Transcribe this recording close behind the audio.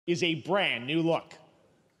is a brand new look.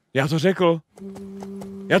 Já to řekl.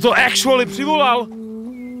 Já to actually přivolal.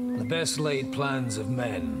 The best laid plans of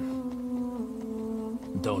men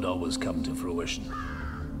don't always come to fruition.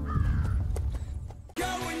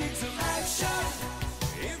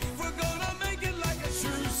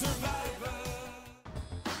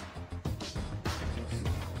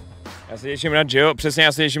 Já se těším na přesně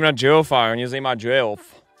já se těším na Geofa, mě zajímá Geof.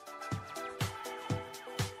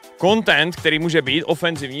 Content, který může být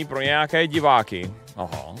ofenzivní pro nějaké diváky.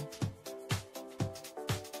 Aha.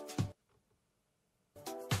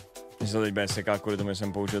 Mě se teď bude sekat kvůli tomu, že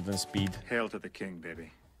jsem použil ten speed. Hail to the king,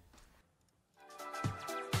 baby.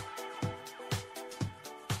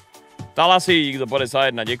 Talasi dík za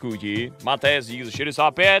 51, děkuji ti. Matez dík za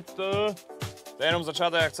 65. To je jenom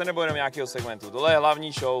začátek akce nebo jenom nějakého segmentu. Tohle je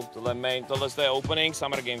hlavní show, tohle je main, tohle je opening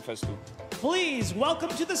Summer Game Festu. Please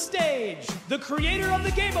welcome to the stage the creator of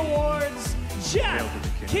the Game Awards, Jeff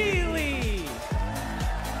Keighley.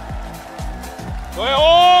 To je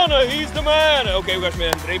on, he's the man. OK, ukaž mi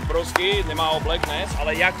ten drip, prosky, nemá oblek dnes,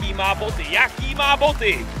 ale jaký má boty, jaký má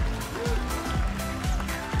boty.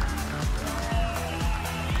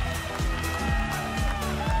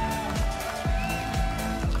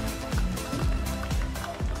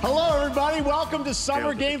 Hello, everybody. Welcome to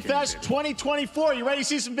Summer Game Fest 2024. You ready to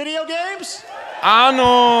see some video games?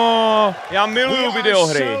 Ano, já miluju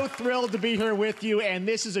videohry. We are so thrilled to be here with you, and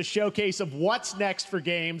this is a showcase of what's next for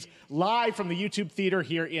games, live from the YouTube Theater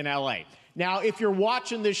here in LA. Now, if you're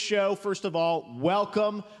watching this show, first of all,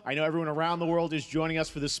 welcome. I know everyone around the world is joining us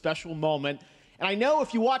for this special moment. And I know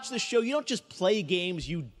if you watch this show, you don't just play games,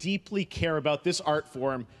 you deeply care about this art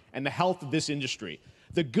form and the health of this industry.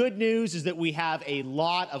 The good news is that we have a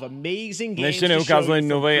lot of amazing games to show you from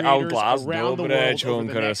Nový creators around the dobré, world over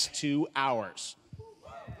the next 2 hours.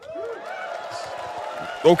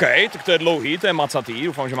 OK, tak to je dlouhý, to je macatý,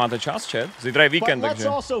 doufám, že máte čas, chat. Zítra je víkend, takže...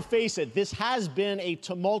 But let's also face it, this has been a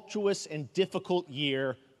tumultuous and difficult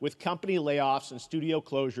year with company layoffs and studio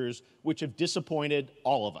closures, which have disappointed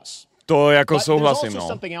all of us. To jako souhlasím, But there's also no.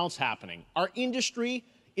 something else happening. Our industry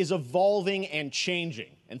is evolving and changing.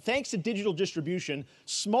 And thanks to digital distribution,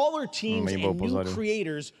 smaller teams and new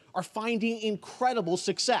creators are finding incredible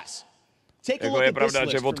success. Take a look at this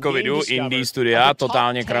list from Game Discover of the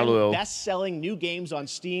top 10 best-selling new games on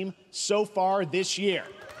Steam so far this year.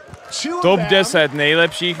 Top 10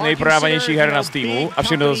 nejlepších, nejprodávanějších her na Steamu a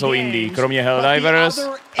všechno to jsou indie, kromě Helldivers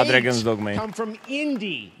a Dragon's Dogmy. Come from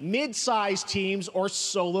indie, mid-sized teams or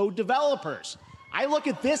solo developers. I look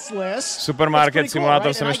at this list. Supermarket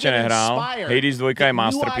Simulator jsem ještě nehrál. Hades 2 je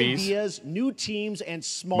masterpiece.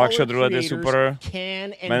 Buckshot Roulette je super.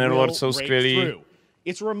 Manowar jsou skvělí.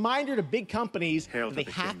 It's a reminder to big companies that they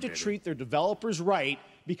have to treat their developers right,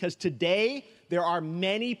 because today there are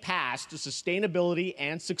many paths to sustainability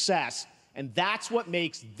and success, and that's what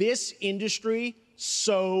makes this industry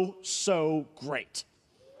so great.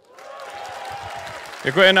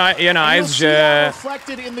 Jako je nice, že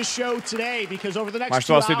máš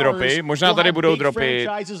to asi dropy, možná tady budou dropy.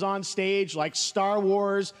 Like Star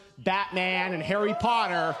Wars, Batman and Harry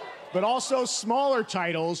Potter, but also smaller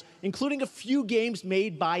titles, including a few games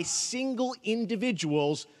made by single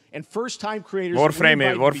individuals and first-time creators.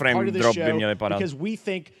 Warframe drop by měly padat. Because we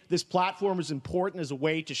think this platform is important as a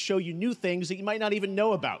way to show you new things that you might not even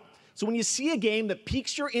know about. So when you see a game that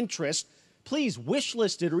piques your interest, please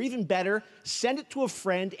wishlist it, or even better, send it to a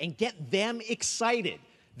friend and get them excited.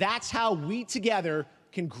 That's how we together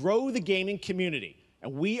can grow the gaming community.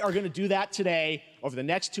 And we are going to do that today over the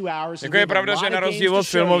next 2 hours. Jako je pravda, že na rozdíl od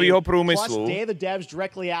filmového průmyslu,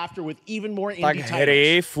 tak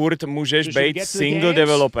hry furt můžeš být single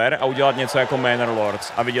developer a udělat něco jako Manor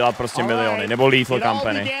Lords a vydělat prostě miliony, nebo Lethal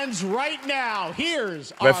Company.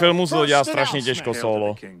 Ve filmu se to dělá strašně těžko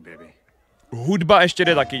solo. Hudba ještě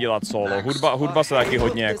jde taky dělat solo. Hudba se taky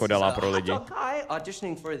hodně jako dala pro lidi.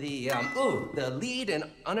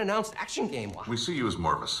 We see you as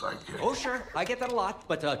more of a sidekick. Oh sure, I get that a lot,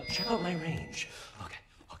 but check out my range. Okay.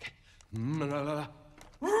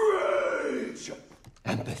 Rage.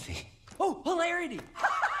 Empathy. Oh, hilarity.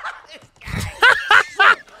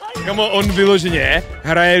 Kamo, on vyloženě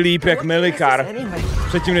hraje líp jak Melikar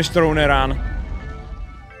předtím, než troune rán.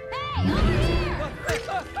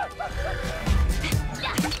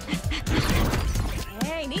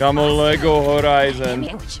 Kamo, Lego Horizon.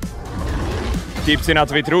 Týpci na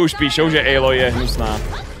Twitteru už píšou, že Aloy je hnusná.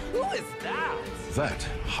 That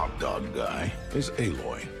hot dog guy is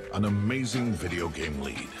Aloy, an amazing video game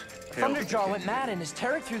lead. Thunderjaw went mad and is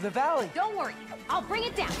tearing through the valley. Don't worry, I'll bring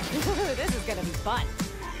it down. This is gonna be fun.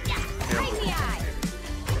 Yeah, right in the eye.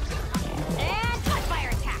 And cut fire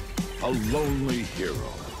attack. A lonely hero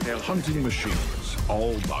hunting machines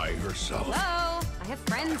all by herself. Hello, I have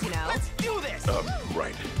friends, you know. Let's do this!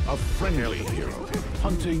 Right. A friendly hero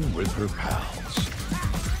hunting with her pals.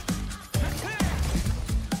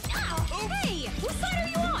 Hey, whose side are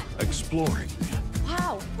you on? Exploring.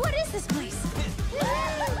 Wow, what is this place?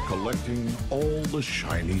 Collecting all the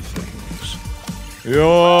shiny things.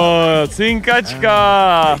 Jo,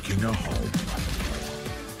 cinkačka. Making a home.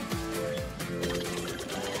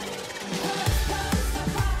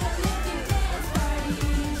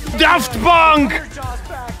 Daft Punk!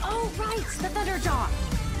 Oh, right, the Thunderjaw.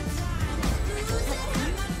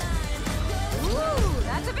 Ooh,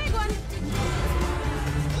 that's a big one.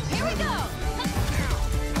 Here we go.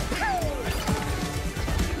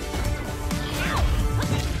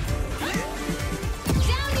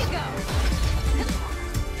 Down you go.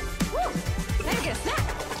 Woo, better get a snack.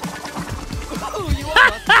 Ooh, you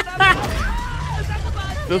almost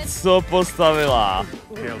To co postavila?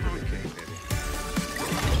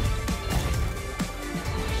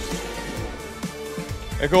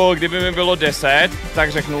 Jako kdyby mi bylo 10,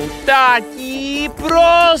 tak řeknu tati,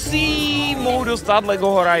 prosím, mohu dostat Lego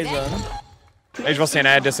Horizon. Ještě vlastně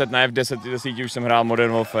ne, 10 ne, v 10 už jsem hrál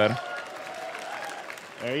Modern Warfare.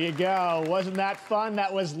 There you go. Wasn't that fun?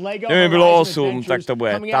 That was Lego Kdyby mi bylo Horizon 8, tak to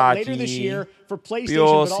bude coming out later this tati, year for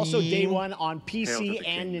PlayStation, but also prosím. day one on PC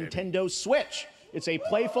and Nintendo Switch. It's a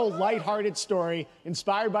playful, lighthearted story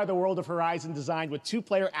inspired by the world of Horizon, designed with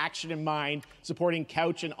two-player action in mind, supporting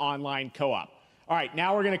couch and online co-op. All right,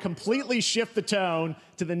 now we're going to completely shift the tone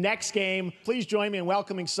to the next game. Please join me in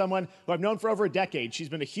welcoming someone who I've known for over a decade. She's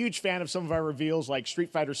been a huge fan of some of our reveals, like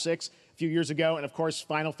Street Fighter VI a few years ago, and of course,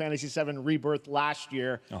 Final Fantasy VII Rebirth last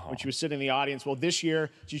year, when she was sitting in the audience. Well, this year,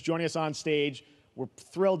 she's joining us on stage. We're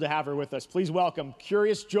thrilled to have her with us. Please welcome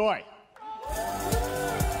Curious Joy.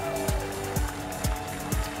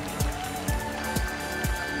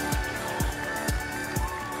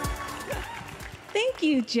 Thank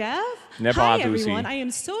you, Jeff. Hi, everyone. I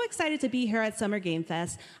am so excited to be here at Summer Game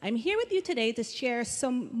Fest. I'm here with you today to share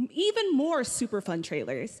some even more super fun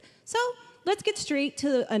trailers. So let's get straight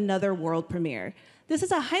to another world premiere. This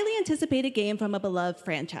is a highly anticipated game from a beloved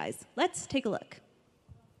franchise. Let's take a look.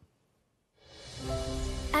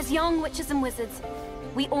 As young witches and wizards,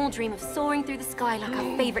 we all dream of soaring through the sky like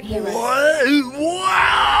our favorite heroes.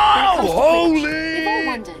 Wow! Holy! We've all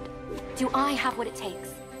wondered, do I have what it takes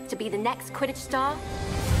to be the next Quidditch star?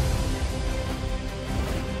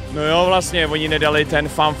 No jo, vlastně, oni nedali ten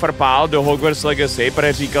fanfrpál do Hogwarts Legacy,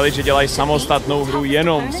 protože říkali, že dělají samostatnou hru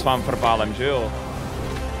jenom s fanfrpálem, že jo?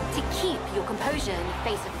 To keep your composure in the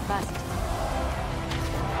face of adversity.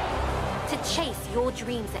 To chase your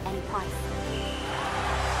dreams at any price.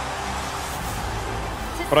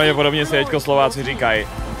 Pravděpodobně si teďko Slováci říkají,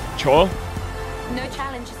 čo? No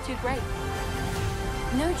challenge is too great.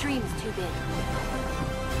 No dream is too big.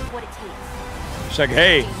 What it takes. Však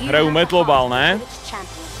hej, hraju Metlobal, ne?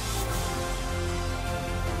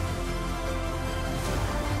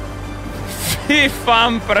 Fy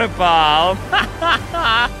fanfrpál.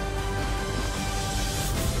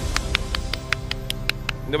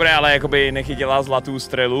 Dobré, ale jakoby nechytila zlatou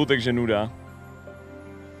střelu, takže nuda.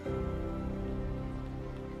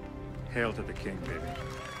 Hail to the king, baby.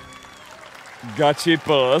 Gachi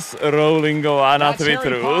Plus Rowlingová na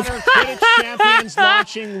Twitteru.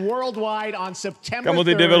 Kamo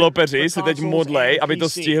ty developeři se teď modlej, aby to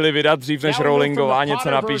stihli vydat dřív, než Rowlingová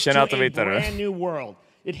něco napíše na Twitter.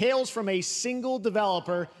 It hails from a single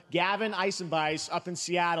developer, Gavin Eisenbeis, up in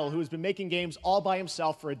Seattle, who has been making games all by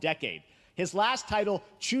himself for a decade. His last title,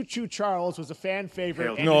 Choo Choo Charles, was a fan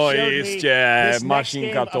favorite, and no, he showed me this next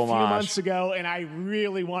game a few Tomáš. months ago, and I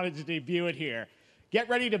really wanted to debut it here. Get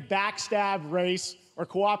ready to backstab, race, or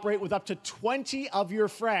cooperate with up to 20 of your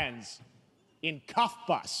friends in Cuff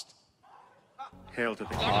Bust. Hail to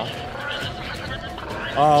the king.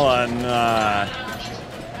 Ale ne.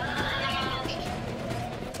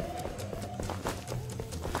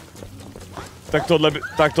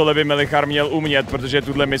 Tak tohle by Melichar měl umět, protože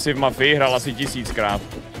tuhle misi v Mafii hrál asi 1000krát.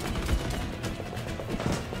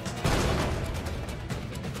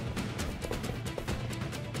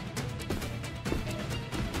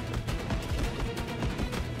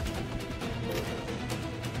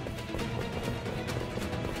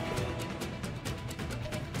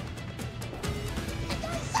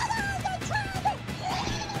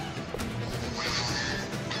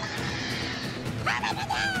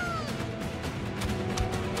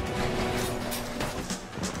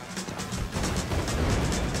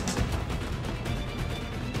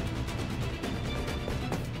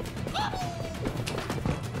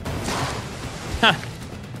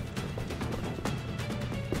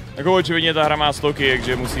 Jako očividně ta hra má stoky,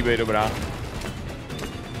 takže musí být dobrá.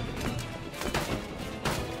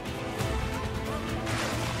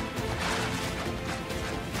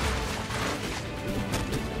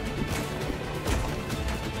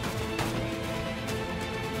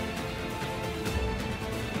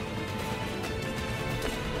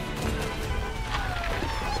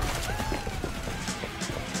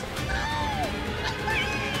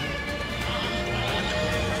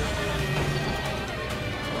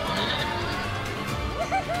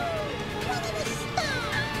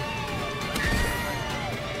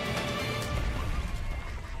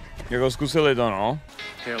 Jako zkusili to, no.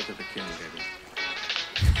 Hail to the king, baby.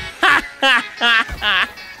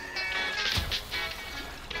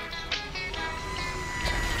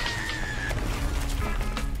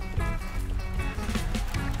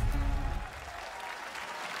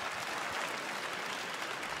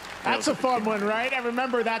 That's a fun one, right? And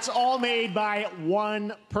remember, that's all made by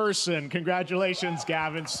one person. Congratulations,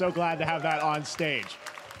 Gavin. So glad to have that on stage.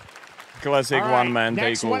 Classic one-man takeover.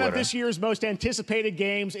 Next one of this year's most anticipated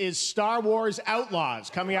games is Star Wars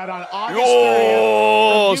Outlaws, coming out on August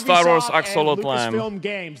 30th. Star Wars Axolotl Lucasfilm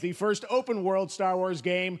Games, the first open-world Star Wars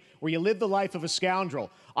game where you live the life of a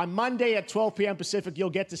scoundrel. On Monday at 12 p.m. Pacific,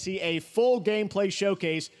 you'll get to see a full gameplay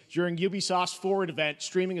showcase during Ubisoft's Forward event,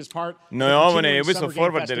 streaming as part of the continuing Ubisoft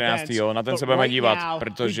Forward 11. Na ten se budeme dívat,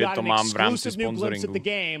 protože to mám v rámci sponsoringu.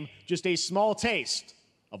 Just a small taste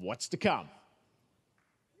of what's to come.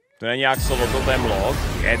 To není axolotl, to je mlok.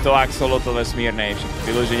 Je to axolotl vesmírnej.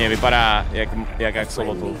 Vyloženě vypadá jak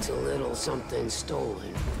axolotl.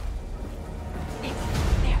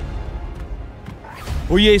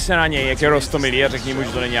 Ujej se na něj, jak je roztomilý a řekni mu, že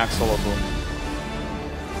to není axolotl.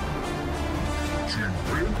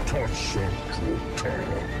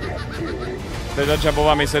 To je ta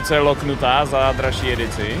Jabova mise, co je loknutá za dražší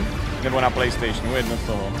edici. Nebo na PlayStationu, jedno z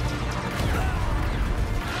toho.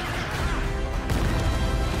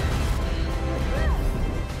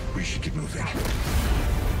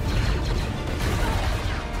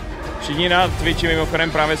 Všichni na Twitchi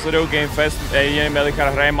mimochodem právě sledují Gamefest, jediný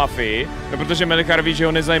Melichar hraje Mafii, no protože Melichar ví, že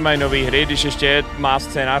ho nezajímají nové hry, když ještě má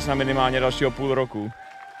scénář na minimálně dalšího půl roku.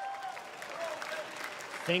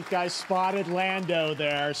 I think I spotted Lando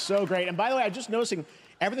there. So great. And by the way, I'm just noticing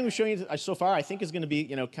everything we've shown you so far, I think is going to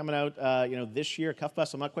be, coming out, this year,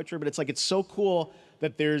 CuffBus. I'm not quite sure, but it's so cool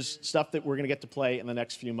that there's stuff that we're going to get to play in the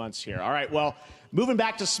next few months here. All right, well, moving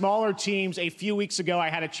back to smaller teams, a few weeks ago I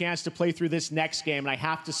had a chance to play through this next game, and I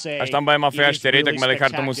have to say, až tam bude Mafia 4, tak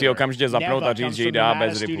Melichar to musí okamžitě zapnout a říct, že ji dá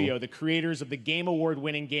bez ripu. The creators of the Game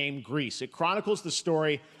Award-winning game Grease. It chronicles the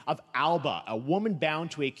story of Alba, a woman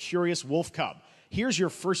bound to a curious wolf cub. Here's your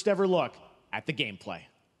first ever look at the gameplay.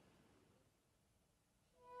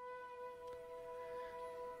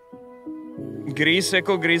 Grease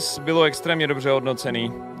jako Grease bylo extrémně dobře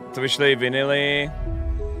hodnocený. To vyšly vinily.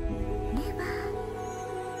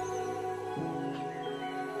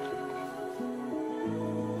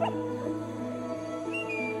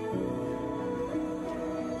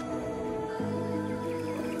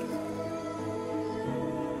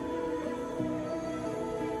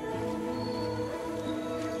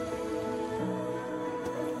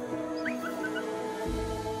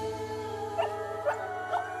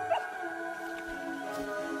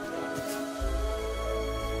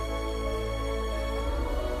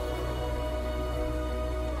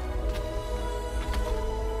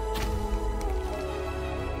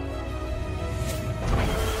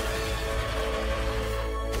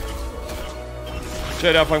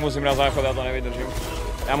 Já fakt musím na záchod, já to nevydržím.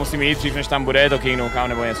 Já musím jít dřív, než tam bude, to kýnoukám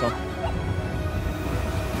nebo něco.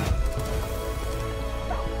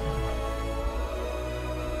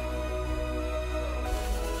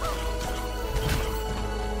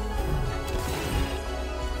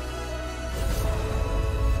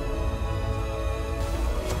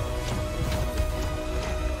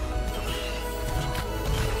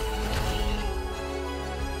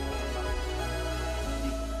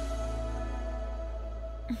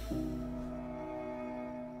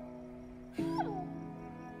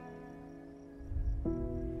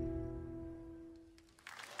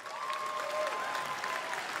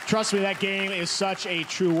 Trust me, that game is such a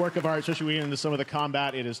true work of art, especially when we get into some of the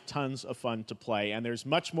combat. It is tons of fun to play. And there's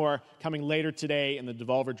much more coming later today in the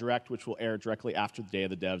Devolver Direct, which will air directly after the Day of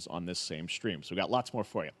the Devs on this same stream. So we've got lots more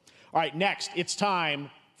for you. All right, next, it's time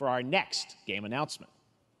for our next game announcement.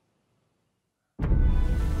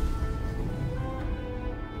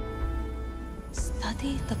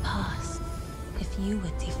 Study the past if you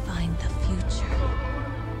would define the future.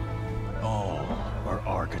 All are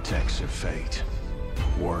architects of fate,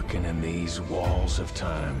 working in these walls of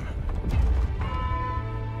time.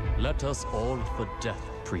 Let us all for death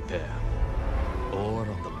prepare, or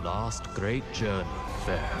on the last great journey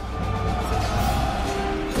fare.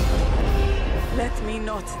 Let me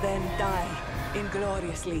not then die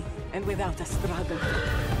ingloriously and without a struggle.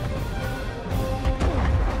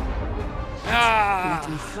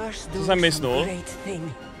 Co jsem mysnul?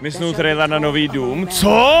 Mysnul trailer na nový Doom.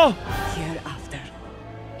 Co?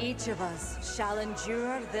 Each of us shall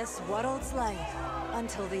endure this world's life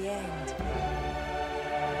until the end.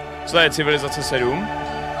 Co je civilizace 7?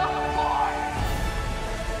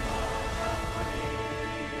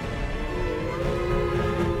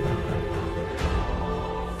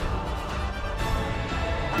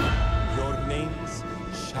 Your names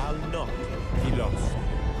shall not be lost.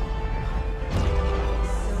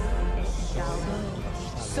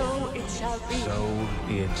 So it shall be. So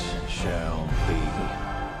it shall be.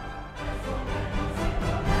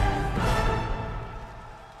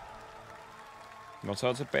 No,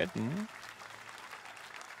 co 5?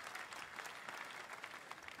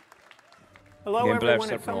 Hello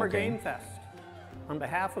everyone at Summer Game Fest. On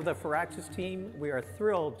behalf of the Firaxis team, we are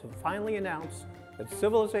thrilled to finally announce that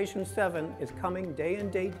Civilization 7 is coming day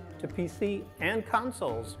and date to PC and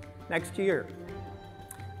consoles next year.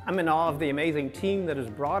 I'm in awe of the amazing team that has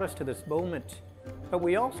brought us to this moment, but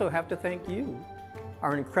we also have to thank you,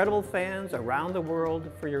 our incredible fans around the world,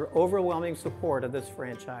 for your overwhelming support of this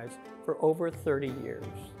franchise for over 30 years.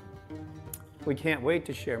 We can't wait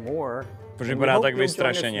to share more. Proč vypadá tak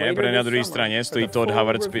vystrašeně, protože na druhé straně stojí Todd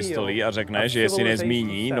Howard s pistolí a řekne, že jestli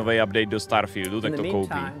nezmíní nový update do Starfieldu, tak to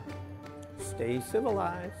koupí. Stay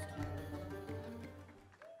civilized.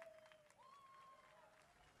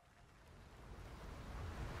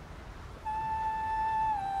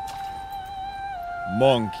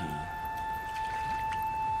 Monkey.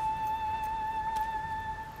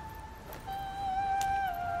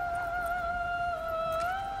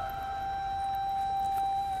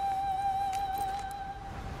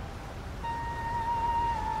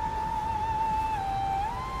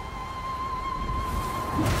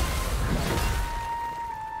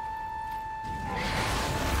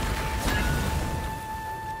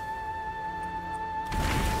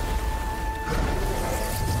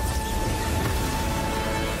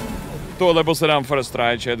 Tohle se dám first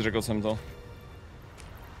try, chat, řekl jsem to.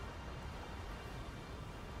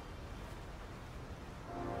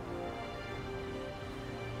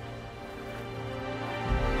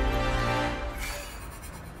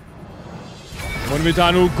 On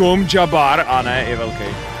vytáhnul Gom Jabbar, a ne, je velký.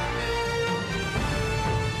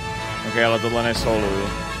 Ok, ale tohle nesoluju.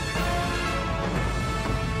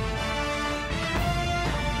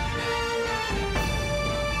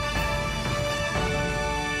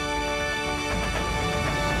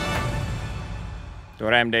 To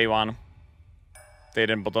hrajem Day One.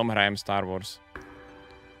 Týden potom hrajem Star Wars.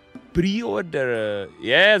 Pre-order.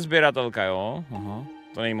 Je sběratelka, jo? Aha.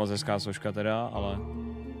 To není moc hezká soška teda, ale...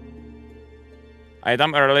 A je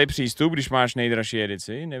tam early přístup, když máš nejdražší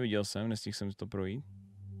edici? Neviděl jsem, nestihl jsem to projít.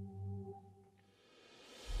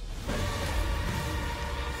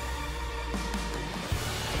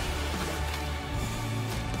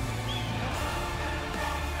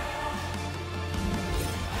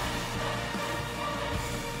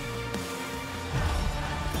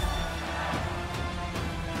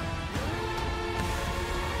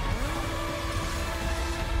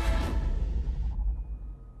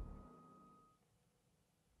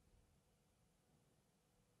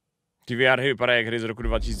 Ty VR hry vypadají jak hry z roku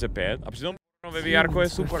 2005 a přitom ve VR je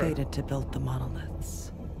super.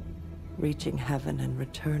 Reaching heaven and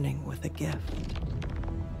returning with a gift.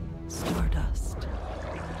 Stardust.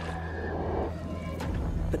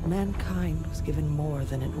 But mankind was given more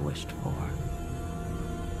than it wished for.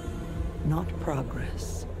 Not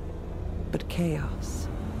progress, but chaos.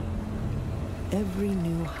 Every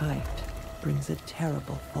new height brings a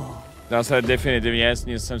terrible fall. Já se definitivně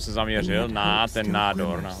jsem se zaměřil na ten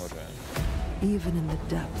nádor nahoře. Even in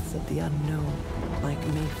the depths of the unknown, like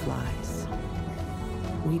mayflies,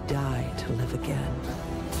 we die to live again.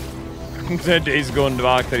 To je Days Gone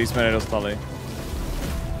 2, který jsme nedostali.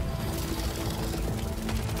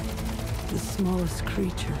 The smallest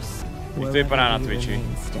creatures Jak to vypadá na Twitchi?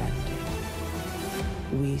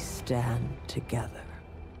 We stand together.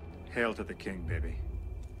 Hail to the king, baby.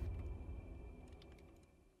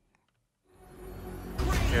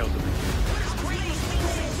 Hail to the king.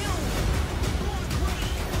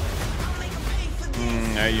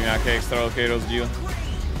 Nevidím nějaký extra velký rozdíl.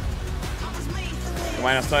 To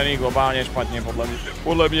mají nastavený globálně špatně,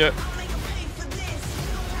 podle mě.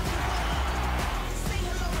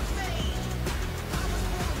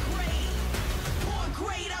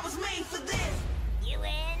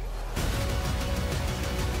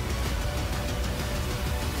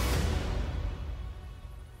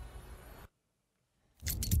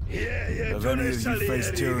 Have any of you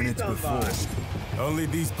faced tyranids before? Only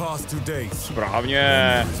these past 2 days.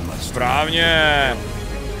 Správně, správně.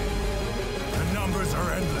 The numbers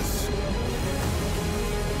are endless.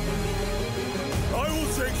 I will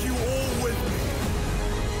take you all with me.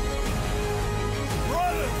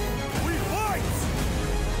 Brothers, we fight!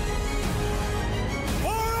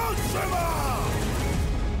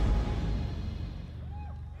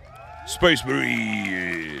 Space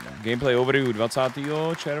Marine. Gameplay overview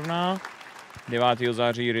 20. června. 9.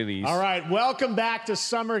 září release. All right, welcome back to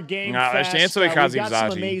Summer Game Fest. Ještě něco vychází v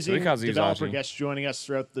září. Co vychází v září?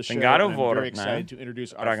 Ten God of War, ne?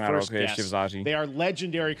 Ragnarok je ještě v září. They are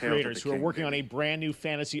legendary creators who are working on a brand new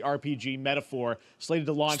fantasy RPG metaphor slated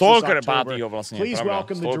to launch Stalker this October. 5. vlastně, Please pravda.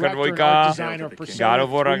 welcome the Stalker director and 2, art designer of Persona God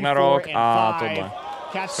of War 3, Ragnarok 4, a and 5, tohle.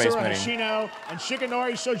 Katsura Hoshino and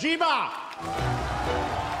Shigenori Sojima.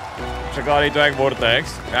 Překládají to jak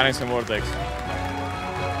Vortex. Já nejsem Vortex.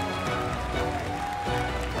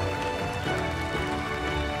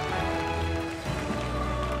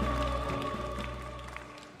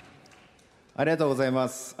ありがとうございま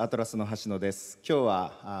す。アトラスの橋野です。今日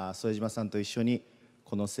は副島さんと一緒に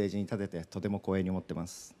このステージに立ててとても光栄に思ってま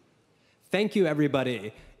す。Thank you,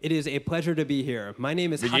 everybody. It is a pleasure to be here. My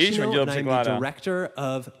name is Hashino, and I'm the director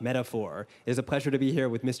of Metaphor. It is a pleasure to be here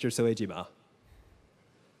with Mr. Soejima.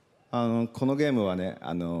 このゲームはね、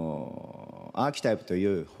アーキタイプと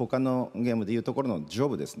いう他のゲームでいうところのジョ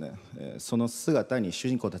ブですね。その姿に主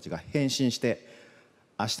人公たちが変身して。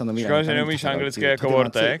Škoda, že neumíš anglicky jako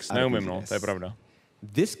Vortex, neumím, no, to je pravda.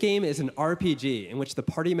 This game is an RPG in which the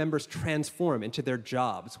party members transform into their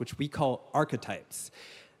jobs, which we call archetypes.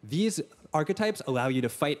 These archetypes allow you to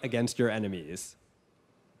fight against your enemies.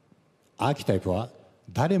 アーキタイプは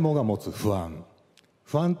誰もが持つ不安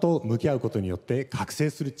と向き合うことによって覚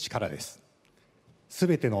醒する力です。す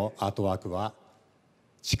べてのアートワークは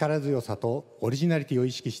力強さとオリジナリティを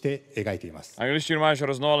意識して描いています。Angličtinu máš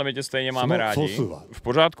hroznou, ale my tě stejně máme rádi. V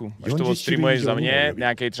pořádku. Až to odstreamuješ za mě,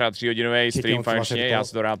 nějaký třeba 3hodinový stream fančně, já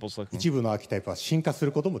si to rád poslechnu. 一部のアーキタイプは進化す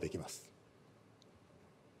ることもできます。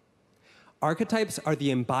Archetypes are the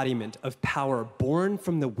embodiment of power born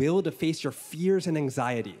from the will to face your fears and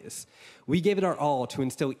anxieties. We gave it our all to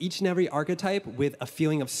instill each and every archetype with a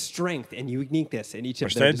feeling of strength and uniqueness in each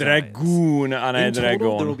of their designs. In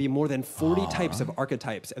total, there will be more than 40 types of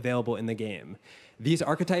archetypes available in the game. These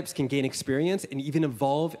archetypes can gain experience and even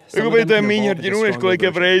evolve. Some of them can evolve into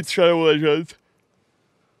stronger versions.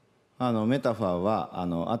 メタファーは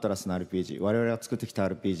アトラスの RPG、我々が作ってきた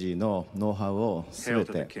RPG のノウハウをすべ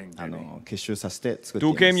て結集させて作ってい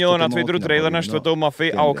ます。2K mělo na Twitteru trailer na čtvrtou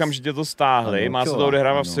mafii a okamžitě to stáhli. Má se to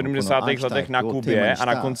odehrávat v 70. letech na Kubě a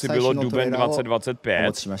na konci bylo duben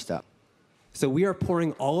 2025. So we are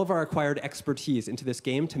pouring all of our acquired expertise into this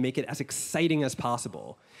game to make it as exciting as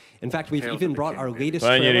possible. In fact, we've even brought our latest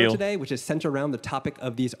trailer today, which is centered around the topic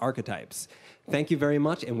of these archetypes. Thank you very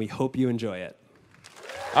much, and we hope you enjoy it.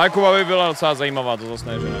 A Kuba by byla docela zajímavá, to zase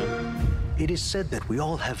ne, že ne. It is said that we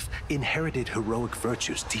all have inherited heroic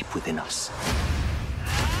virtues deep within us.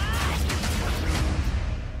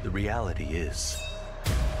 The reality is,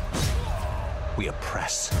 we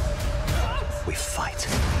oppress, we fight.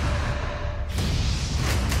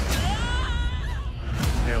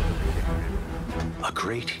 A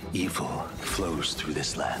great evil flows through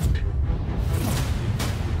this land.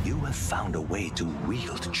 You have found a way to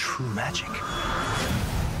wield true magic.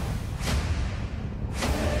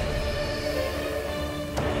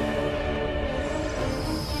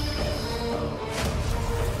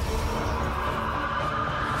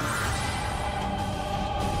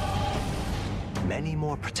 Many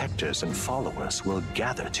more protectors and followers will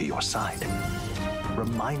gather to your side.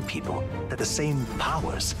 Remind people that the same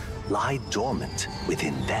powers lie dormant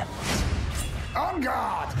within them. On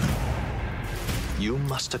guard! You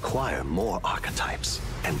must acquire more archetypes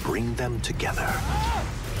and bring them together.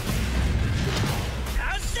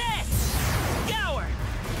 How's this? Scour!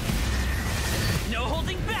 No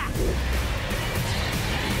holding back!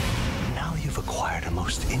 Now you've acquired a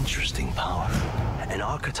most interesting power. An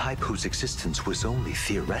archetype whose existence was only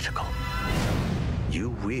theoretical.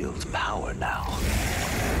 You wield power now.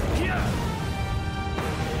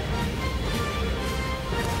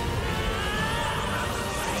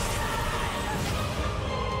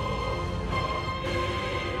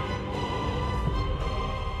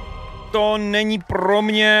 To není pro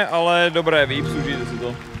mě, ale dobré, užijte si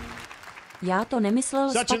to. Já to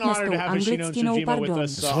nemyslel špatně s tou angličtinou, pardon.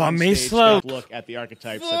 Co myslel?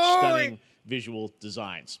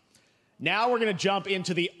 Now we're going to jump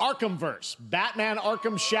into the Arkhamverse. Batman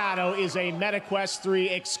Arkham Shadow is a MetaQuest 3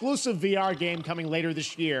 exclusive VR game coming later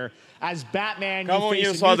this year. As Batman, you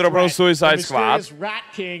face a new threat, the mysterious Rat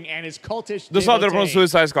King and his cultish devotee.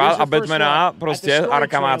 Suicide Squad a Batmana prostě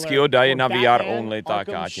arkamáckýho dají na VR only, tak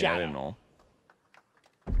já ti nevím, no.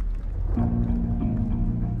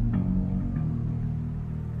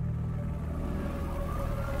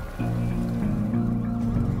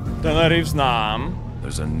 Ten riff znám.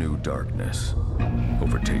 There's a new darkness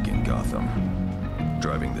overtaking Gotham,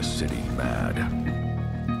 driving the city mad.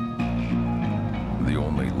 The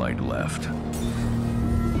only light left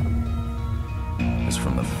is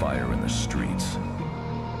from the fire in the streets,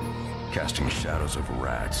 casting shadows of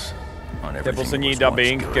rats on everything. To je poslední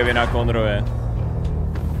dubbing Kevina Conroye.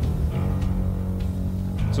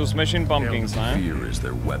 Jsou Smashing Pumpkins, ne? Fear is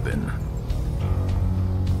their weapon.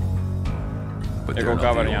 But jako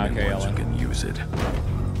cover nějaký, ale.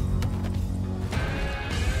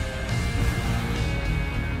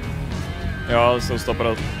 Jo, jsou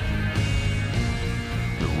 100%.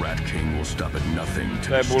 The Rat King will stop at nothing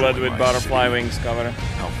to destroy Bullet with Butterfly Wings cover.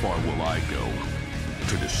 How far will I go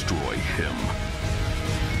to destroy him?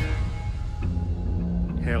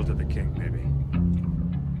 Hail to the king, baby.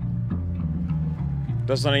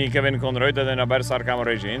 To není Kevin Conroy, to je ten na Berserkam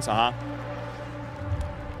Origins, aha.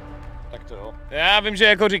 Tak to jo. Já vím, že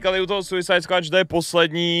jako říkali u toho Suicide Squad, že to je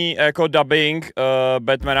poslední jako dubbing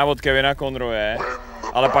Batmana od Kevina Conroye,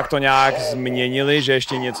 ale pak to nějak změnili, že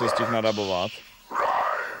ještě něco z těch nadabovat.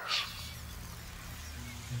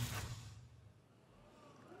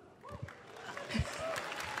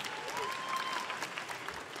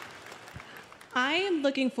 I am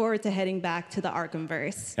looking forward to heading back to the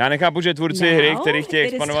Arkhamverse. Já nechápu, že tvůrci hry, kteří chtějí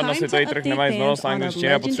expandovat na světový trh, nemají znalost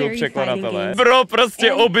angličtiny a potřebují překladatele. Bro,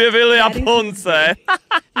 prostě objevili Japonce.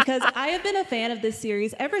 Because I have been a fan of this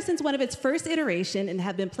series ever since one of its first iteration and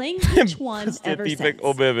have been playing each one ever since.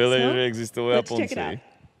 Objevili, že existují Japonci.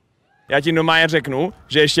 Já ti normálně řeknu,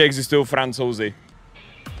 že ještě existují Francouzi.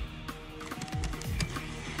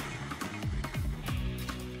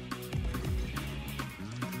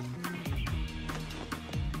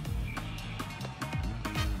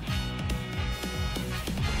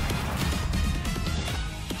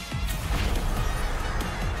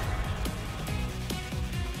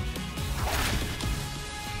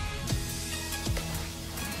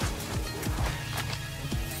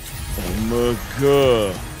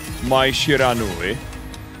 Mai Shiranui.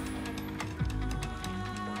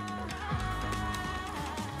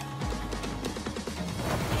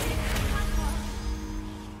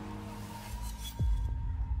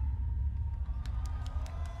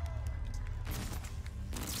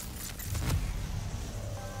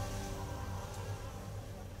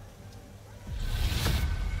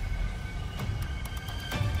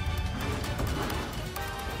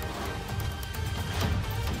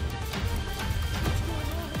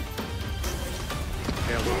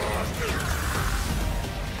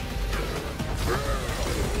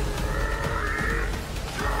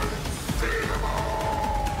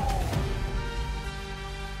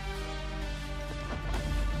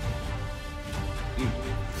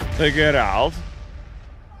 Tak Geralt.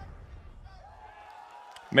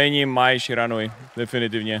 Jméním Mai Shiranui,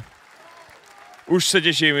 definitivně. Už se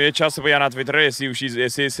těším, je čas se podívat na Twitter,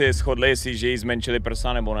 jestli si shodli, jestli že jí zmenšili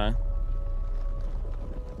prsa nebo ne.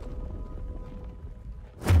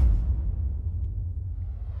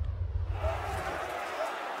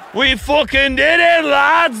 We fucking did it,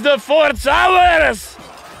 lads! The 4 hours!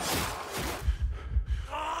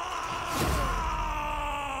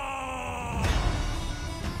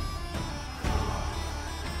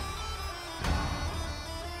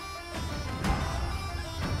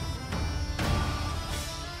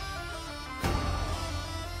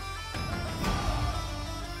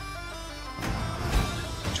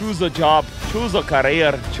 Choose a job, choose a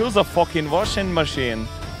career, choose a fucking washing machine.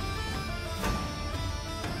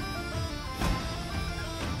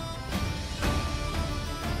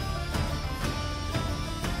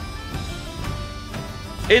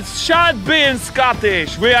 It's shot being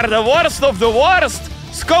Scottish. We are the worst of the worst,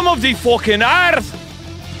 scum of the fucking earth.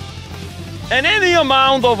 And any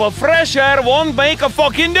amount of a fresh air won't make a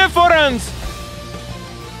fucking difference.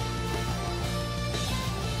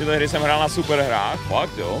 Tyhle hry jsem hrál na superhrách,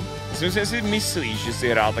 fakt jo. Myslím si, jestli myslíš, že jsi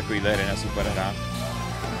hrál takovýhle hry na superhrách.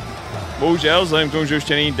 Bohužel, vzhledem k tomu, že už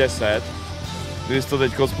tě není 10, když jsi to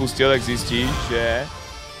teďko spustil, tak zjistíš, že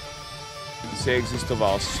jsi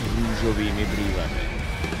existoval s růžovými brýlemi.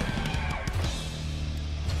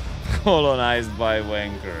 Colonized by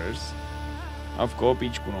wankers. A v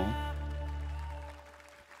koopíčku, no.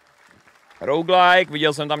 Roguelike,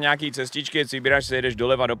 viděl jsem tam nějaký cestičky, si vybíráš, si jedeš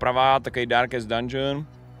doleva, doprava, takový Darkest Dungeon.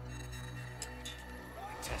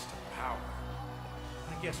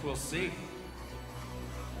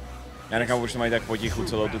 Já nechám, už to mají tak potichu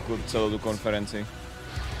celou tu konferenci.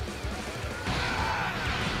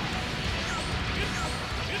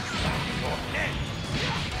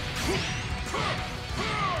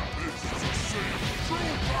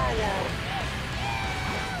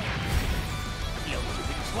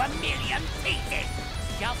 A million pieces,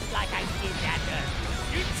 just like I did that earlier.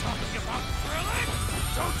 You talking about thrilling?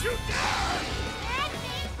 Don't you dare!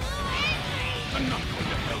 I'm not going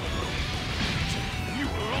to hell alone. You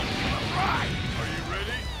were only on the ride. Are you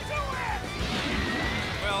ready? Do it!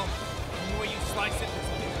 Well, the way you slice it, there's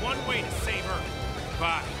only one way to save Earth.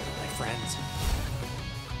 Goodbye, my friends.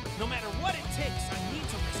 No matter what it takes, I need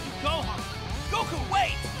to rescue Gohan. Goku,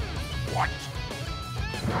 wait! What?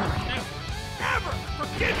 Ever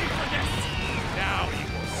forgive you for this! Now you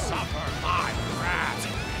will suffer my wrath!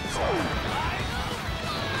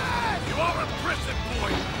 You are a prison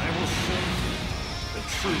boy! I will show you the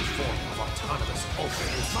true form of autonomous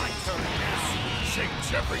ultimate. It's my turn, yes!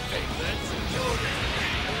 Change everything, let's do this!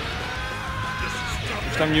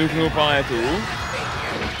 Už tam nuknul planetu.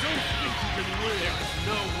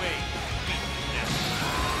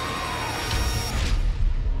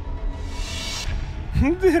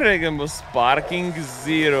 Dragon Ball Sparking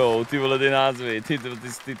Zero, ty vole ty názvy,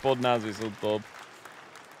 ty podnázvy jsou top.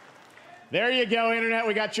 There you go, Internet.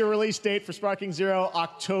 We got your release date for Sparking Zero,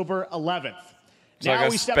 October 11th. Now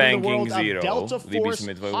we step into the world of Delta Force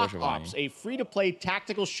Hot Ops, a free-to-play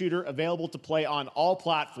tactical shooter available to play on all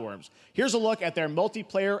platforms. Here's a look at their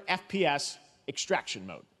multiplayer FPS extraction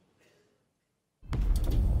mode.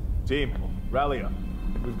 Team, rally up.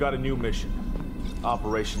 We've got a new mission.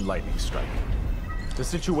 Operation Lightning Strike. The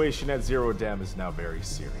situation at Zero Dam is now very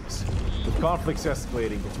serious, with conflicts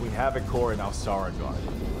escalating between Havoc Corps and Alsara Guard.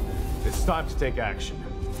 It's time to take action.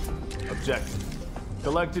 Objective: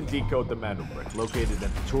 collect and decode the Mando Brick located at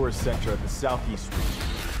the tourist center at the southeast region.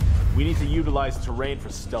 We need to utilize terrain for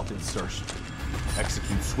stealth insertion.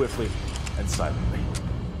 Execute swiftly and silently.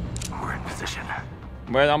 We're in position.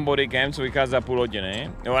 Bude tam bodycam, co vychází za půl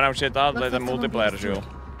hodiny. Jo, nám všetá, to je ten multiplayer, že jo?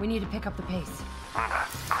 We need to pick up the pace.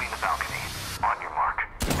 Clean the balcony. On your mark.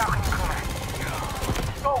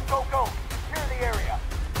 Go, go, go! Clear the area.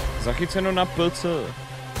 Zachyceno na PC.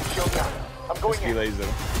 Hezký laser.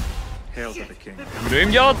 Hail to the king. Kdo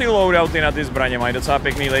jim dělal ty loadouty na ty zbraně? Mají docela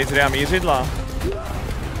pěkný lasery a mířidla.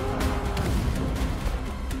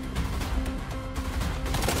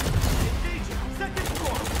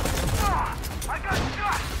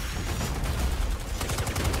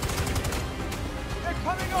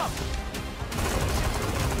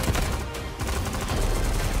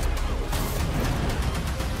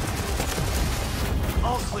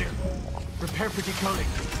 For decoding.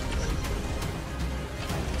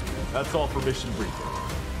 That's all for mission briefing.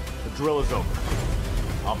 The drill is over.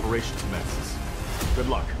 Operation commences. Good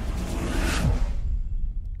luck.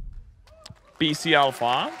 PC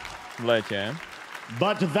Alpha v létě.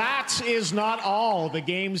 But that is not all. The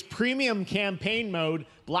game's premium campaign mode,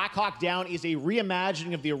 Black Hawk Down, is a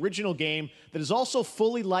reimagining of the original game that is also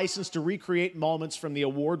fully licensed to recreate moments from the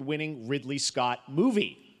award-winning Ridley Scott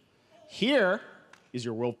movie. Here is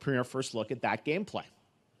your world premiere first look at that gameplay.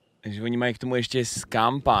 Takže oni mají k tomu ještě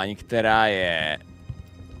kampaň, která je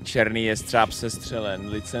Černý jestřáb sestřelen,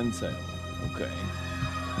 licence. OK.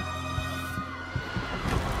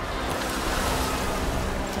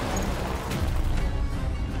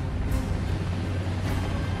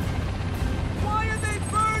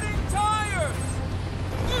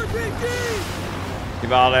 Ty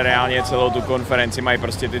ale reálně celou tu konferenci mají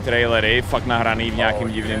prostě ty trailery fakt nahraný v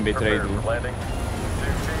nějakým divným bitrateu.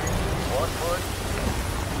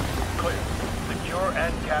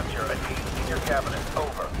 And capture a key senior cabinet.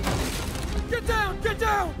 Over. Get down! Get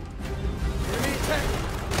down! Enemy attack!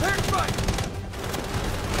 Air strike!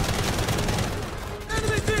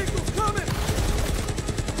 Enemy vehicles coming!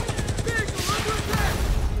 Vehicle under attack!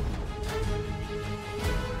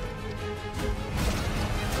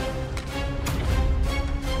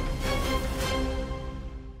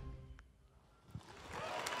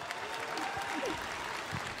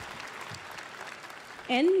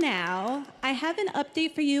 And now, I have an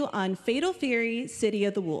update for you on Fatal Fury, City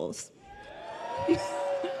of the Wolves.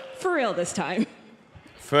 For real this time.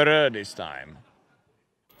 For real this time.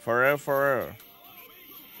 For real, for real.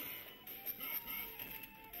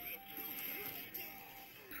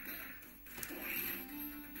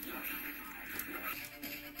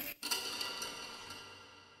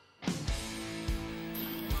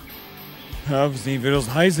 Have the virus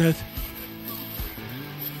hajzet.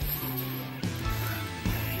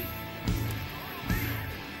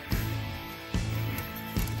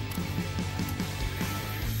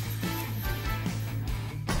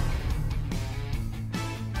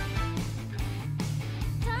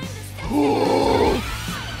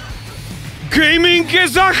 Gaming je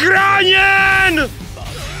zachráněn!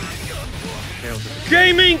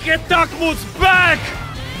 Gaming je tak moc back!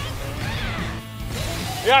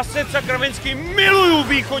 Já se sakravinsky miluju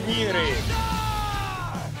východní hry!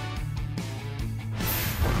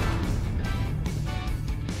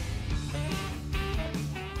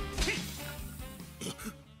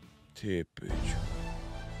 Ty pič.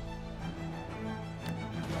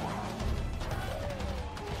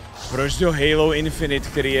 Proč do Halo Infinite,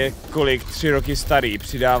 který je kolik, 3 roky starý,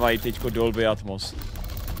 přidávají teďko Dolby Atmos?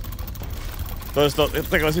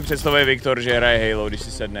 Takhle si představuje Viktor, že hraje Halo, když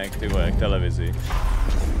si sedne k televizi.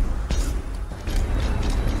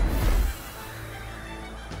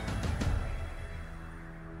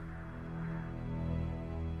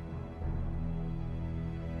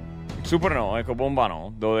 Super no, jako bomba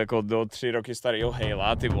no, do 3 roky starého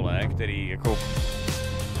Halo, ty vole, který jako...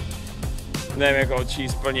 Nevím, jako čí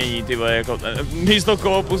splnění, ty vole, jako... Místo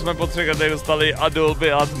koopu jsme po 3 letech dostali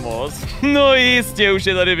Dolby Atmos. No jistě, už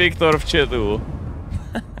je tady Viktor v chatu.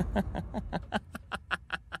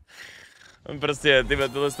 Prostě, tyhle,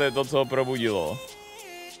 tohle je to, co ho probudilo.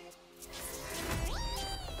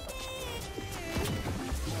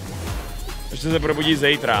 Ještě se probudí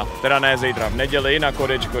zítra, teda ne zítra, v neděli na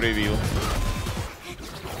kodečko reveal.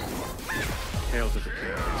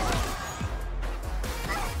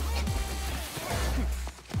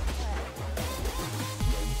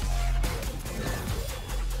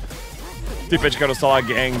 Typečka dostala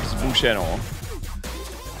gang z buše, no.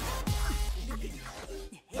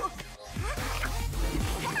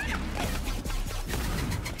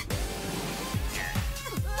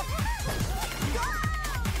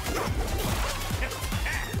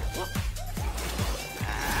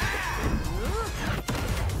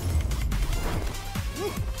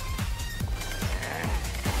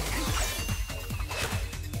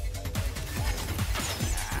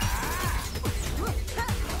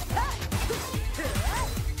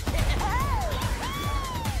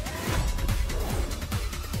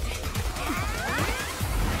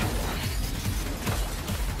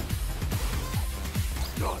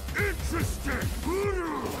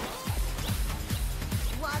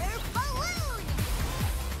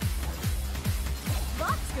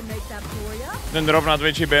 Ten drop na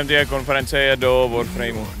Twitchi během té konference je do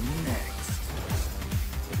Warframeu.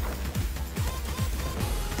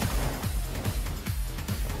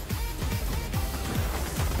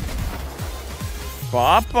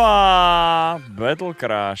 Papa! Battle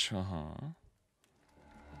Crash, aha.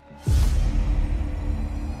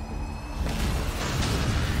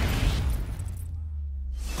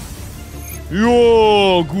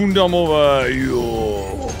 Jo, Gundamové,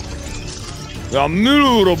 jo. Já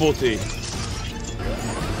miluju roboty.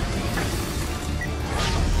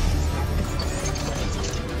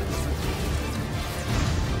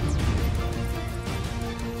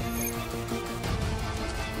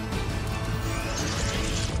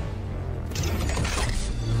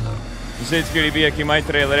 Mně se vždycky líbí, jaký mají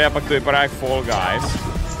trailery a pak to vypadá jak Fall Guys.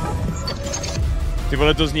 Ty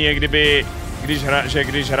vole, to zní, jak kdyby,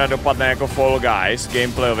 když hra dopadne jako Fall Guys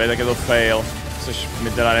gameplayově, tak je to fail, což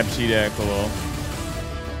mi teda nepřijde jako lo.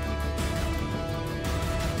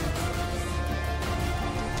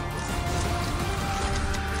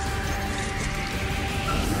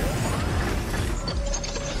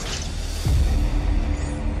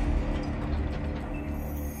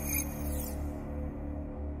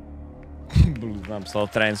 Nám psal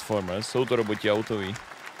Transformers, jsou to roboti autoví.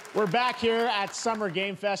 We're back here at Summer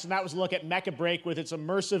Game Fest, and that was a look at Mecha Break with its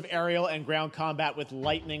immersive aerial and ground combat with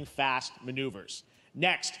lightning-fast maneuvers.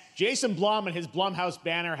 Next, Jason Blum and his Blumhouse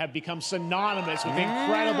banner have become synonymous with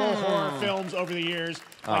incredible horror films over the years,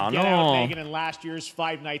 like Get Out, Megan, and last year's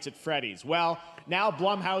Five Nights at Freddy's. Well, now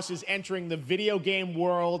Blumhouse is entering the video game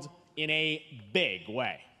world in a big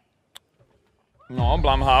way. No,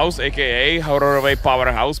 Blumhouse, a.k.a. hororový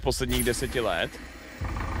powerhouse posledních 10 let.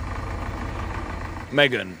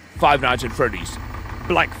 Megan, Five Nights at Freddy's,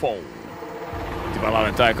 Black Phone. Ty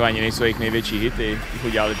hlavně to jako ani nejsou jejich největší hity.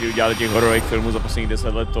 Udělali těch hororových filmů za posledních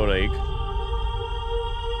 10 let tolik.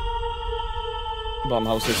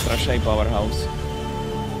 Blumhouse je strašný powerhouse.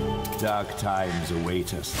 Dark times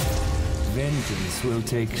await us. Vengeance will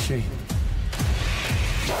take shape.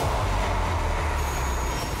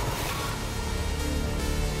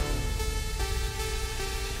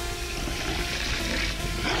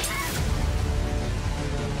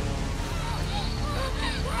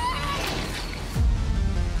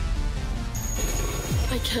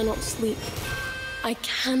 I cannot sleep. I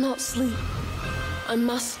cannot sleep. I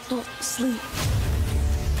must not sleep.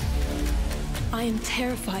 I am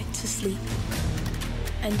terrified to sleep.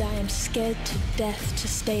 and I am scared to death to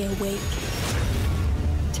stay awake.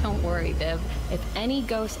 Don't worry, Viv. If any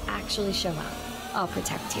ghosts actually show up, I'll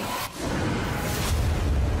protect you.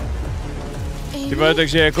 Ty vole,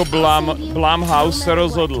 takže jako Blumhouse se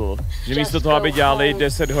rozhodl, že místo toho, aby dělali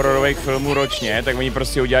 10 hororových filmů ročně, tak oni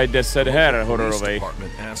prostě udělají 10 her hororových.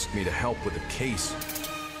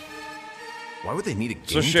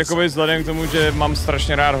 Což jakoby vzhledem k tomu, že mám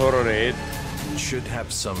strašně rád horory,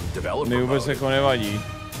 mi vůbec jako nevadí.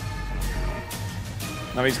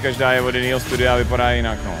 Navíc každá je od jiného studia a vypadá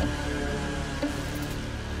jinak, no.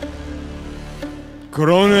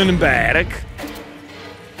 Cronenberg.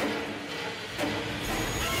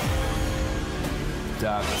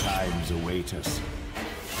 Dark times await us.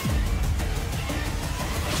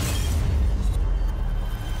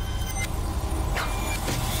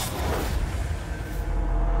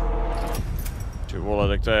 Ty vole,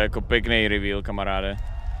 tak to je jako pěkný reveal, kamaráde.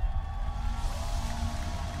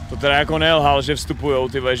 To teda jako nelhal, že vstupujou,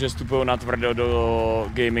 ty vole, že vstupujou natvrdo do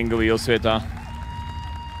gamingového světa.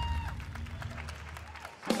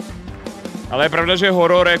 Ale je pravda, že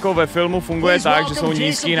horor jako ve filmu funguje tak, že jsou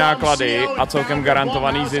nízký náklady a celkem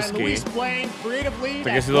garantovaný zisky.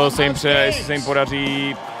 Tak jestli se jim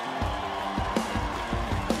podaří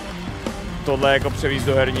tohle jako převízt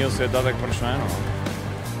do herního světa, tak proč ne, no?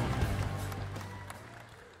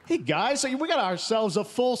 Hey guys, so we got ourselves a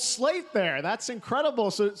full slate there. That's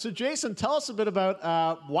incredible. So Jason, tell us a bit about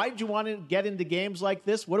why did you want to get into games like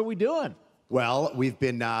this? What are we doing? Well, we've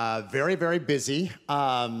been very, very busy.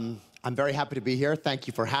 I'm very happy to be here. Thank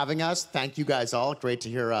you for having us. Thank you guys all. Great to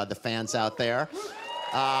hear the fans out there.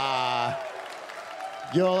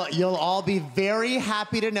 You'll all be very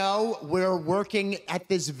happy to know we're working at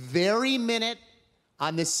this very minute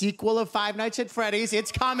on the sequel of Five Nights at Freddy's.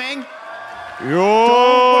 It's coming.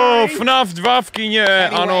 Jo, FNAF 2 v kině,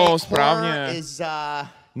 ano, správně.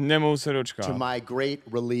 Nemohu se dočkat. To my great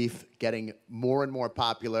relief, getting more and more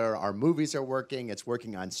popular. Our movies are working. It's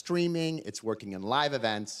working on streaming. It's working in live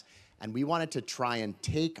events. And we wanted to try and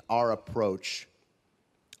take our approach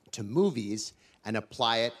to movies and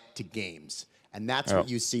apply it to games. And that's what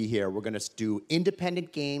you see here. We're going to do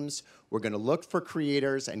independent games. We're going to look for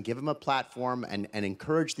creators and give them a platform and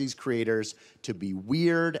encourage these creators to be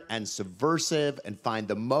weird and subversive and find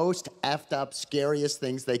the most effed up, scariest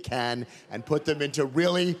things they can and put them into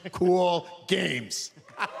really cool games.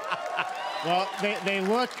 Well,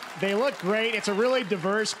 they look great. It's a really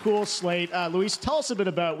diverse, cool slate. Luis, tell us a bit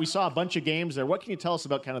about, we saw a bunch of games there. What can you tell us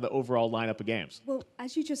about kind of the overall lineup of games? Well,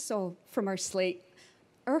 as you just saw from our slate,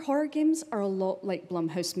 our horror games are a lot like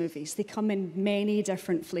Blumhouse movies. They come in many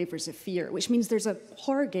different flavors of fear, which means there's a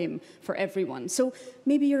horror game for everyone. So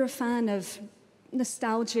maybe you're a fan of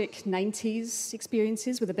nostalgic 90s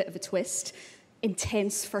experiences with a bit of a twist,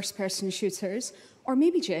 intense first-person shooters, or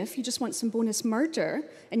maybe, Jeff, you just want some bonus murder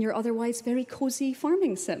in your otherwise very cozy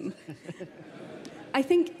farming sim. I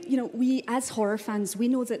think, you know, we as horror fans, we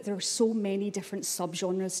know that there are so many different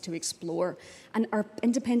subgenres to explore, and our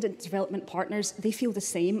independent development partners, they feel the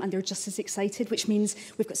same, and they're just as excited, which means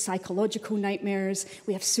we've got psychological nightmares,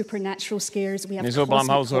 we have supernatural scares, we have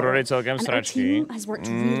cosmic horror, and our team has worked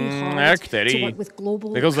really hard to work with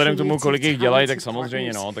global creative talented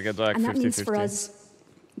partners. And that means for us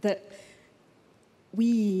that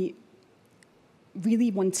we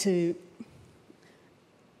really want to,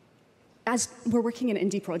 as we're working in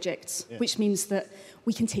indie projects, which means that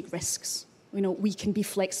we can take risks. You know, we can be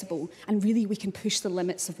flexible, and really we can push the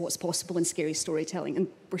limits of what's possible in scary storytelling, and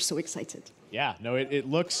we're so excited. Yeah, no, it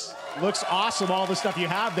looks awesome, all the stuff you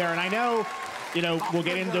have there, and I know, you know, we'll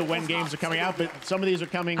get into when games are coming out, but some of these are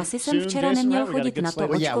coming Asi soon. Jsem včera neměl chodit na to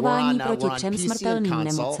očkování proti 3 smrtelným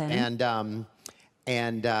nemocem.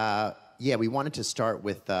 Yeah, we wanted to start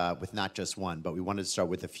with not just one, but we wanted to start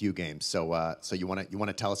with a few games. So you want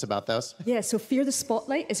to tell us about those? Yeah, so Fear the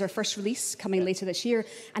Spotlight is our first release coming later this year,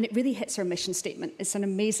 and it really hits our mission statement. It's an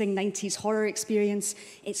amazing 90s horror experience.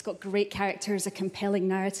 It's got great characters, a compelling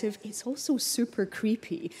narrative. It's also super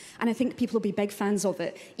creepy, and I think people will be big fans of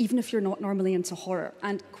it, even if you're not normally into horror.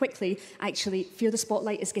 And quickly, actually, Fear the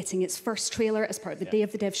Spotlight is getting its first trailer as part of the Day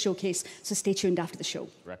of the Dev showcase, so stay tuned after the show.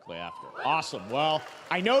 Directly after. Awesome. Well,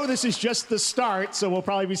 I know this is just the start, so we'll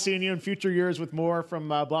probably be seeing you in future years with more from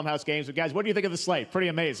Blumhouse Games. But guys, what do you think of the slate? Pretty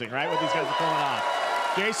amazing, right? What these guys are pulling on.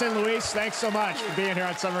 Jason, Luis, thanks so much for being here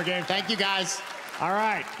on Summer Games. Thank you, guys. All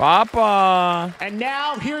right. Papa. And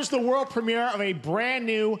now here's the world premiere of a brand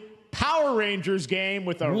new Power Rangers game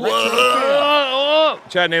with a retro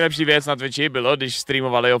feel. Nejlepší věc na Twitchi bylo, když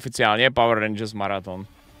streamovali oficiálně Power Rangers Marathon.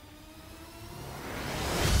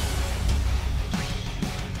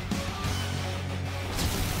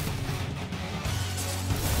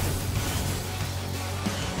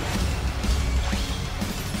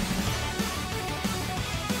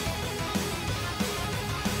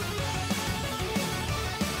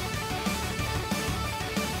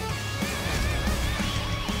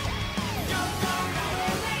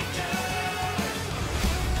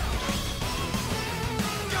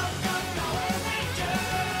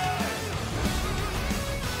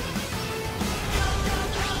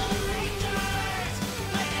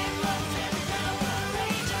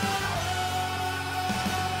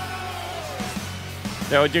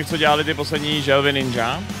 To je od těch, co dělali ty poslední želvy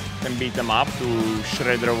ninja, ten beat'em up, tu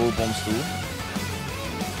Shredderovou pomstu.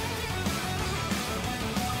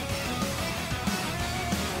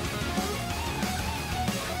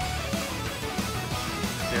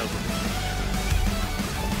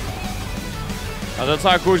 A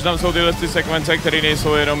docela cool, že tam jsou tyhle ty sekvence, které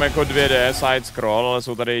nejsou jenom jako 2D, side scroll, ale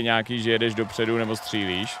jsou tady nějaký, že jedeš dopředu nebo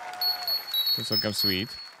střílíš. To je celkem sweet.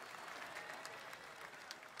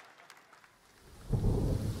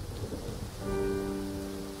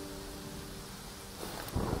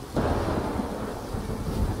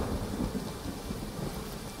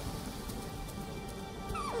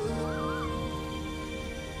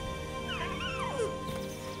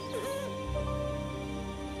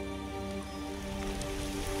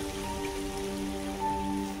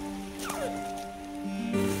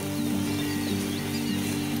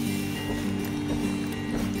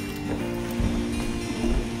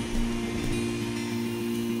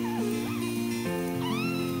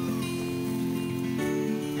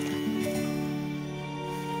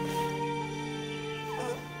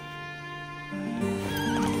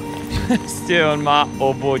 Prostě on má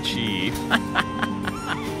obočí.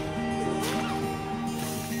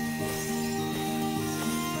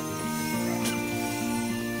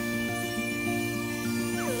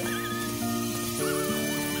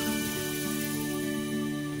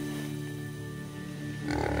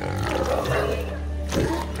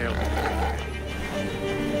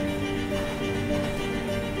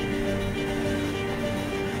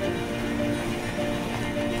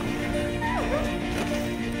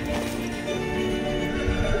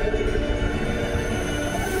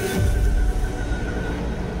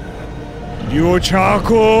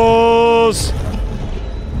 Divočákos!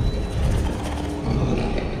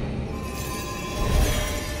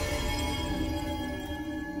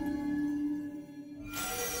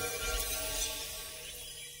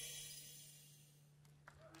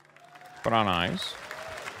 Pretty nice.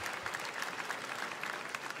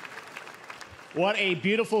 What a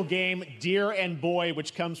beautiful game, Dear and Boy,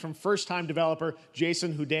 which comes from first-time developer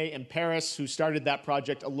Jason Houdet in Paris, who started that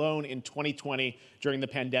project alone in 2020 during the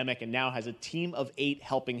pandemic and now has a team of 8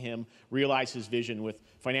 helping him realize his vision with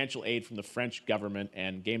financial aid from the French government,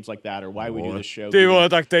 and games like that are why we do this show. Ty vole,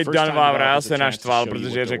 tak teď Devolver se naštval,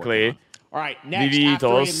 protože řekli, vyvíjí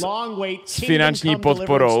to s finanční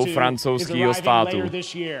podporou francouzského státu.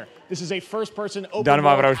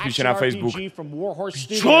 Devolver už píše na Facebook.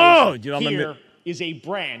 Co? Děláme my...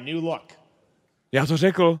 Já to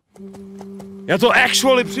řekl. Já to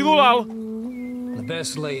actually přivolal. The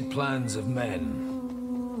best laid plans of men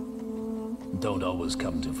don't always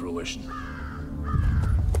come to fruition.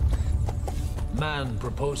 Man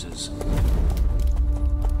proposes,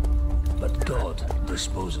 but God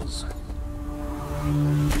disposes.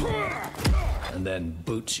 And then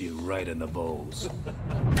boots you right in the balls.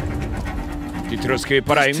 Ty trošku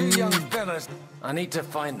vypadají. I need to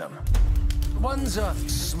find them. One's a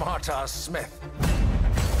smart-ass Smith,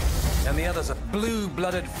 and the other's a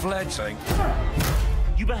blue-blooded fledgling.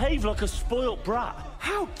 You behave like a spoilt brat.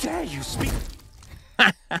 How dare you speak?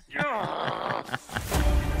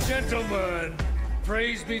 Gentlemen,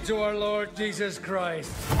 praise be to our Lord Jesus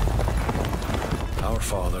Christ. Our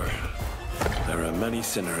Father, there are many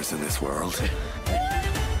sinners in this world.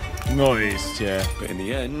 No jistě. But in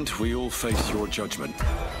the end, we all face your judgment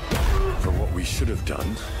for what we should have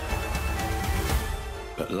done,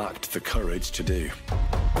 but lacked the courage to do.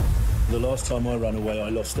 The last time I ran away,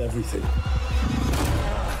 I lost everything.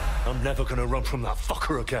 I'm never gonna run from that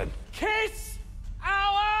fucker again. Kiss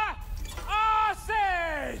our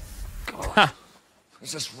asses! God,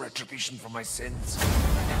 is this retribution for my sins?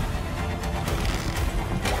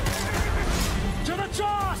 To the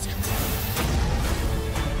task!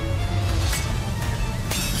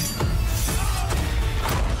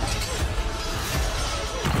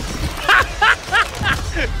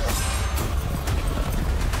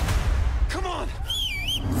 Come on!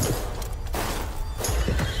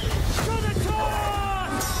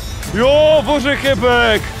 Jo, bože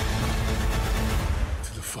Quebec!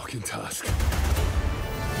 To the fucking task.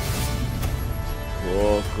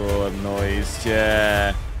 No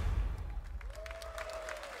jistě.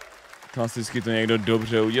 Klasicky to někdo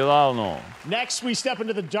dobře udělal, no. Next we step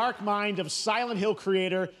into the dark mind of Silent Hill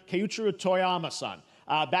creator Keiichiro Toyama-san.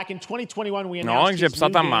 Back in 2021 we announced his new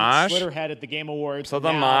game Slitterhead at the Game Awards. Psa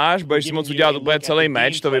tam máš, budeš si moc udělat úplně celý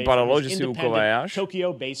meč, to vypadalo, že si ukovajáš.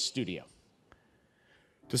 Tokyo-based studio.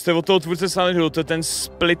 To jste od toho tvůrce Silent Hill, to je ten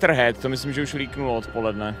Splitterhead, to myslím, že už líknulo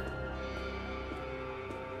odpoledne.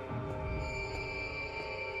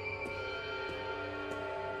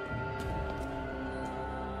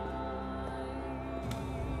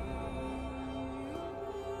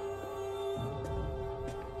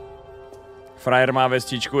 Frajer má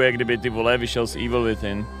vestičku, jak kdyby ty vole vyšel z Evil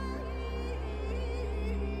Within.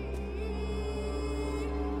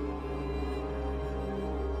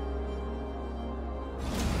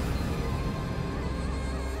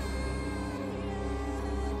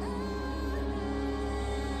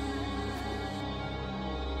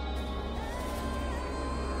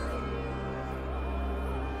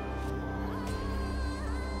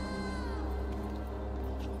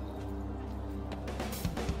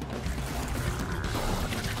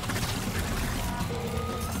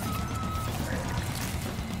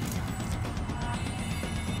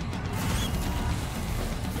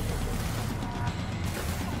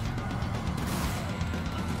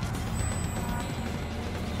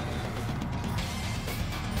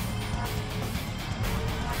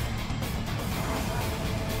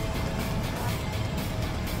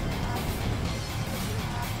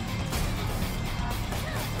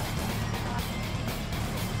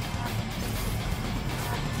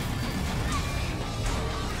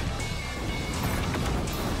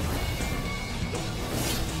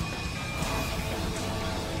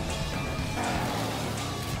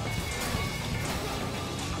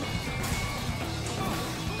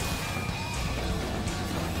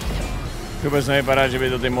 Vůbec nevypadá, že by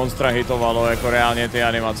to ty monstra hitovalo, jako reálně ty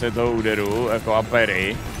animace toho úderu, jako a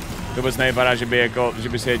pery. Vůbec nevypadá, že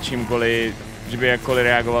by si je čímkoliv, že by jakkoliv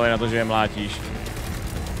reagovali na to, že je mlátíš.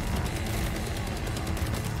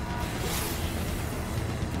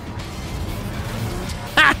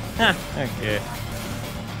 Tak je.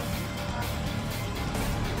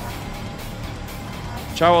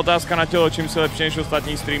 Čau, otázka na tělo, čím jsi lepší než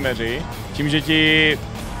ostatní streameři? Tím, že ti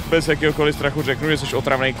bez jakéhokoliv strachu řeknu, že jsi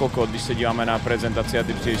otravnej kokot, když se díváme na prezentaci a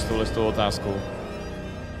ty přijdeš s tou otázkou.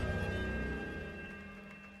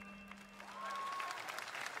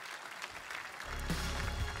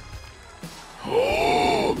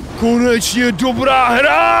 Konečně dobrá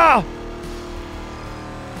hra!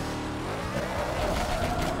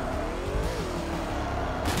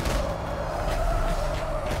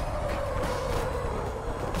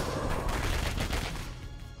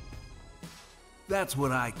 That's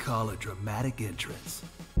what I call a dramatic entrance.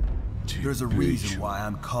 There's a reason why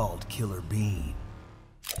I'm called Killer Bean.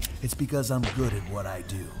 It's because I'm good at what I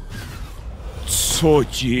do. Co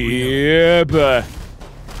ti jebe?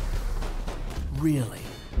 Really?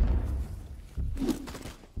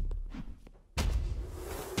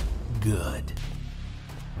 Good.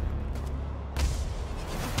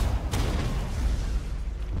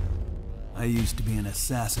 I used to be an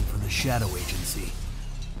assassin for the Shadow Agency.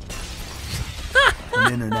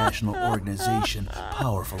 An international organization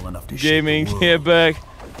powerful enough to Gaming shake the here world. back.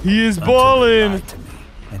 He is Until they balling. lied to me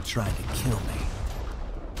and tried to kill me.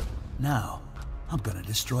 Now, I'm gonna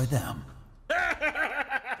destroy them.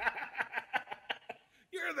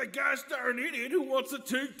 You're the gosh darn idiot who wants to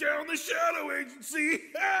take down the Shadow Agency.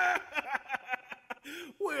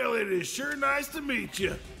 Well, it is sure nice to meet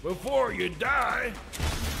you. Before you die.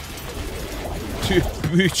 Ty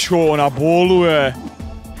pičo, ona boluje.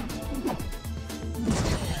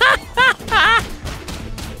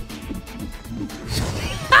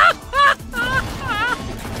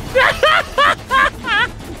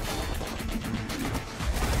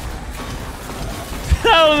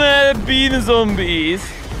 Hell ne, bean zombies.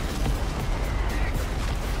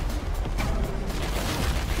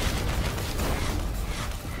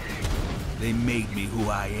 They made me who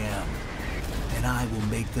I am, and I will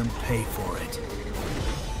make them pay for it.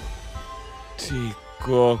 Ty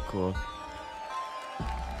koko.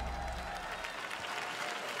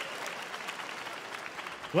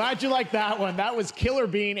 Glad you liked that one. That was Killer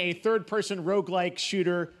Bean, a third-person roguelike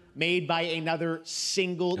shooter made by another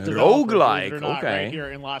single developer. Roguelike, okay. Right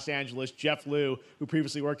here in Los Angeles, Jeff Liu, who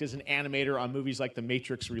previously worked as an animator on movies like The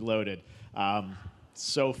Matrix Reloaded.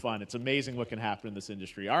 So fun. It's amazing what can happen in this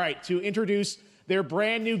industry. All right, to introduce their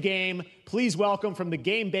brand new game, please welcome from the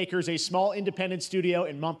Game Bakers, a small independent studio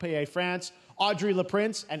in Montpellier, France, Audrey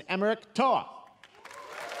Leprince and Emmerich Toa.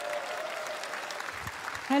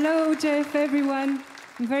 Hello, Jeff, everyone.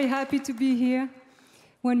 I'm very happy to be here.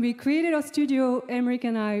 When we created our studio, Emmerich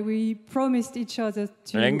and I, we promised each other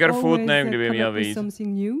to always come up with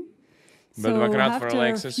something new. So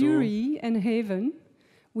after Fury and Haven,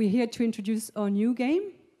 we're here to introduce our new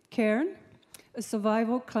game, Cairn, a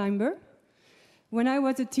survival climber. When I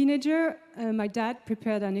was a teenager, my dad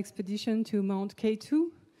prepared an expedition to Mount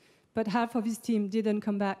K2, but half of his team didn't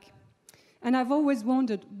come back. And I've always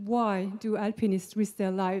wondered, why do alpinists risk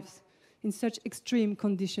their lives in such extreme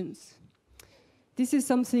conditions? This is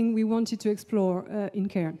something we wanted to explore in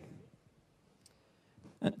Cairn.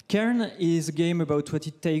 Cairn is a game about what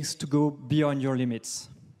it takes to go beyond your limits.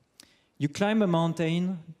 You climb a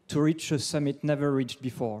mountain to reach a summit never reached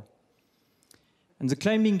before. And the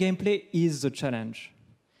climbing gameplay is the challenge.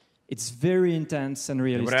 It's very intense and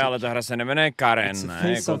realistic. Dobré, ale ta hra se nemenuje Karen,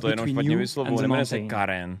 ne? Jako to jenom špatně vyslovuju, nemenuje se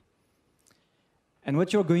Karen. And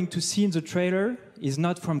what you're going to see in the trailer is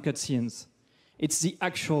not from cutscenes. It's the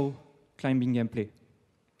actual climbing gameplay.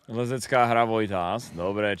 Lezecká hra Vojtás.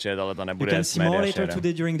 Dobré, čet, ale to nebude You can see more later share.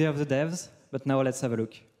 today during Day of the Devs, but now let's have a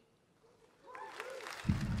look.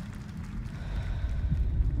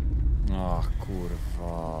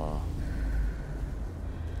 Kurva.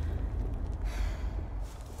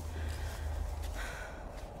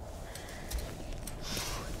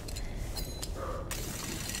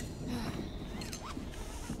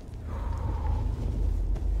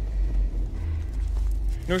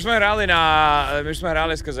 My už jsme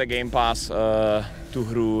hráli skrze Game Pass tu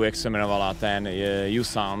hru, jak se jmenovala, ten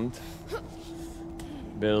Usant.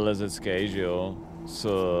 Byl lezecký, že jo, s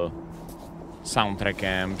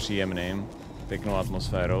soundtrackem příjemným, pěknou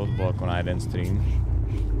atmosférou, to bylo jako na jeden stream.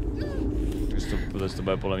 Takže to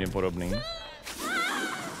bude podle mě podobný.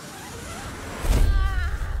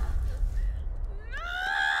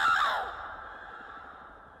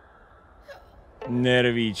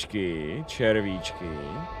 Nervíčky, červíčky.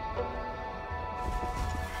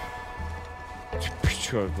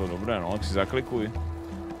 Pičo, to dobré, no, tak si zaklikuj.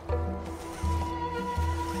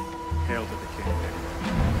 Hail to the king.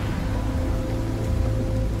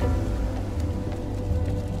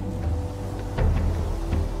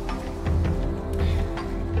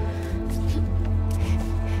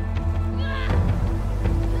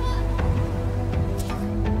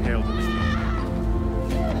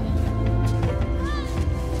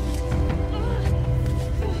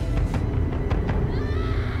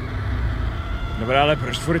 Dobré, ale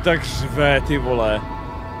proč furt tak řve, ty vole?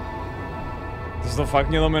 To se to fakt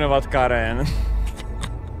mělo jmenovat Karen.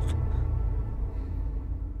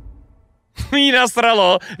 Jí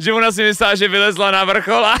nasralo, že ona si myslela, že vylezla na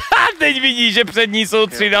vrchol a teď vidí, že před ní jsou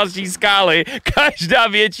 3 další skály. Každá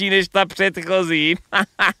větší než ta předchozí.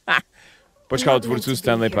 Počká, od tvůrců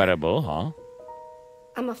Stanley Parable, ha?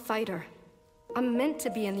 I'm a fighter. I'm meant to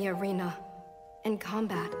be in the arena, in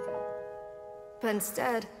combat. But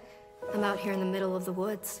instead, I'm out here in the middle of the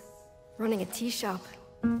woods, running a tea shop.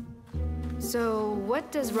 So,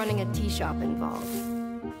 what does running a tea shop involve?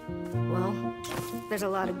 Well, there's a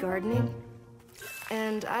lot of gardening,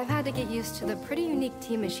 and I've had to get used to the pretty unique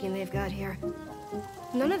tea machine they've got here.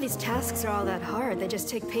 None of these tasks are all that hard, they just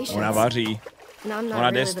take patience. Ona vaří.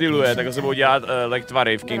 Ona destiluje, tak se budou dělat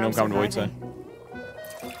lektvary v Kingdom Come 2.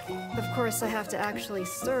 Of course, I have to actually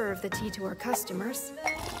serve the tea to our customers.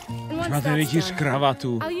 And once Máte lidi z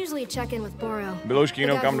kravatu. I'll usually check in with Boro. Bylo už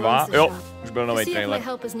Kingdom Come 2? Jo, už byl nový trailer. My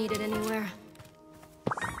help is needed anywhere.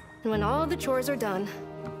 And when all the chores are done,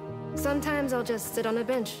 sometimes I'll just sit on a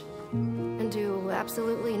bench and do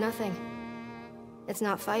absolutely nothing. It's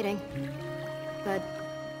not fighting, but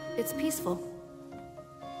it's peaceful.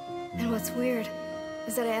 And what's weird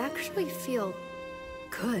is that I actually feel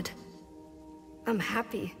good. I'm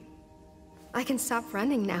happy. I can stop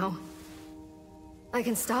running now. I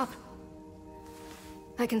can stop.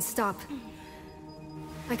 I can stop.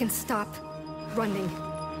 I can stop running.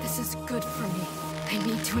 This is good for me. I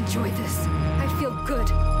need to enjoy this. I feel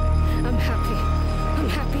good. I'm happy. I'm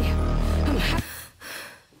happy. I'm happy.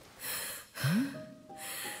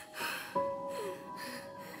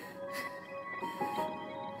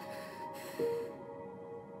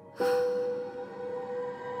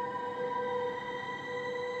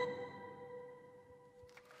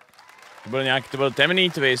 To byl temný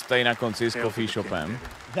twist tady na konci s coffee shopem.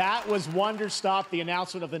 That was Wonderstop, the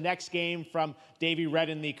announcement of the next game from Davey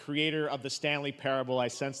Redden, the creator of the Stanley Parable. I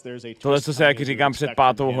sense there's a tohle, co se jak říkám před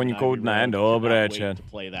 5. hoňkou dne, dobré, čet.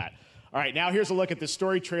 All right, now here's a look at the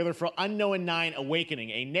story trailer for Unknown 9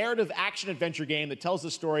 Awakening, a narrative action-adventure game that tells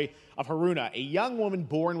the story of Haruna, a young woman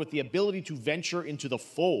born with the ability to venture into the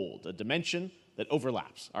fold, a dimension that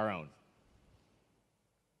overlaps our own.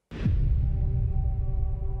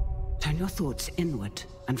 Turn your thoughts inward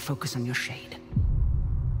and focus on your shade.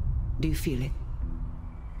 Do you feel it?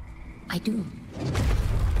 I do.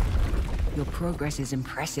 Your progress is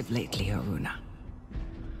impressive lately, Haruna.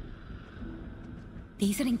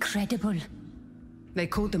 These are incredible. They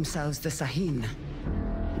called themselves the Sahin.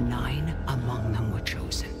 9 among them were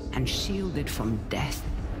chosen and shielded from death.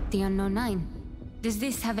 The Unknown 9. Does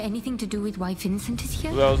this have anything to do with why Vincent is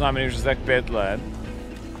here? To znamená, že tak 5 let.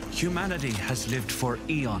 Humanity has lived for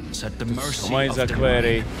eons at the mercy of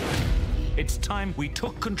Deliverance. It's time we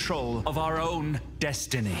took control of our own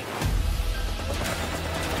destiny.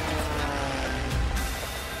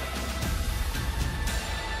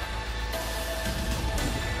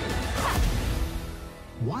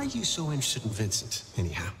 are you so interested in Vincent,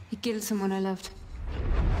 anyhow? He killed someone I loved.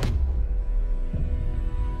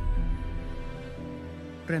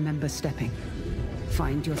 Remember stepping.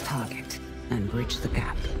 Find your target and bridge the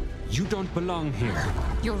gap. You don't belong here.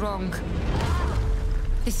 You're wrong.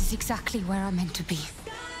 This is exactly where I'm meant to be.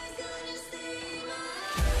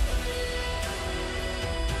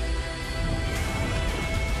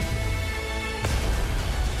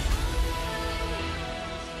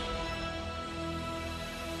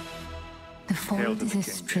 The Fold is a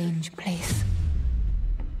strange place.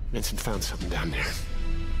 Vincent found something down there.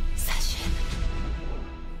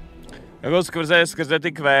 Jako skrze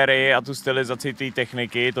ty query a tu stylizaci té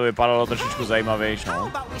techniky to vypadalo trošičku zajímavější,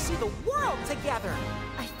 no.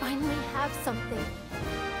 I finally have something.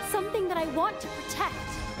 Something that I want to protect.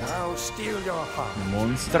 I'll steal your heart.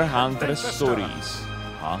 Monster Hunter Stories.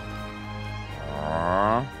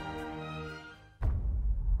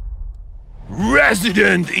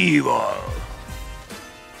 Resident Evil.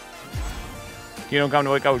 Kingdom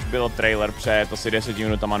Come 2 už byl trailer před asi 10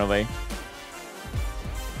 minutama novej.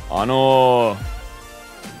 Ano.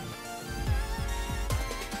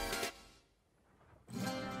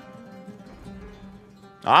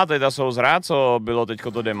 To je ta souhra, co bylo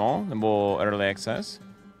teďko to demo, nebo Early Access.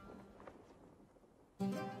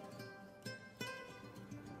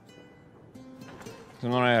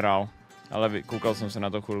 Jsem to nehrál, ale koukal jsem se na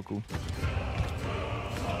to chvilku.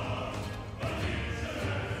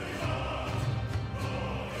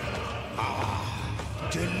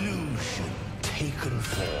 Delusion taken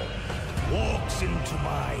form walks into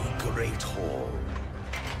my great hall.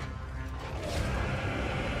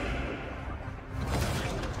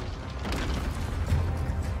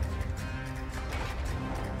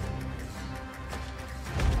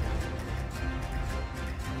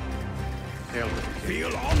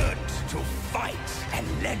 Feel honored to fight a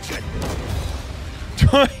legend.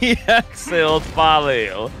 Jak se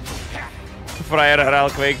odpálil. Frajer hrál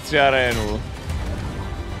Quake 3 arénu.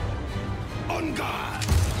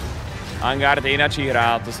 Angard je jináčí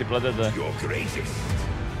hra, to si pletete.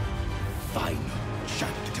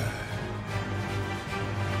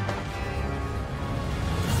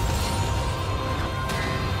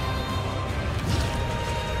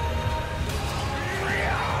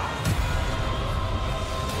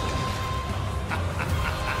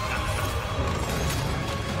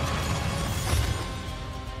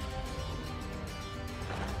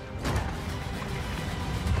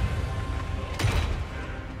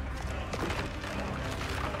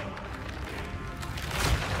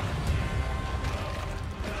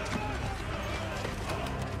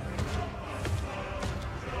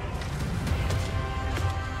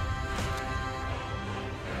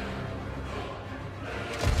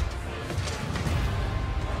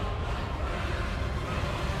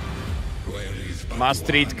 Má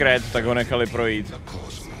street cred, tak ho nechali projít.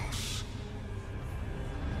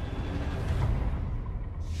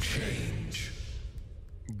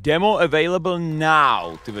 Demo available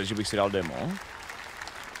now. Ty že bych si dal demo.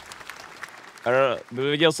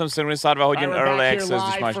 Viděl jsem 72 hodin Early Access,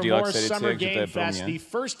 když máš Deluxe edici, takže to je pro mě. The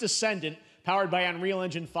first Descendant, powered by Unreal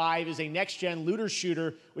Engine 5, is a next-gen looter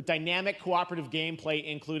shooter with dynamic cooperative gameplay,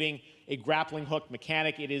 including a grappling hook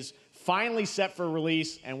mechanic. It is finally set for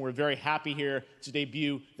release, and we're very happy here to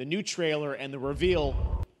debut the new trailer and the reveal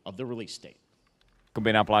of the release date.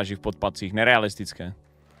 Jakoby na pláži v podpacích, nerealistické.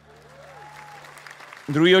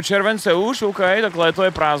 2. července už, OK, takhle to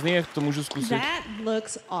je prázdný, jak to můžu zkusit. That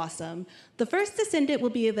looks awesome. The first Descendant will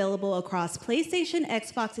be available across PlayStation,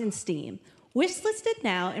 Xbox, and Steam. Wishlisted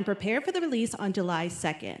now and prepare for the release on July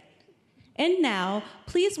 2nd. And now,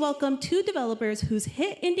 please welcome 2 developers whose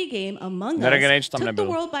hit indie game Among Us took the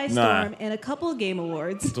world by storm and a couple of game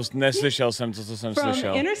awards. To neslyšel jsem to, co jsem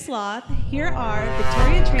slyšel. From Inner Sloth, here are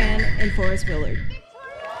Victoria Tran and Forrest Willard.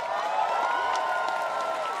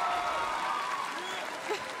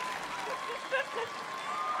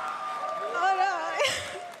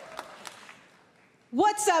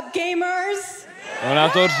 What's up, gamers? Ona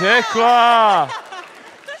to řekla!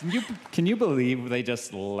 Can you believe they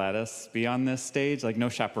just let us be on this stage? Like, no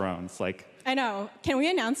chaperones, like... I know. Can we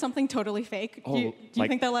announce something totally fake? Do you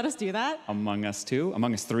think they'll let us do that? Among Us 2?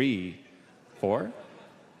 Among Us 3? 4?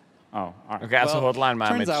 Oh, okay, that's a hotline,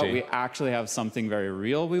 man. Turns out we actually have something very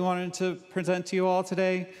real we wanted to present to you all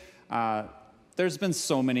today. There's been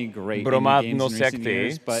so many great indie games in recent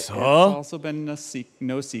years, but it's also been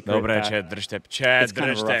no secret that it's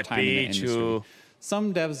kind of a rough time in the industry.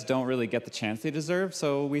 Some devs don't really get the chance they deserve,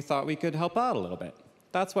 so we thought we could help out a little bit.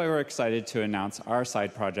 That's why we're excited to announce our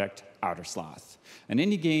side project, Outer Sloth, an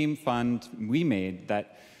indie game fund we made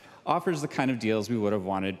that offers the kind of deals we would have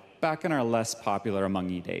wanted back in our less popular Among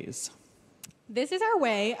Ye days. This is our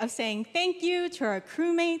way of saying thank you to our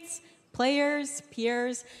crewmates, players,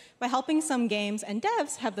 peers, by helping some games and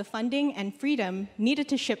devs have the funding and freedom needed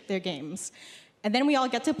to ship their games. And then we all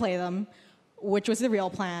get to play them, which was the real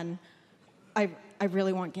plan. I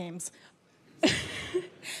really want games.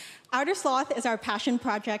 Outer Sloth is our passion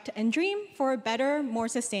project and dream for a better, more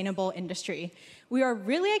sustainable industry. We are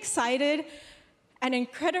really excited and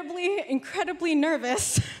incredibly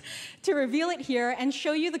nervous to reveal it here and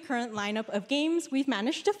show you the current lineup of games we've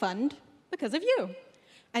managed to fund because of you.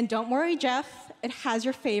 And don't worry, Jeff, it has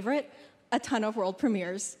your favorite, a ton of world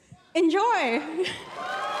premieres. Enjoy!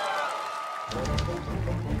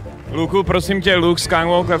 Luku, prosím tě, Luke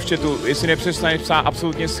Skywalker v chatu, jestli nepřestaneš psát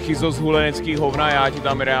absolutně schizozhulenecký hovna, já ti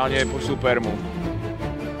tam reálně pošlu permu.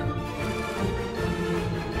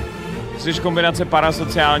 Jsi kombinace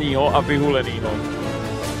parasociálního a vyhulenýho.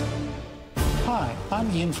 Hi,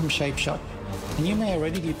 I'm Ian from Shapeshot, and you may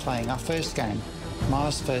already be playing our first game,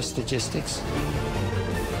 Mars First Logistics.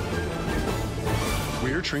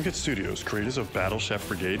 We are Trinket Studios, creators of Battle Chef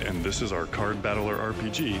Brigade, and this is our card battler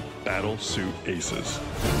RPG, Battle Suit Aces.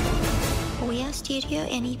 We are Studio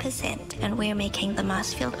NE%, and we're making the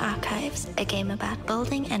Marsfield Archives, a game about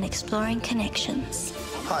building and exploring connections.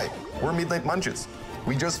 Hi, we're Midnight Munches.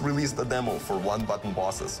 We just released a demo for one-button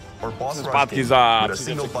bosses, or boss rush game with a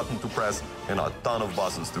single button to press and a ton of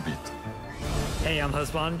bosses to beat. Hey, I'm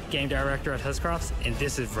Husband, game director at Huscrofts, and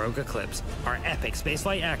this is Rogue Eclipse, our epic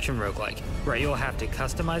spaceflight action roguelike, where you'll have to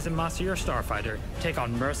customize and master your starfighter, take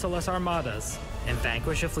on merciless armadas, and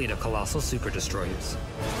vanquish a fleet of colossal super destroyers.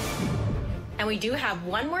 And we do have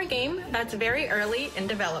one more game that's very early in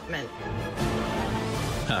development.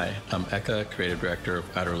 Hi, I'm Eka, creative director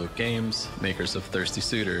of Outer Loop Games, makers of Thirsty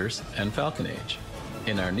Suitors and Falcon Age.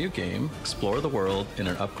 In our new game, explore the world in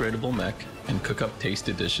an upgradable mech and cook up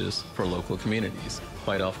tasty dishes for local communities.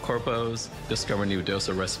 Fight off corpos, discover new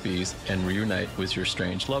dosa recipes, and reunite with your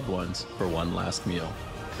strange loved ones for one last meal.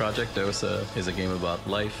 Project Dosa is a game about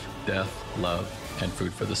life, death, love, and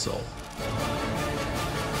food for the soul.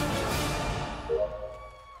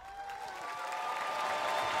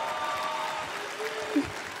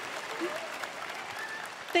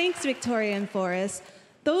 Thanks, Victoria and Forrest.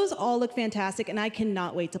 Those all look fantastic, and I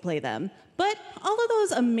cannot wait to play them. But all of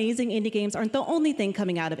those amazing indie games aren't the only thing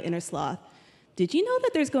coming out of Inner Sloth. Did you know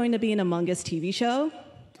that there's going to be an Among Us TV show?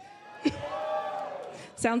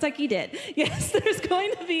 Sounds like you did. Yes, there's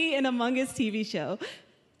going to be an Among Us TV show.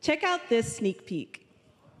 Check out this sneak peek.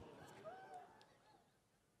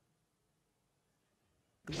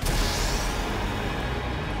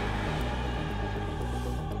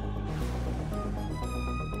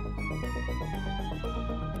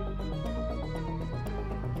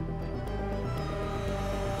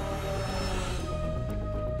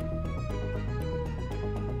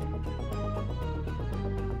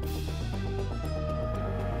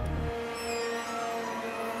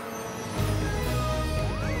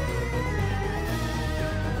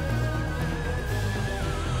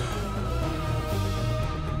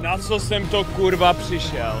 Na co jsem to kurva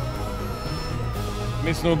přišel?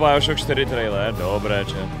 Mysnul Bioshock 4 trailer, dobré,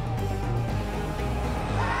 če.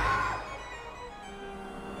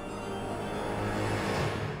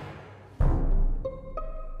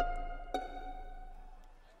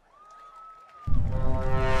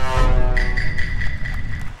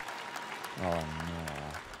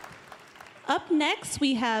 Up next,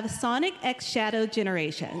 we have Sonic X Shadow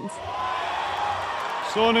Generations.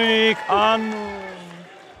 Sonic, ano.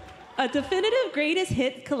 A definitive greatest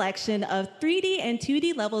hit collection of 3D and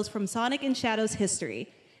 2D levels from Sonic and Shadow's history.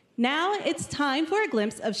 Now it's time for a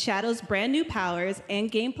glimpse of Shadow's brand new powers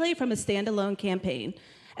and gameplay from a standalone campaign,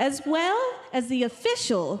 as well as the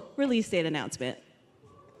official release date announcement.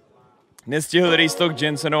 Nestihl Restock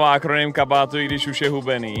Jensenova akronym kabátu, i když už je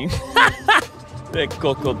hubený. To je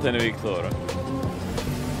kokot ten Viktor.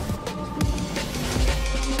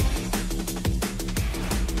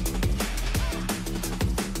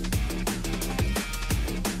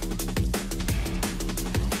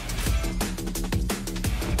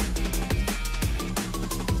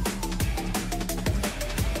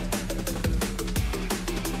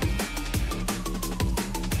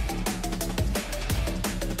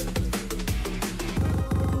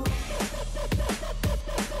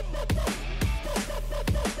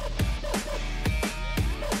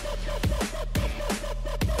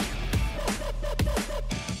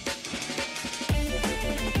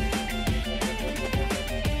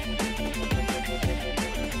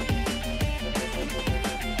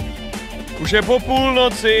 Už je po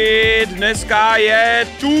půlnoci, dneska je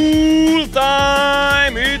tool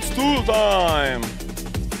time, it's Review time!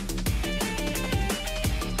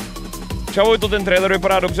 Čau, to ten trailer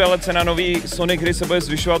vypadá dobře, ale cena nový Sonic hry se bude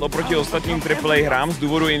zvyšovat oproti ostatním AAA hrám z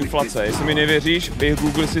důvodu inflace. Jestli mi nevěříš, běh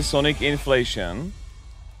Google si Sonic Inflation.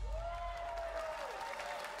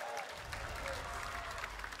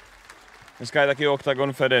 Dneska je taky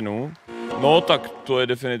Octagon Fedenu. No, tak to je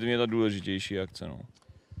definitivně ta důležitější akce, no.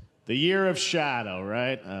 The year of shadow,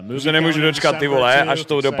 right? Už se nemůžu dočkat, ty vole, až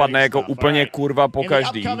to dopadne jako úplně kurva po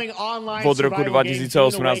každý. Od roku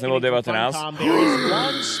 2018 nebo 2019.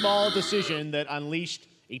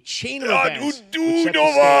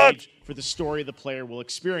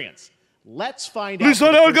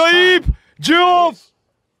 Listen, Al-Gaib! Geoff!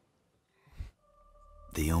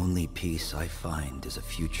 The only peace I find is a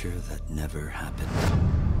future that never happened.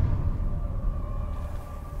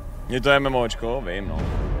 Je to MMOčko, vím, no.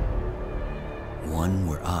 One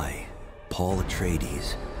where I, Paul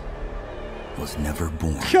Atreides, was never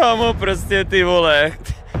born. Kámo, prostě ty vole,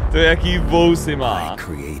 to jaký vousy má. I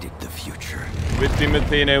created the future. By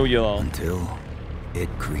Timothy neudělal. Until it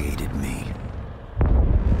created me.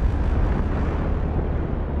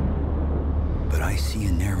 But I see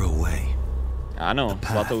a narrow way. Ano,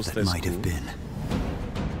 zlatou stezku.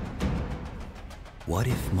 What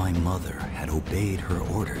if my mother had obeyed her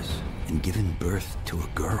orders and given birth to a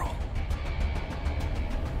girl?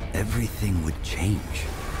 Everything would change.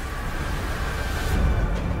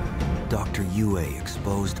 Dr. Yue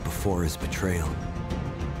exposed before his betrayal.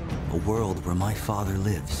 A world where my father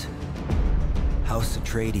lives. House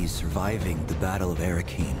Atreides surviving the Battle of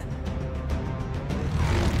Arrakeen.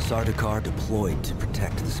 Sardaukar deployed to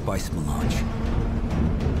protect the spice melange.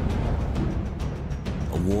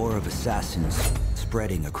 A war of assassins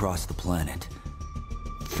spreading across the planet.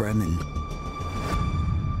 Fremen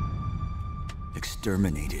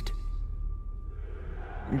exterminated.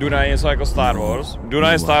 Duna je něco jako Star Wars.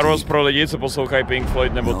 Duna je Star Wars pro lidi, co poslouchají Pink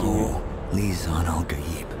Floyd nebo tu. Lizan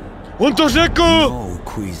Al-Gaib. On to řekl! No,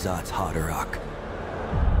 Kwisatz Haderach.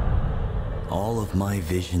 All of my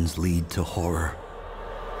visions lead to horror.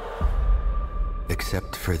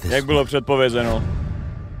 Except for this. Jak bylo předpovězeno.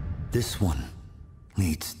 This one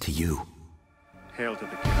leads to you. Hail to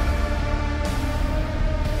the king.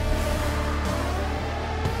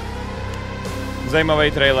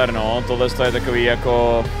 Zajímavý trailer, no. Tohle je takový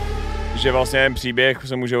jako, že vlastně ten příběh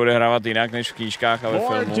se může odehrávat jinak než v knížkách a ve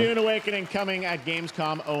filmu.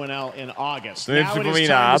 To mi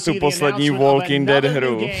připomíná tu poslední Walking Dead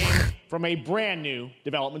hru.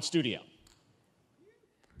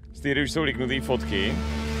 Z té hry už jsou líknutý fotky.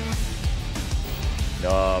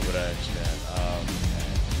 Dobré,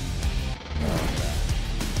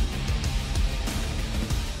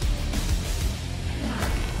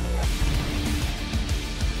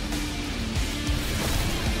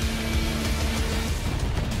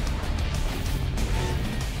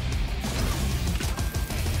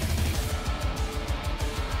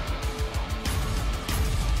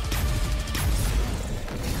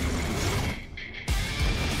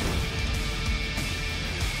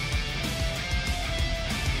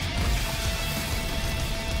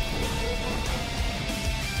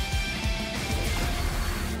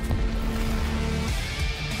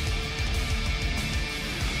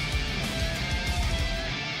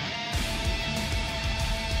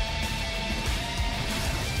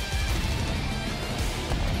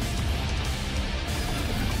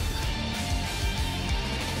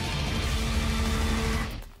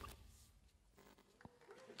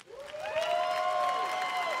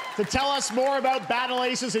 To tell us more about Battle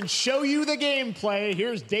Aces and show you the gameplay,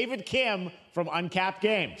 here's David Kim from Uncapped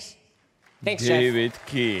Games. Thanks, Jeff. David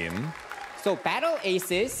Kim. So Battle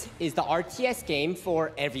Aces is the RTS game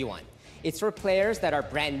for everyone. It's for players that are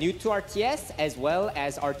brand new to RTS as well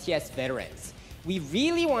as RTS veterans. We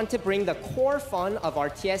really want to bring the core fun of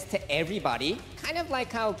RTS to everybody, kind of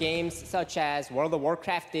like how games such as World of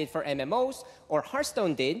Warcraft did for MMOs or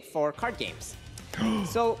Hearthstone did for card games.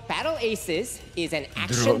 So Battle Aces is an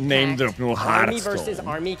action-packed army versus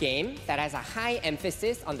army game that has a high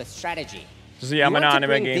emphasis on the strategy. To se děláme na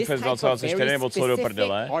Anime Game Fest 2024 nebo co do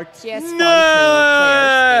prdele?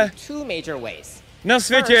 Na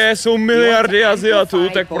světě jsou miliardy Aziatů,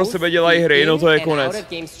 tak pro sebe dělají hry, no to je konec.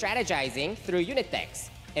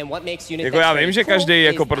 Jako já vím, že každý,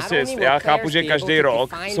 jako prostě, já chápu, že každý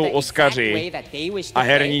rok jsou Oscaři a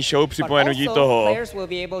herní show připomenutí toho,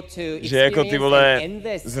 že jako ty vole,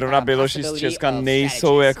 zrovna Běloši z Česka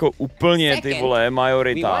nejsou jako úplně ty vole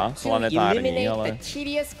majorita planetární, ale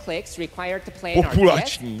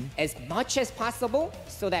populační.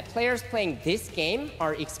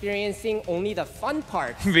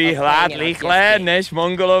 Vyhlát rychle, než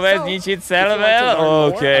Mongolové zničit server?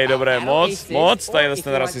 OK, dobré, moc, tady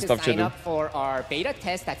ten rasista v chatu.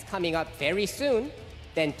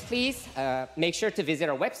 Then please make sure to visit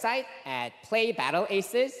our website at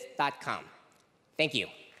playbattleaces.com. Thank you.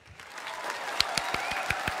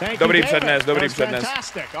 Dobrý přednes, dobrý přednes.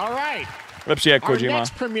 Lepší jak Kojima.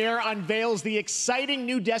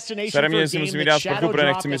 Sermě si musím dát sprchu, protože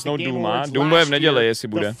nechci mysnout Dooma. Doom bude v neděli, jestli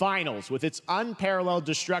bude.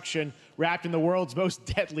 Wrapped in the world's most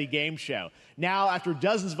deadly game show. Now, after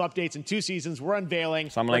dozens of updates and 2 seasons, we're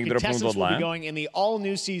unveiling where contestants will be going in the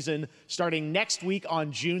all-new season starting next week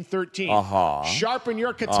on June 13th. Sharpen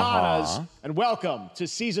your katanas and welcome to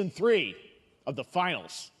season 3 of the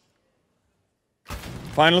finals.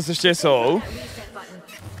 Finals ještě jsou.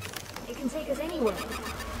 It can take us anywhere.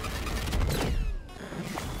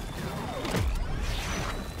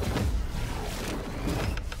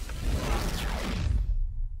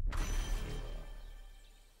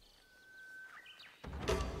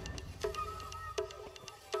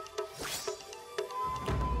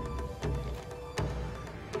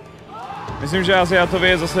 Myslím, že Asiatovi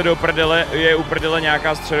je zase je u prdele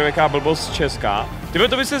nějaká středověká blbost česká. Tyhle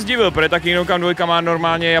to by se zdivil, protože ta Kingdom Come 2 má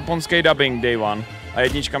normálně japonský dubbing Day One. A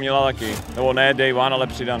jednička měla taky. Nebo ne Day One, ale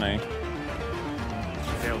přidaný.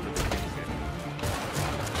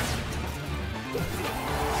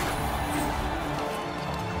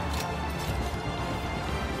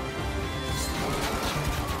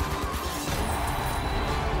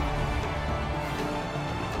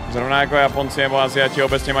 Zrovna jako Japonci nebo Asiati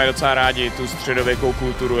obecně mají docela rádi tu středověkou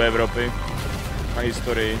kulturu Evropy a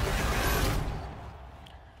historii.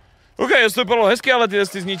 OK, to bylo hezky, ale ty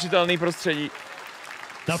zničitelný prostředí.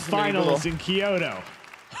 The finals in Kyoto.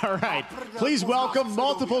 All right, please welcome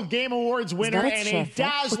multiple Game Awards winner and a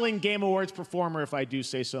dazzling Game Awards performer, if I do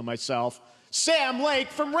say so myself, Sam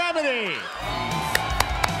Lake from Remedy.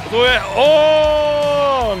 To je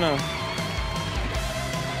on!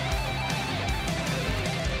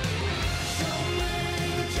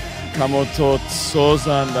 Kamo to, co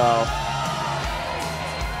zandal?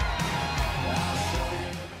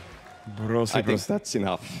 I think that's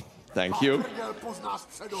enough. Thank you.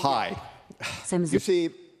 Hi. You see,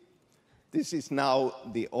 this is now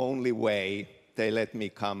the only way they let me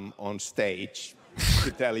come on stage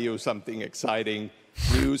to tell you something exciting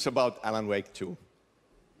news about Alan Wake 2.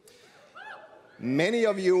 Many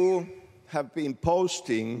of you have been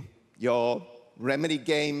posting your Remedy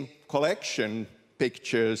game collection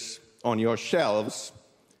pictures on your shelves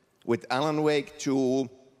with Alan Wake 2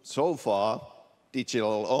 so far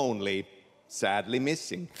digital only, sadly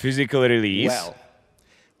missing. Physical release. Well,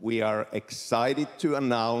 we are excited to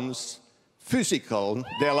announce physical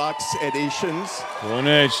deluxe editions.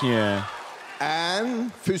 Konečně.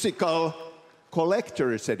 And physical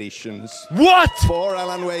collector's editions. What? For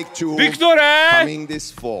Alan Wake 2 Viktore! coming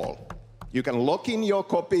this fall. You can lock in your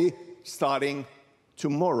copy starting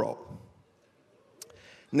tomorrow.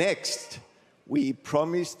 Next, we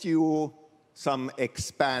promised you some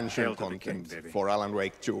expansion content for Alan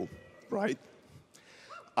Wake 2, right?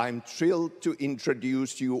 I'm thrilled to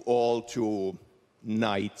introduce you all to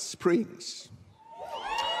Night Springs.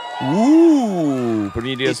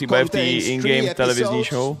 První DLC bude v té in-game televizní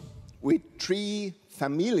show. With 3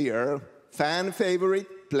 familiar, fan-favorite,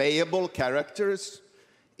 playable characters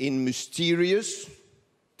in mysterious,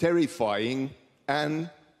 terrifying, and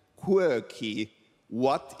quirky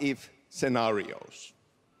what-if scenarios.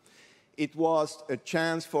 It was a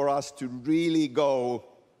chance for us to really go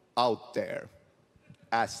out there,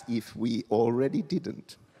 as if we already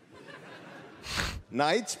didn't.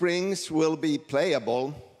 Night Springs will be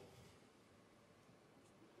playable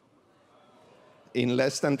in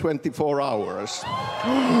less than 24 hours.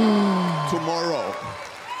 Tomorrow.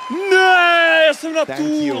 Ne, já jsem na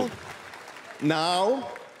Thank you. Now,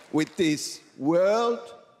 with this world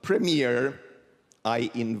premiere,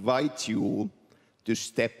 I invite you to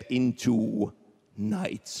step into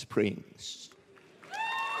Night Springs.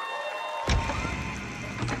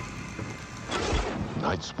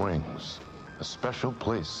 Night Springs, a special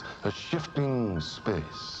place, a shifting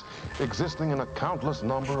space, existing in a countless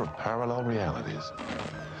number of parallel realities.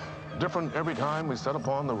 Different every time we set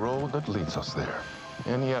upon the road that leads us there,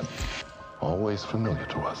 and yet always familiar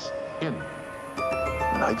to us. In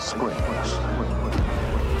Night Springs.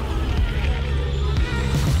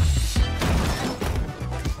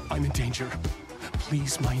 I'm in danger.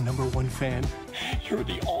 Please, my #1 fan. You're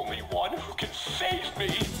the only one who can save me.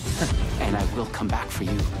 And I will come back for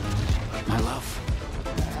you, my love.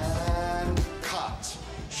 And cut.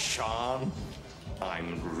 Sean,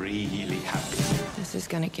 I'm really happy. This is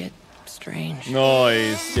gonna get strange. No,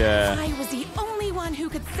 jistě. I was the only one who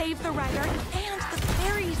could save the writer and the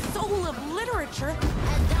very soul of literature.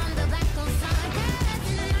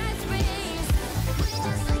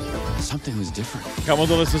 Something was different. Kamo,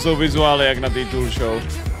 tohle jsou vizuály jak na té tool show.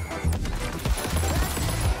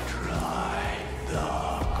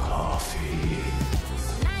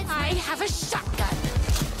 I have a shotgun.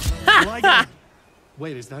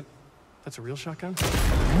 Wait, that's a real shotgun?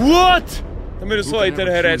 What? Tam je doslova i ten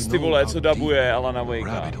herec, ty vole, co dabuje Alana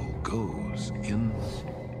Wakea. Goes in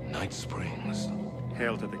Night Springs.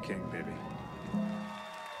 Hail to the king, baby.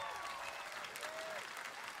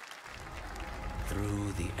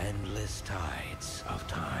 Through the endless tides of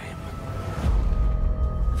time,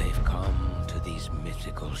 they've come to these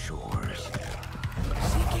mythical shores.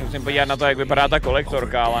 Musím podívat na to, jak vypadá ta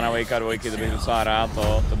kolektorka Alana Wakea 2, to bych docela rád,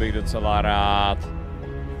 to bych docela rád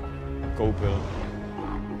koupil.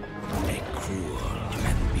 A cruel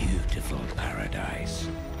and beautiful paradise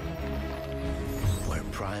where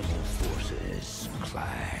primal forces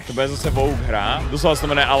clash. To bude zase Vogue hra, doslova se to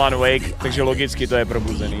jmenuje Alan Wake, takže logicky to je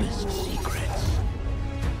probuzený.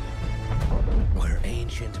 Where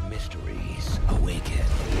ancient mysteries awaken.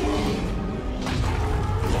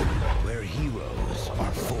 Where heroes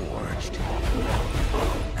are forged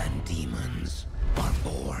and demons are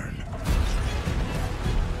born.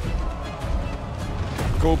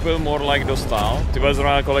 Koupil More Like dostal. Ty bude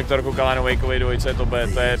zrovna kolektorku k Alanu Wakeovi 2,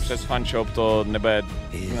 to je přes fanshop, to nebude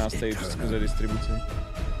u nás tady skrze distribuci.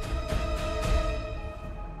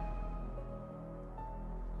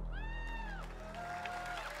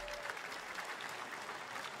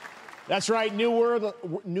 That's right, New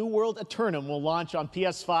World Eternum will launch on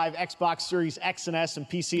PS5, Xbox Series X and S, and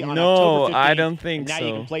PC on October 15th. No, I don't think so. Now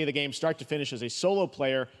you can play the game start to finish as a solo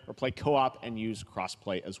player or play co-op and use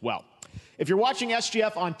crossplay as well. If you're watching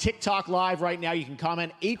SGF on TikTok Live right now, you can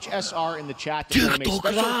comment HSR in the chat to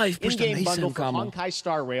claim a special in-game bundle for Honkai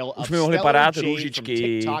Star Rail of Stellar Jade from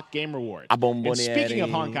TikTok Game Rewards. And speaking of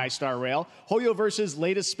Honkai Star Rail, Hoyoverse's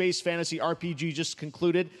latest space fantasy RPG just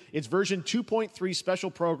concluded its version 2.3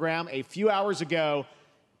 special program a few hours ago.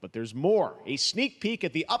 But there's more. A sneak peek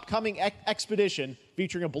at the upcoming expedition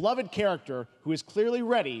featuring a beloved character who is clearly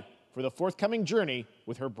ready for the forthcoming journey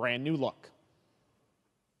with her brand new look.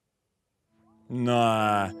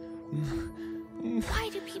 No. Why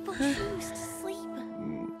do people choose to sleep?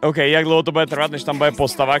 OK, jak dlouho to bude trvat, než tam bude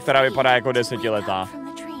postava, která vypadá jako 10letá?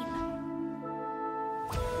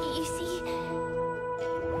 You see,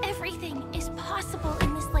 everything is possible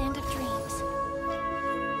in this land of dreams.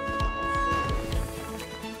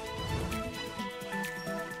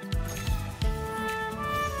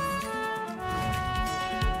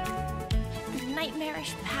 The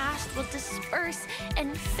nightmarish past will disperse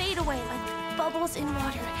and fade away like bubbles in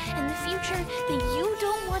water, and the future that you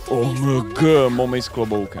don't want to face will never come. Mommy s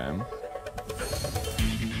kloboukem.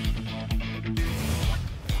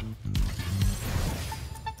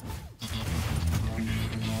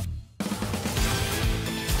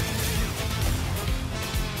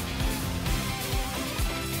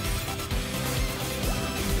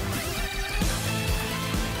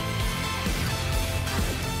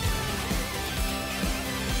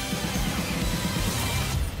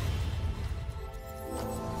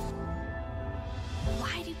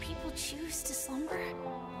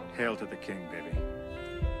 Hail to the king, baby.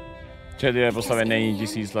 Čet je postavě není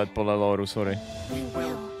 1000 let podle lore, sorry. We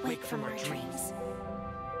will wake from our dreams.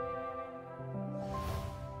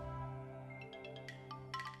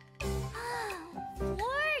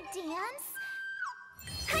 War dance?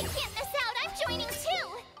 I can't miss out. I'm joining too.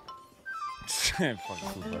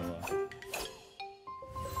 Fakt super.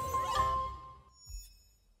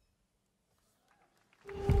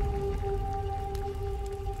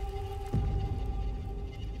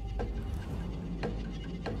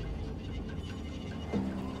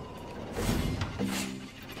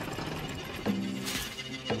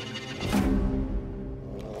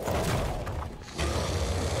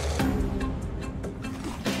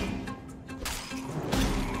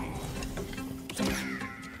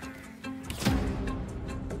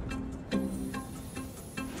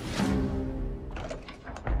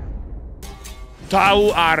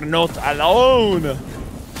 Thou are not alone!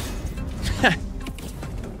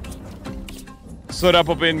 Soda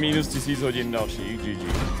Popin minus 1000 hodin dalších, GG.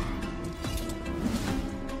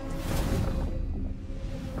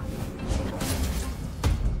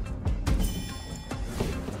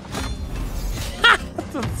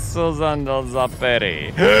 maso zandal za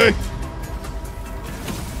pery.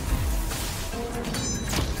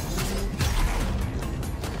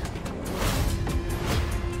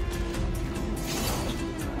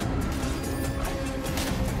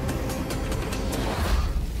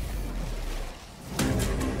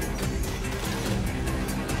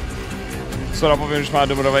 Sora povím, že má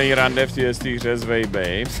domluvený rande v té hře s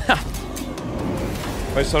Babe.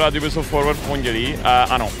 Pojď Sora, Ubisoft Forward v pondělí?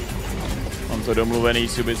 Ano. Mám to domluvený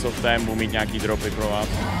s Ubisoftem, budu mít nějaký dropy pro vás.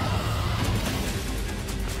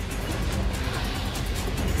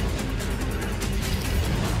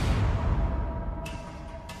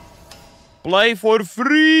 Play for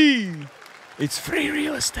free! It's free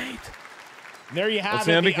real estate.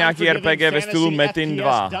 Ocenil bych nějaký RPG ve stylu Metin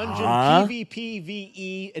 2. Aha.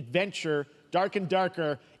 PvPvE adventure Dark and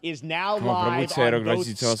Darker is now live on both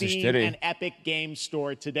Steam and Epic Games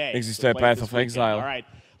Store today. Existuje Path of Exile. All right.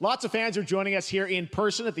 Lots of fans are joining us here in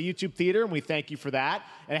person at the YouTube Theater, and we thank you for that.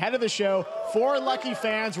 And ahead of the show, 4 lucky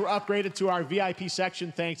fans were upgraded to our VIP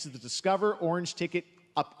section thanks to the Discover Orange Ticket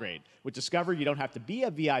upgrade. With Discover, you don't have to be a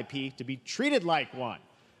VIP to be treated like one.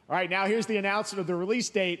 All right, now here's the announcement of the release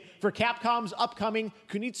date for Capcom's upcoming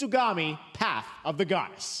Kunitsugami Path of the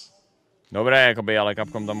Goddess. Dobré, jakoby, ale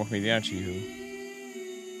Capcom tam mohl mít jináčí hru.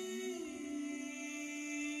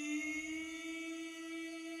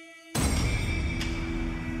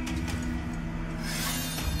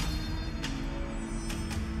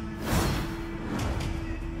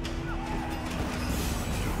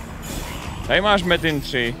 Tady máš Metin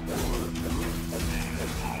 3.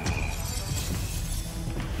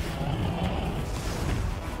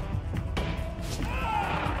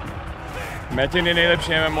 Metin je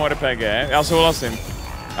nejlepší MMORPG, já souhlasím.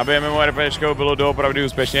 Aby MMORPGčko bylo doopravdy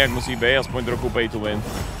úspěšně, jak musí být, aspoň trochu pay to win.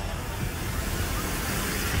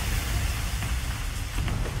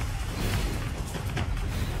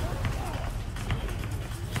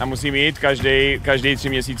 A musí mít každý 3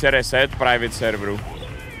 měsíce reset private serveru.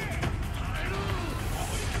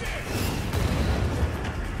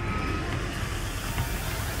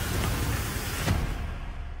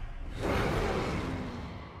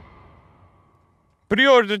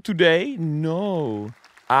 Pre-order today? No,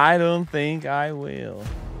 I don't think I will.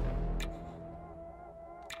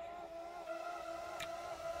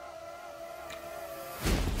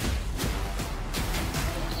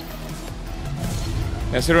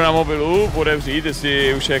 Já si jdu na mobilu podevřít,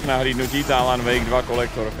 jestli už je k nahlídnutí Alan Wake 2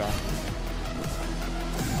 kolektorka.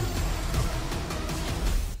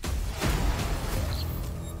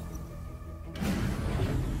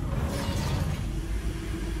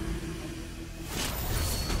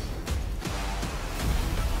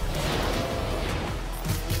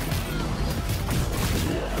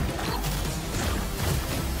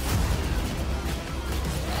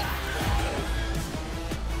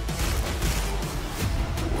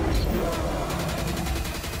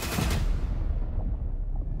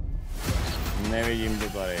 Nevidím to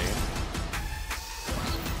tady.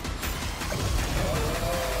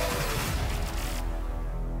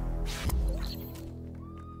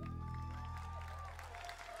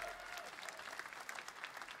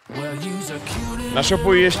 Na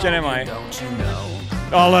shopu ještě nemají.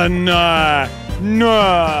 Ale ne,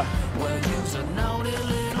 ne.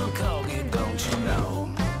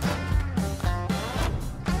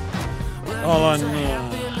 Ale ne.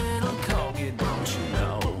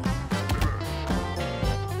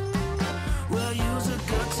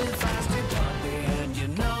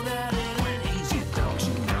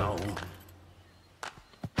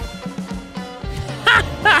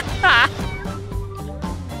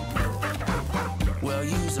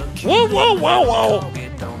 Whoa, whoa, whoa, whoa.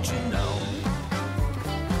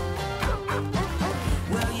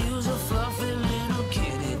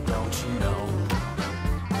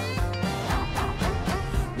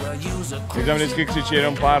 Teď tam vždycky křičí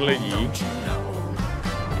jenom pár lidí.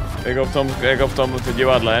 Jako v tom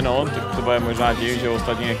divadle, no. To bude možná tím, že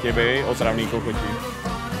ostatní nechtějí být otravný kokotí.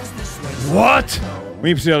 What?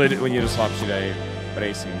 Oni doslova přidají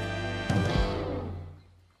racing.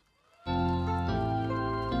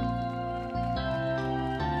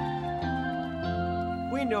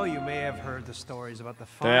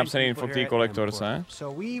 To je napsaný info té kolektorce.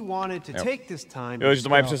 Jo, že to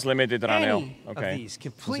mají přes limited run, jo. Okay.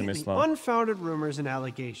 To si myslel. Unfounded rumors and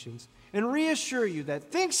allegations and reassure you that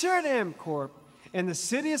things here at M-Corp and the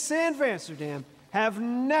city of San Amsterdam have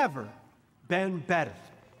never been better.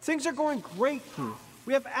 Things are going great here.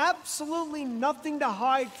 We have absolutely nothing to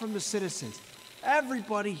hide from the citizens.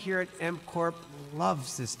 Everybody here at M-Corp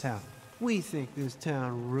loves this town. We think this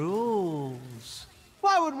town rules.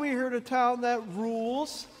 Why would we hurt a town that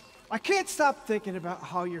rules? I can't stop thinking about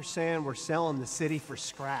how you're saying we're selling the city for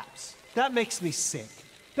scraps. That makes me sick.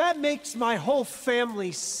 That makes my whole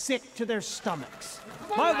family sick to their stomachs.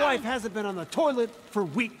 My wife hasn't been on the toilet for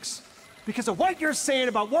weeks because of what you're saying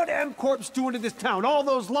about what M-Corp's doing to this town, all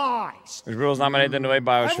those lies. Už byl oznámený ten nový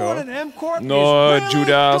Bioshock. No,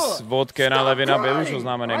 Judas od Kena Levina byl už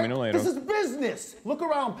oznámený minulý rok. This is business. Look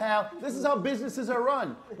around, pal. This is how businesses are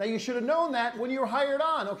run. Now you should have known that when you were hired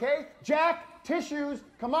on, okay? Jack, tissues.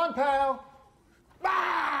 Come on, pal.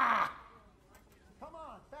 Ah! Come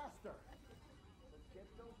on, faster.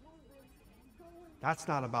 That's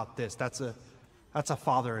not about this. That's a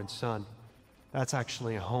father and son. That's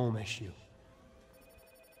actually a home issue.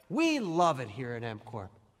 We love it here at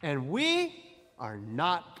M-Corp, and we are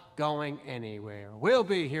not going anywhere. We'll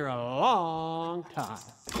be here a long time.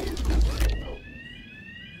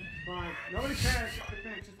 Fine. Nobody cares.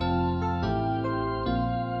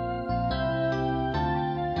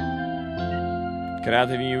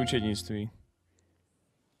 Kreativní účetnictví.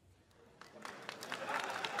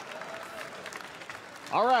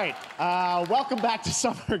 All right, welcome back to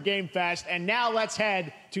Summer Game Fest, and now let's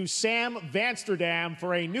head to Sam Vansterdam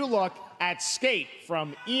for a new look at Skate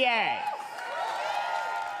from EA.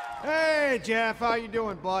 Hey, Jeff, how you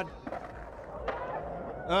doing, bud?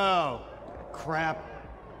 Oh, crap.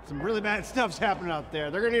 Some really bad stuff's happening out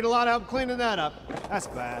there. They're gonna need a lot of help cleaning that up. That's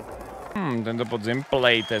bad. Tento podzim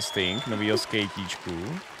playtesting novýho skatíčku.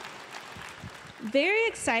 Very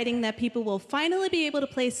exciting that people will finally be able to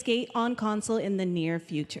play Skate on console in the near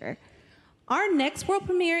future. Our next world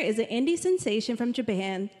premiere is an indie sensation from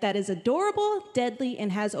Japan that is adorable, deadly,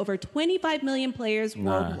 and has over 25 million players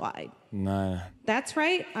worldwide. Nah. That's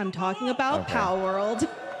right, I'm talking about Power World.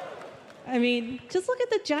 I mean, just look at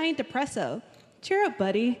the giant depresso. Cheer up,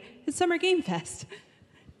 buddy. It's Summer Game Fest.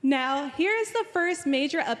 Now, here is the first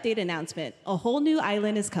major update announcement. A whole new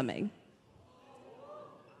island is coming.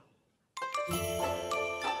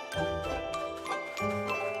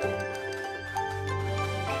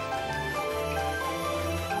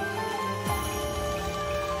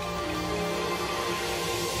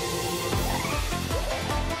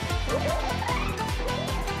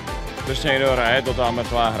 Ještě někdo hraje, to ta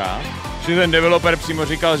mrtvá hra. Že ten developer přímo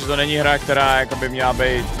říkal, že to není hra, která jako by měla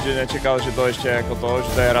být, že nečekal, že to ještě jako to, že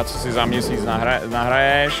to je hra, co si za měsíc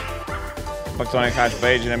nahraješ, pak to necháš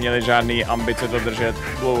být, že neměli žádný ambice to držet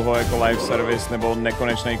dlouho jako live service nebo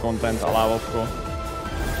nekonečný content a lávovko.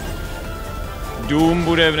 Doom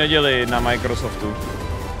bude v neděli na Microsoftu.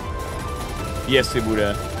 Jestli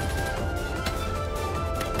bude.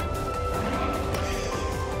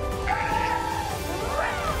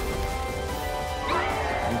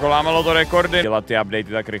 Lámalo to rekordy, dělat ty updaty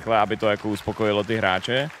tak rychle, aby to jako uspokojilo ty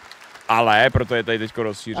hráče, ale proto je tady teďko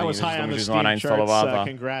rozšíření, že to můžeš znovu nainstalovat a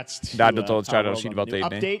dát do toho třeba další 2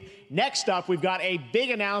 týdny. Next up, we've got a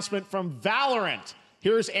big announcement from Valorant.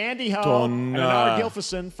 Here's Andy Ho and Anara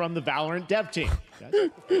Gilfison from the Valorant dev team.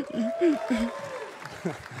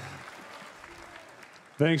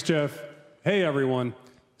 Thanks, Jeff. Hey, everyone.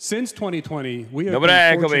 Since 2020, we have Dobré,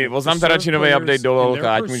 jakoby, oznamte radši nový update do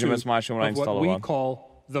LoLka, ať můžeme s Mášou nainstalovat.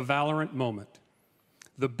 The Valorant moment.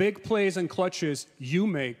 The big plays and clutches you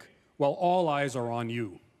make while all eyes are on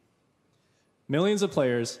you. Millions of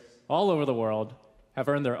players all over the world have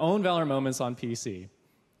earned their own Valorant moments on PC.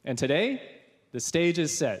 And today, the stage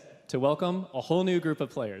is set to welcome a whole new group of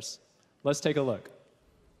players. Let's take a look.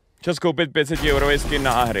 Čas koupit 500€ skin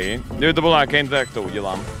na hry. Kdyby to bylo na Kane, tak to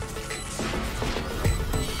udělám.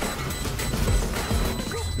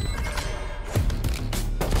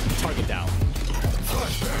 Target down.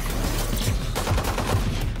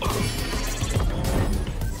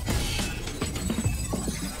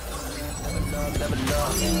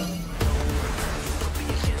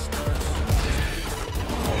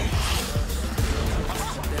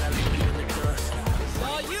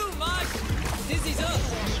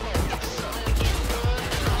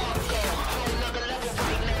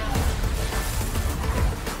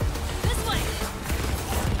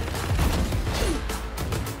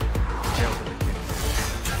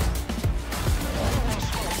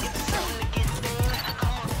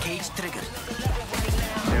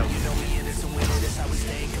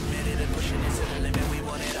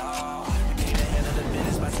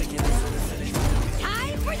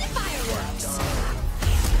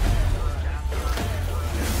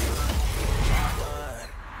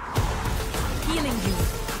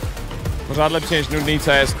 Pořád lepší než nudný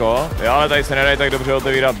CSko, jo, ale tady se nedají tak dobře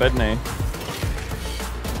otevírat bedny.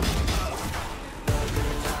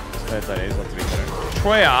 To je tady za Twitter.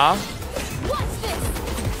 Čo já?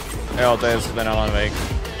 Jo, to je ten Alan Wake.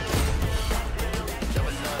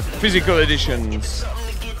 Physical editions.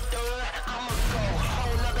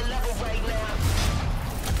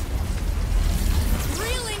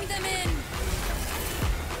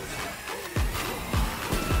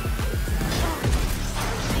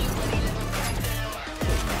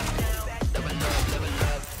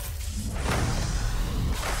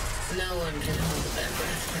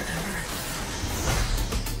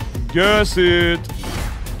 Guess it!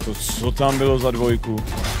 To co tam bylo za dvojku?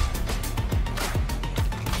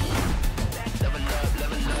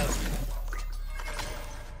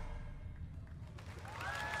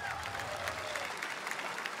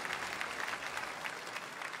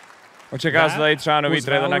 Očeká se tady třeba nový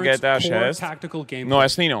trailer na GTA 6. No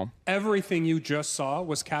jasný no. Everything you just saw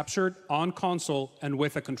was captured on console and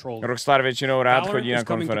with a controller. Rockstar většinou rád chodí na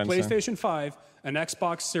konference. PlayStation 5 and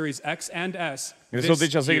Xbox Series X and S. Kde jsou ty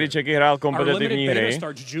časy, kdy Čeky hrál kompetitivní hry?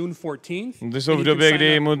 Ty jsou v době,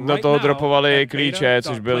 kdy mu do toho dropovali klíče,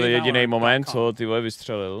 což byl jediný moment, co ty vole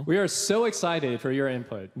vystřelil. We are so excited for your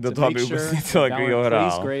input. Do toho, aby vůbec něco takového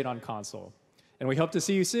hrál. And we hope to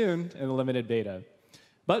see you soon in the limited beta.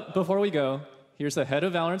 But before we go, here's the head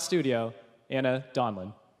of Valorant Studio, Anna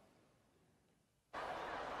Donlin.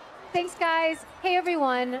 Thanks, guys. Hey,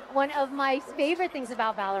 everyone. One of my favorite things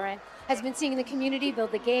about Valorant has been seeing the community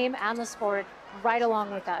build the game and the sport right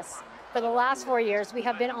along with us. For the last 4 years, we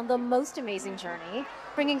have been on the most amazing journey,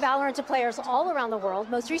 bringing Valorant to players all around the world,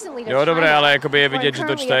 most recently to China. Jo, dobré, ale jakoby je vidět, že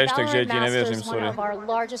to čteš, takže ti nevěřím, sorry.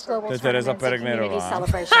 To je Tereza Pergnerová.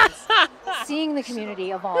 Seeing the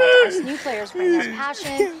community evolve as new players bring their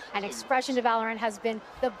passion and expression to Valorant has been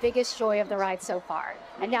the biggest joy of the ride so far.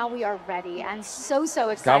 And now we are ready and so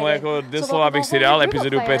excited. Kámo, jako doslova bych si dal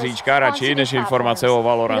epizodu Peříčka radši, než informace o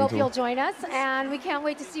Valorantu. We hope you'll join us and we can't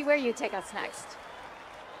wait to see where you take us next.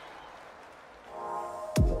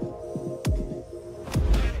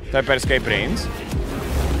 To je perský princ.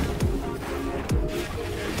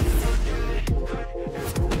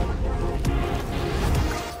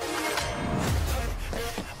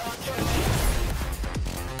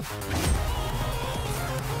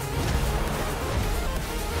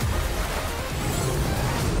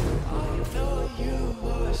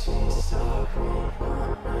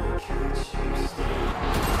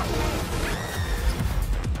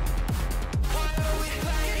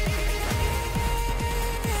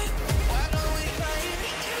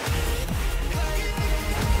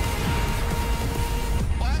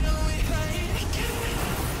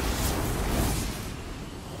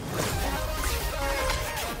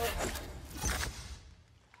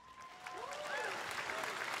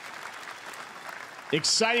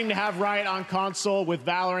 Exciting to have Riot on console with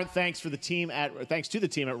Valorant. Thanks to the team at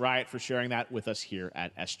Riot for sharing that with us here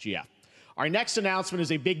at SGF. Our next announcement is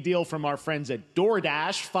a big deal from our friends at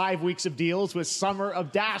DoorDash. 5 weeks of deals with Summer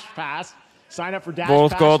of Dash Pass. Sign up for Dash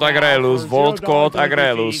Volt Pass kód Agraelus, Volt kód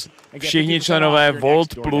Agraelus. Všichni členové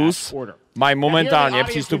Volt Plus mají momentálně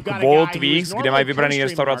přístup k Volt Weeks, kde mají vybrané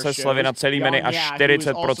restaurace slevy na celý menu až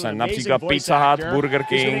 40%. Například Pizza Hut, Burger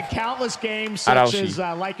King a další.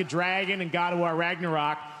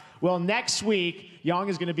 Well, next week, Young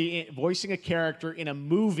is going to be voicing a character in a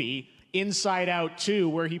movie, Inside Out 2,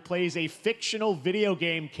 where he plays a fictional video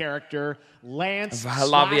game character, Lance v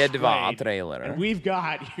hlavě 2 trailer. And we've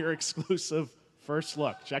got your exclusive first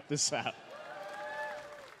look. Check this out.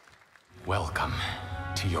 Welcome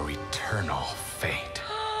to your eternal fate.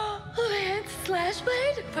 Lance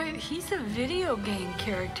Slashblade? But he's a video game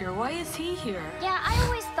character. Why is he here? Yeah, I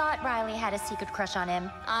always thought Riley had a secret crush on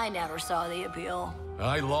him. I never saw the appeal.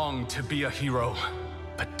 I long to be a hero,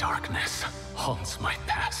 but darkness haunts my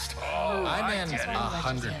past. Oh, I'm in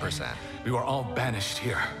 100%. We were all banished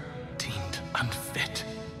here, deemed unfit,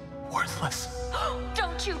 worthless.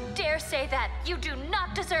 Don't you dare say that! You do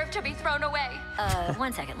not deserve to be thrown away!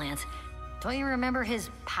 1 second, Lance. Don't you remember his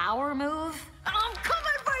power move? I'm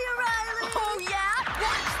coming for you, Riley! Oh, yeah?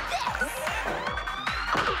 Watch this!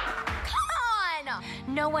 Come on!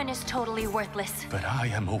 No one is totally worthless. But I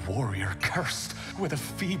am a warrior cursed with a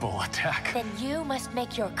feeble attack. Then you must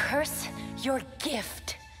make your curse your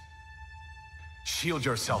gift. Shield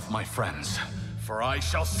yourself, my friends, for I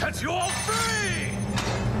shall set you all free!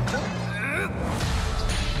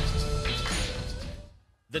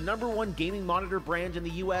 The #1 gaming monitor brand in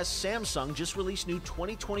the US, Samsung, just released new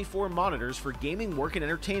 2024 monitors for gaming, work, and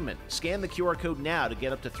entertainment. Scan the QR code now to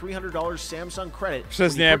get up to $300 Samsung credit.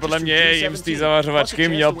 Přesně, podle mě jim z té zavařovačky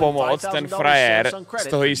měl pomoct ten frajer z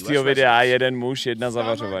toho jistého videa, jeden muž, jedna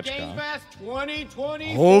zavařovačka.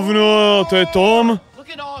 Hovno, to je Tom? Look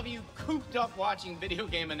at all of you cooped up watching video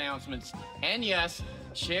game announcements. And yes,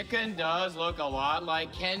 Chicken does look a lot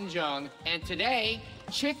like Ken Jeong. And today,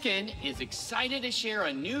 Chicken is excited to share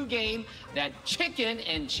a new game that Chicken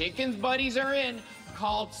and Chicken's buddies are in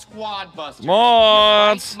called Squad Busters. You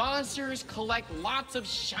fight monsters, collect lots of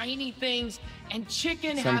shiny things, and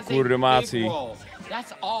Chicken has a big role.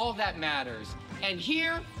 That's all that matters. And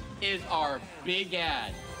here is our big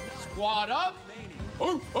ad. Squad up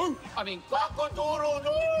I mean,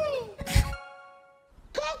 cock-a-doodle-doo!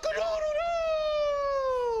 Cock-a-doodle-doo!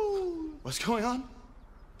 What's going on?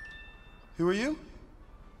 Who are you?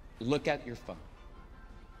 Look at your phone.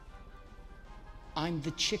 I'm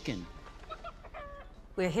the chicken.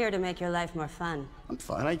 We're here to make your life more fun. I'm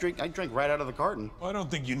fine. I drink right out of the carton. I don't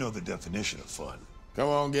think you know the definition of fun. Come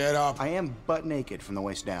on, get up. I am butt naked from the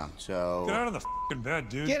waist down, so... Get out of the f***ing bed,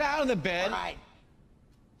 dude. Get out of the bed. All right.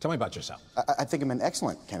 Tell me about yourself. I think I'm an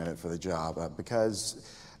excellent candidate for the job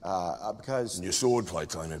because... And your swordplay,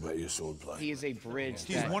 tell me about your swordplay. He is a bridge.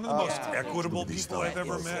 He's one of the most equitable people I've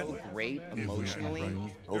ever met. Great emotionally.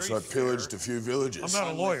 Also, I pillaged a few villages. I'm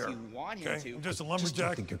not a lawyer. Okay, I'm just a I lumberjack.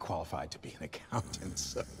 don't think you're qualified to be an accountant,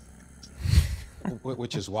 so.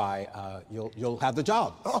 Which is why you'll have the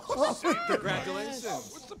job. Congratulations.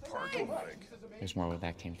 What's the parking like? There's more where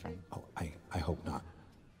that came from. Oh, I hope not.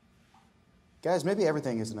 Guys, maybe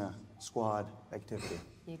everything isn't a squad activity.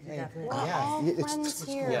 You could definitely. Yeah, Friends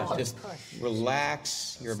here. Yeah, just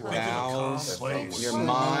relax your bowels, your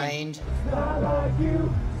mind.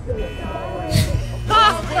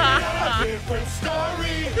 Different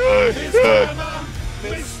story. This time I'm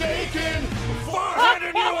mistaken.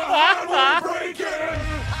 Forehead you are breaking.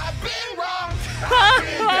 I've been wrong.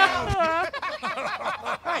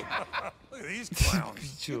 Hey, look at these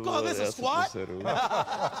clowns. You call this a squad?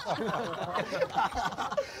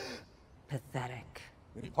 Pathetic.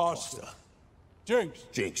 Pasta. Jinx.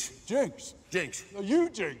 Jinx. Jinx. Jinx. No, you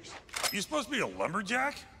jinx. You supposed to be a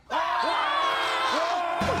lumberjack?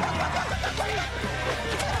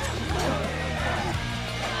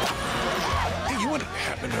 Hey, you wouldn't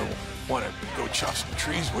happen to want to go chop some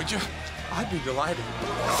trees, would you? I'd be delighted.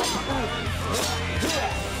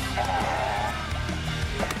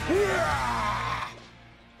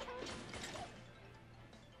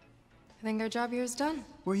 I think our job here is done.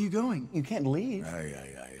 Where are you going? You can't leave.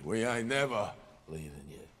 Aye. We ain't never leaving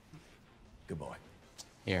you. Goodbye.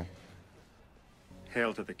 Here,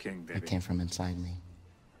 Hail to the king, it came from inside me.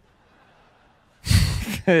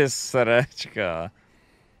 Sračka.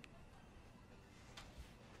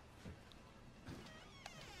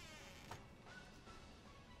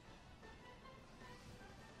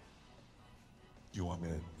 Do you want me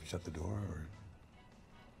to shut the door, or?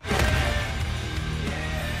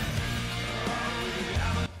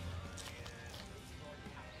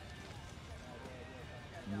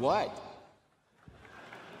 What?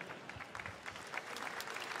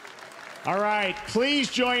 All right, please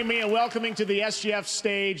join me in welcoming to the SGF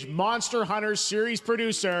stage Monster Hunter series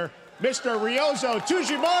producer, Mr. Ryozo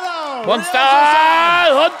Tujimoto! Monster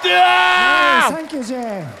Hunter! Thank you,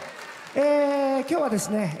 Jay. 今日はです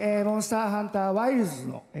ね、モンスターハンターワイルズ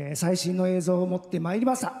の、最新の映像を持ってまいり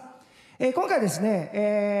ました。今回です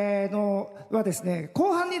ね、はですね、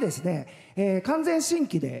後半にですね、完全新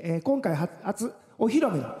規で、今回初お披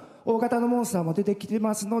露目の大型のモンスターも出てきて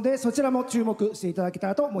ますので、そちらも注目していただけた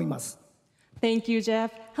らと思います。Thank you,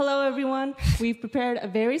 Jeff. Hello, everyone. We've prepared a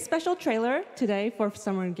very special trailer today for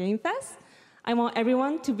Summer Game Fest. I want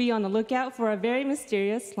everyone to be on the lookout for a very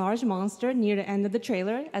mysterious large monster near the end of the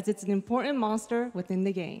trailer, as it's an important monster within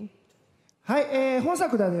the game. はい、本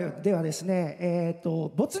作ではですね、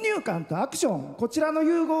没入感とアクション、こちらの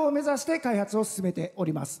融合を目指して開発を進めてお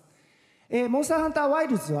ります。モンスターハンターワイ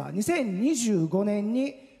ルズは2025年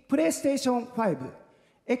にプレイステーション5、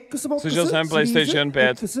Xbox Series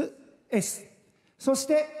X、そし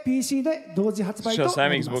て PC で同時発売とな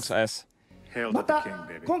ります。また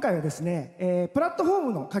今回はですね、プラットフォー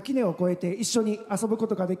ムの垣根を越えて一緒に遊ぶこ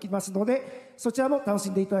とができますので、そちらも楽し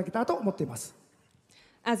んでいただけたらと思っています。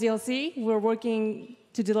As you'll see, we're working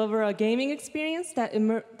to deliver a gaming experience that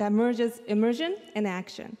merges immersion and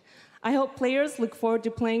action. I hope players look forward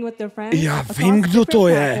to playing with their friends. Já vím, kdo to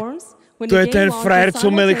je. To je ten frajer,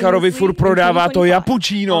 co Milikarovi furt prodává to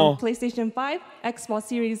japučíno. PlayStation 5, Xbox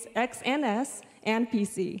Series X and S, and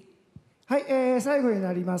PC. はい、最後に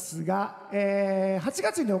なりますが、8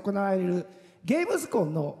月に行われるゲームズコ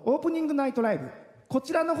ンのオープニングナイトライブ、こ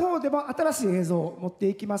ちらの方でも新しい映像を持って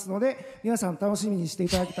いきますので、皆さん楽しみにしてい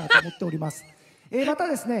ただけたらと思っております。また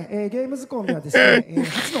ですね、ゲームズコンではですね、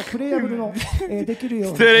初のプレイヤブルのできるよ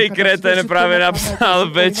うなKterý kreten právě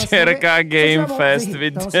napsal večerka Game Fest,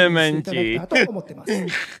 vy dementi.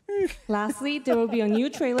 Lastly, there will be a new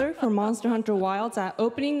trailer for Monster Hunter Wilds at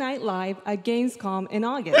Opening Night Live at Gamescom in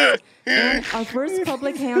August. And our first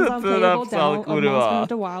public hands-on playable demo of Monster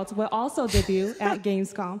Hunter Wilds will also debut at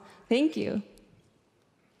Gamescom. Thank you.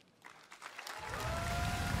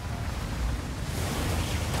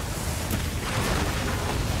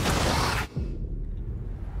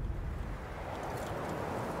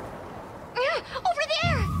 Over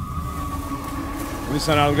there! What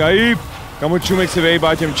se nalgají. Kamo čumek se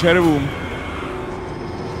vyjebá těm červům.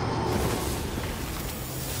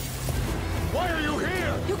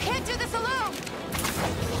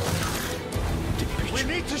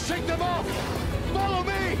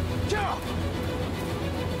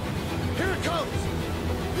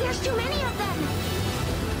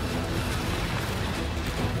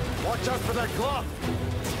 Watch out for that glove!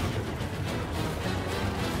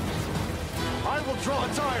 I will draw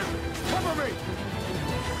its iron! Cover me!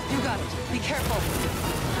 You got it. Be careful.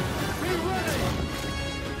 Be ready!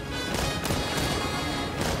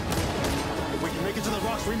 If we can make it to the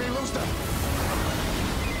rocks, we may lose them!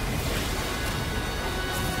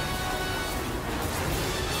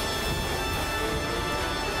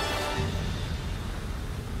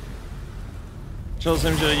 Čel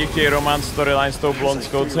jsem, že lidi chtějí romance storyline s tou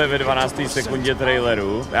blondskou, co je ve 12. sekundě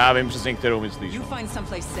traileru. Já vím přesně, kterou myslíš.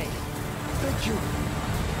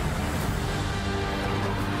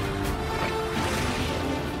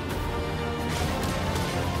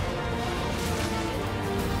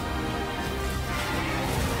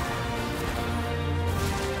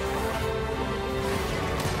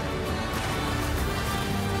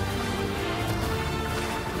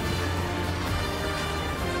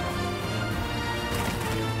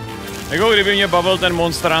 Jako kdyby mě bavil ten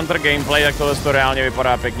Monster Hunter gameplay, tak tohle to reálně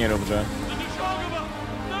vypadá pěkně dobře.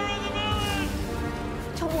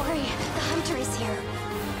 Don't worry, the hunter is here.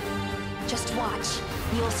 Just watch.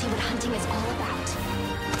 You'll see what hunting is all about.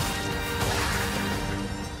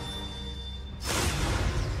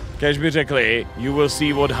 Kež by řekli, you will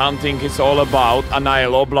see what hunting is all about a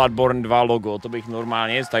najelo Bloodborne 2 logo, to bych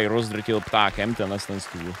normálně tady rozdrtil ptákem tenhle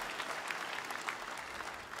stůl.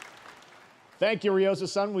 Thank you,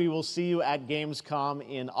 Ryosa-san. We will see you at Gamescom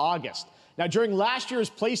in August. Now, during last year's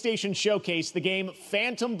PlayStation Showcase, the game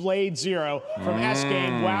Phantom Blade Zero from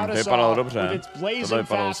S-Game wowed us all with its blazing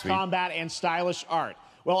fast combat and stylish art.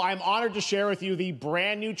 Well, I'm honored to share with you the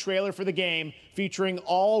brand new trailer for the game featuring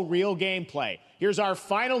all real gameplay. Here's our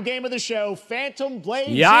final game of the show, Phantom Blade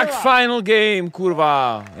Zero. Jak final game,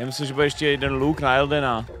 kurva? Já myslím, že bude ještě jeden Luke na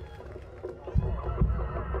Eldena.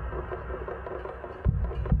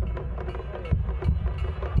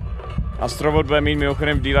 Astrobot bude mít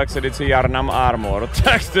mimochodem v Deluxe edici Yarnam Armor,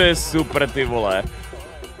 tak to je super, ty vole.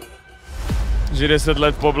 Že 10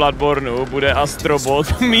 let po Bloodborneu bude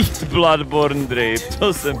Astrobot mít Bloodborne drip,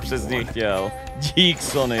 to jsem přesně chtěl. Dík,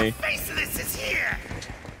 Sony.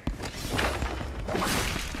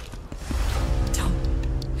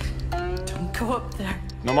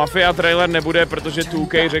 No Mafia trailer nebude, protože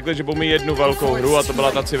 2K řekli, že budou mít jednu velkou hru a to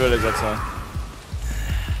byla ta civilizace.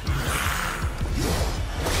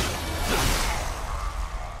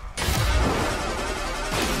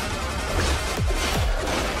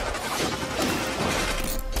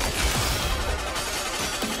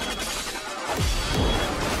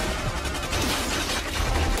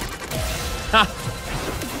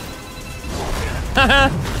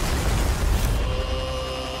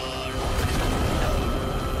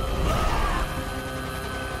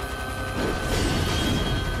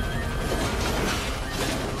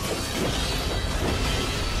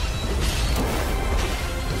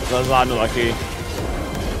 To zvládnu taky.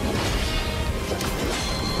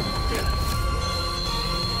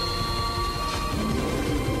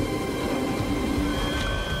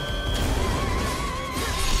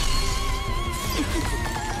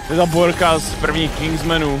 To je ta borka z prvních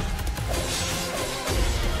Kingsmanů.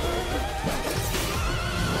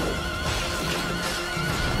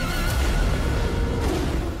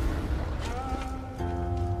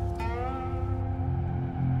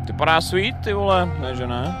 Vypadá sweet, ty vole, ne, že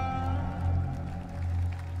ne?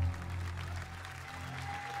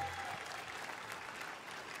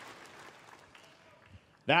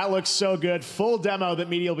 That looks so good. Full demo that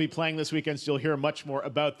media will be playing this weekend, so you'll hear much more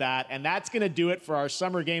about that. And that's going to do it for our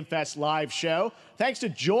Summer Game Fest live show. Thanks to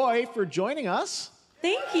Joy for joining us.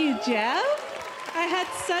 Thank you, Jeff. I had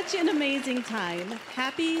such an amazing time.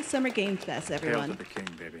 Happy Summer Game Fest, everyone. Hail to the king,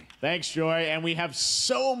 baby. Thanks, Joy. And we have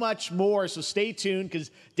so much more, so stay tuned,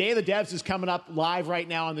 because Day of the Devs is coming up live right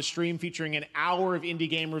now on the stream, featuring an hour of indie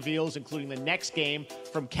game reveals, including the next game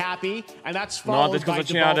from Cappy, and that's followed by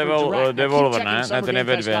Devolver. Devolver, ne? Ten je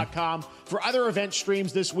ve dvě. For other event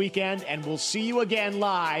streams this weekend, and we'll see you again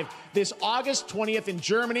live this August 20th in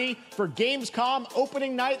Germany for Gamescom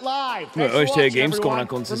Opening Night Live. No, ještě je Gamescom na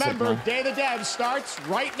konci Remember, srpna. Day of the Devs starts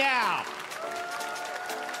right now.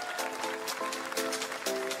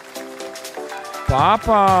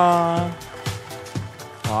 Pápa.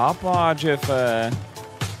 Pápa, Jeffe.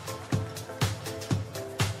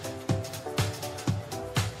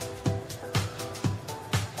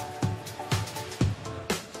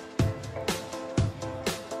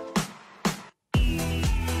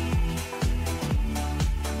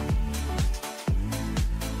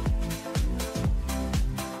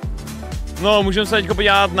 No, můžeme se teďko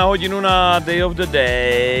podívat na hodinu na Day of the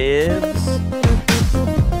Days.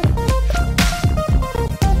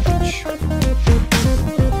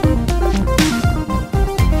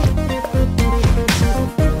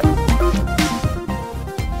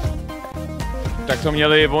 Tak to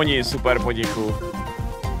měli oni, super potichu.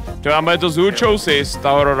 To máme to Zoochosis,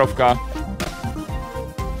 ta hororovka.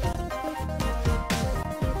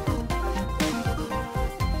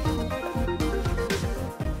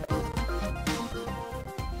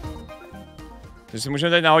 Takže si můžeme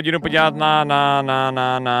teď na hodinu podívat na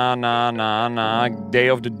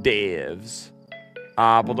Day of the Devs.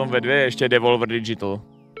 A potom ve 2 ještě Devolver Digital,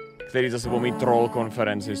 který zase budou mít troll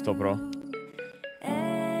konferenci 100 pro.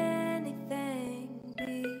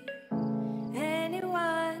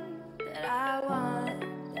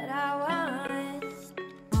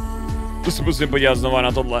 To si musím podívat znova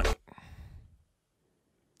na tohle.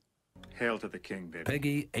 Hail to the king, baby.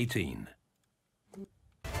 Peggy 18.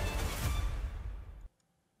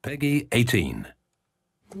 Peggy 18.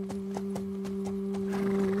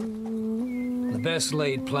 The best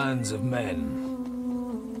laid plans of men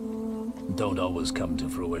don't always come to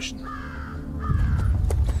fruition.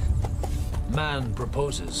 Man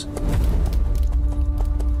proposes,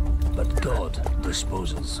 but God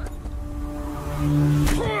disposes.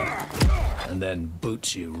 And then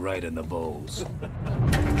boots you right in the balls.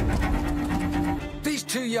 These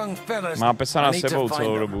two young fellas. Má pesa na sebou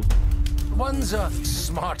celou dobu. One's a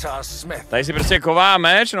smart-ass Smith. Tady si prostě ková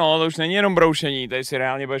meč, no, to už není jenom broušení, tady si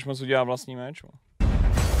reálně budeš moct udělat vlastní meč.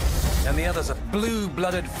 And the other's a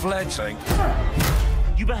blue-blooded fledgling.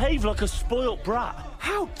 You behave like a spoiled brat.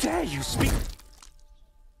 How dare you speak?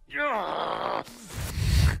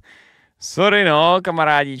 Sorry no,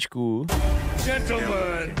 kamarádíčku.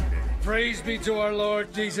 Gentlemen, praise be to our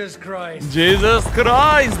Lord Jesus Christ. Jesus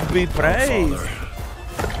Christ be praised.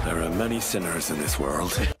 There are many sinners in this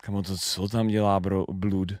world. Kamo to co tam dělá, bro,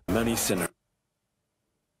 blood? Many sinners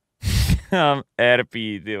RP,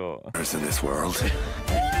 tyjo. in this world.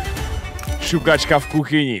 Šukačka v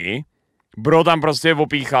kuchyni. Bro tam prostě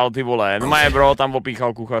opíchal, ty vole. No je bro tam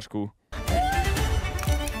opíchal kuchařku.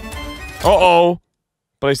 Oh.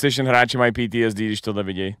 PlayStation hráči mají PTSD, když to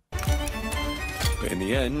nevidějí. In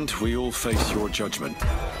the end, we all face your judgment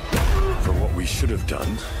for what we should have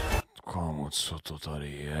done. Komu, co to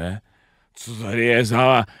tady je? Co tady je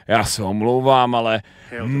za... Já se omlouvám, ale...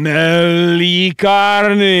 Nelíkárny,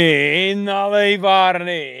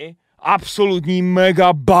 nalejvárny, absolutní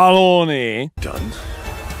mega balóny. Done,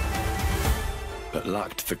 but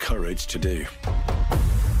lacked the courage to do.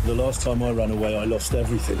 The last time I ran away, I lost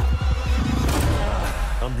everything.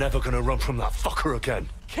 I'm never gonna run from that fucker again.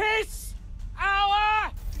 Kiss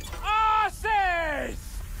our asses!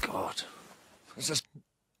 God, is this...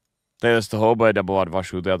 Tady z toho bude dabovat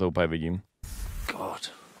vašu, já to úplně vidím.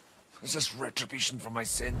 God, is this retribution for my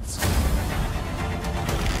sins?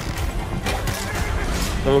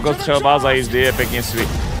 To lukostřelba za jízdy je pěkně svý.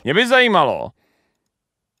 Mě by zajímalo,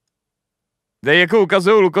 tady jako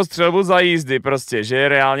ukazují lukostřelbu za jízdy prostě, že je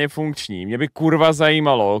reálně funkční. Mě by kurva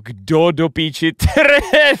zajímalo, kdo do píči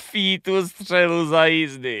trefí tu střelu za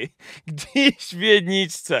jízdy. Když v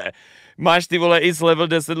jedničce máš ty vole i s level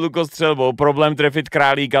 10 lukostřelbou problém trefit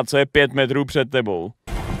králíka, co je 5 metrů před tebou.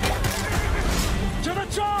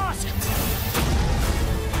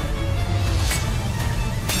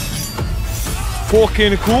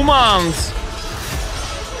 Fucking commands!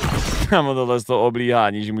 Kámo, tohle z toho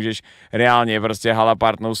oblíhání, že můžeš reálně prostě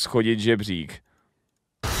halapartnou schodit žebřík.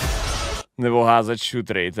 Nebo házet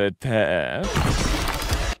šutry, to je TF.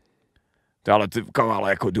 To ale ty ale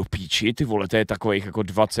jako do píči, ty vole, to je takových jako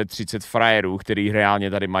 20-30 frajerů, který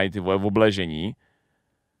reálně tady mají ty vole v obležení.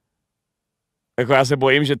 Jako já se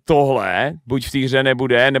bojím, že tohle buď v té hře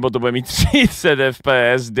nebude, nebo to bude mít 30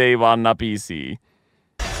 FPS day one na PC.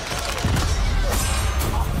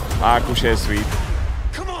 A už je sweet.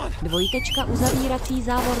 Dvojtečka uzavírací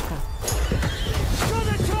závorka.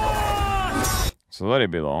 Co tady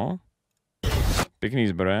bylo? Pěkný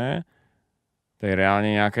zbroje. Tady je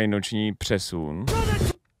reálně nějaký noční přesun.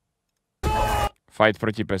 Fight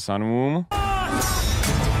proti pesanům.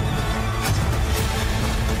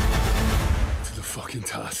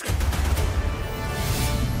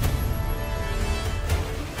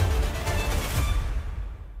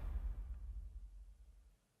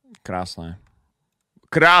 Krásné.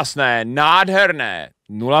 Krásné, nádherné.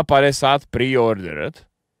 0,50 pre-ordered.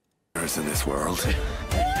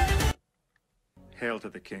 Hail to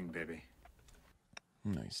the king, baby.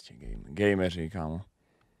 No jistě, gameři, kámo.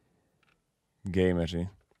 Gameři.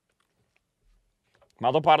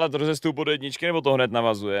 Má to pár let rozestupu do jedničky, nebo to hned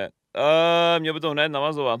navazuje? Měl by to hned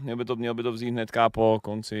navazovat. Měl by to vzít hnedka po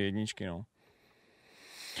konci jedničky, no.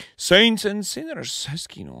 Saints and Sinners,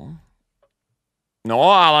 hezký, no.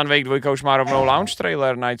 No, Alan Wake 2 už má rovnou launch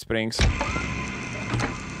trailer Night Springs.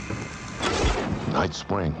 Night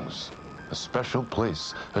Springs, a special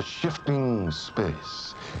place, a shifting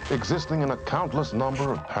space, existing in a countless number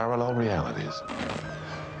of parallel realities.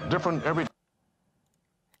 Different every...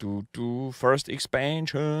 First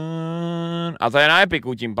expansion. A to je na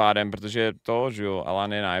Epiku tím pádem, protože to, že jo,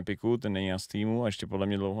 Alan je na Epiku, ten není na Steamu a ještě podle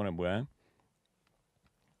mě dlouho nebude.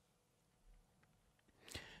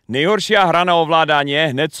 Nejhorší hra na ovládání,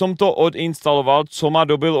 hned jsem to odinstaloval, co ma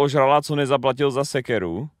dobil ožrala, co nezaplatil za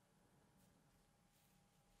sekeru.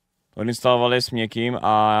 Odinstalovat s měkkým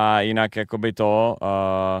a jinak jakoby to,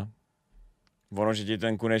 ono, že ti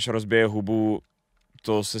ten kuneš rozbije hubu,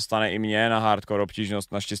 to se stane i mně na hardcore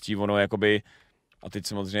obtížnost, naštěstí ono jakoby, a teď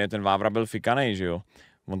samozřejmě ten Vávra byl fikanej, že jo.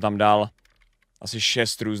 On tam dal asi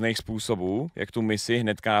 6 různých způsobů, jak tu misi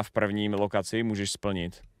hnedka v první lokaci můžeš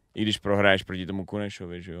splnit. I když prohraješ proti tomu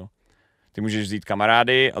kunešovi, že jo. Ty můžeš vzít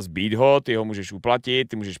kamarády a zbít ho, ty ho můžeš uplatit,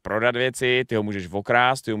 ty můžeš prodat věci, ty ho můžeš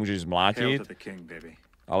okrást, ty ho můžeš zmlátit.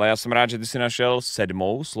 Ale já jsem rád, že ty si našel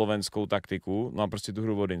 7. slovenskou taktiku, no a prostě tu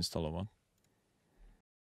hru odinstalovat.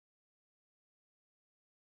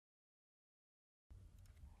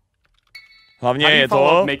 Hlavně je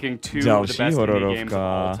to další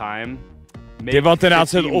hororovka.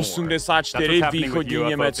 1984 východní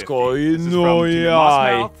Německo. No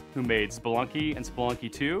jaj.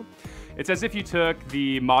 It's as if you took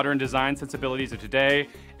the modern design sensibilities of today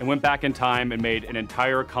and went back in time and made an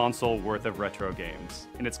entire console worth of retro games.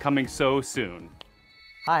 And it's coming so soon.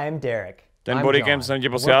 Hi, I'm Derek. Ten bodycam jsem ti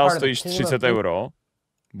posílal, stojí 30 euro.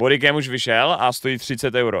 Bodycam už vyšel a stojí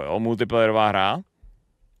 30 euro, jo, multiplayerová hra.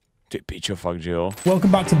 Ty pičo, fakt, že jo.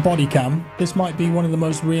 Welcome back to Bodycam. This might be one of the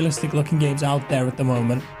most realistic looking games out there at the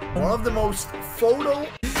moment. One of the most photo...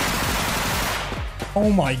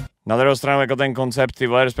 Oh my... Na druhou stranu, jako ten koncept, ty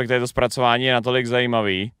vole, respektive to zpracování je natolik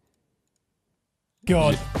zajímavý.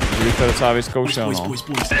 God. Že bych to docela vyzkoušel, no.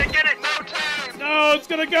 No, it's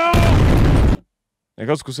gonna go!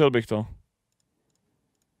 Jako zkusil bych to.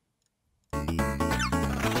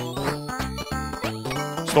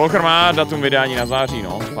 Stalker má datum vydání na září,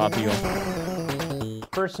 no, 5.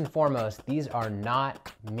 First and foremost, these are not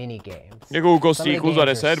mini games. Jako u Kostíku za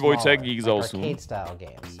 10, Vojcek, dík za 8.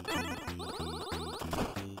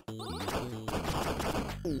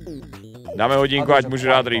 Dáme hodinku, ať můžu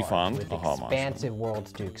dát refund. Aha, máš.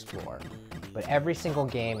 But every single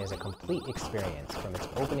game is a complete experience from its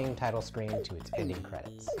opening title screen to its ending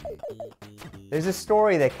credits. There's a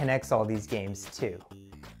story that connects all these games too.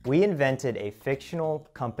 We invented a fictional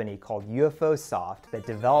company called UFO Soft that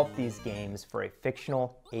developed these games for a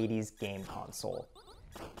fictional 80s game console.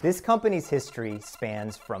 This company's history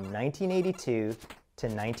spans from 1982 to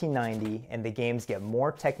 1990, and the games get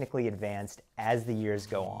more technically advanced as the years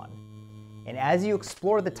go on. And as you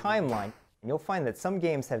explore the timeline, you'll find that some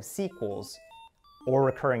games have sequels or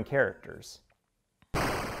recurring characters.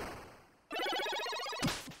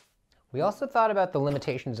 We also thought about the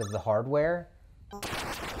limitations of the hardware.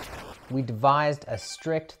 We devised a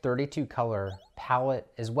strict 32 color palette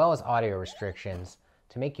as well as audio restrictions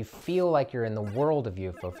to make you feel like you're in the world of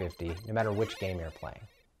UFO 50, no matter which game you're playing.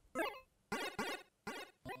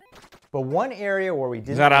 But one area where we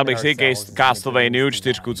didn't Zahrál bych si Castlevania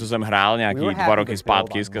 4, co jsem hrál nějaký 2 roky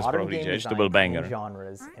zpátky skrz prohlížeč, to byl banger.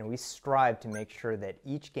 And we strive to make sure that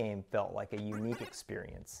each game felt like a unique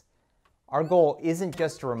experience. Our goal isn't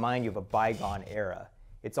just to remind you of a bygone era,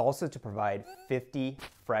 it's also to provide 50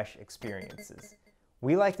 fresh experiences.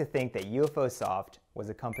 We like to think that UFO Soft was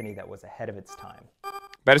a company that was ahead of its time.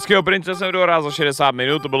 Perského prince jsem dohrál za 60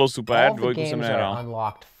 minut, to bylo super, 2 jsem nehrál.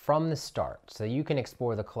 Unlocked from the start, so you can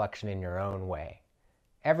explore the collection in your own way.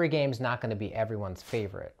 Every game's not going to be everyone's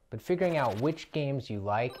favorite, but figuring out which games you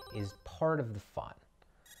like is part of the fun.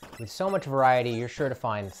 With so much variety, you're sure to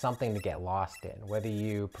find something to get lost in, whether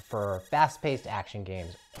you prefer fast-paced action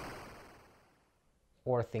games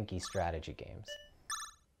or thinky strategy games.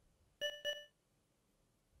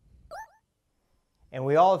 And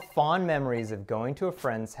we all have fond memories of going to a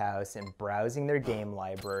friend's house and browsing their game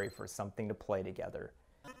library for something to play together.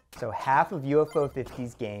 So half of UFO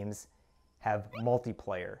 50's games have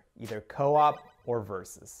multiplayer, either co-op or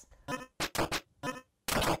versus.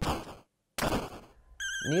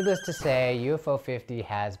 Needless to say, UFO 50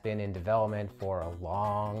 has been in development for a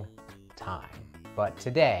long time. But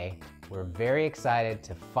today, we're very excited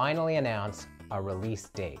to finally announce a release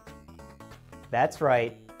date. That's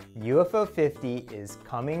right, UFO 50 is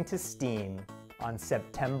coming to Steam on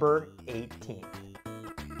September 18th.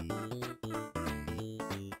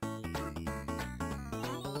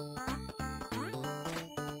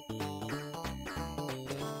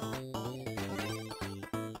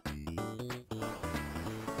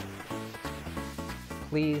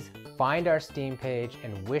 Please find our Steam page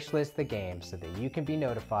and wishlist the game so that you can be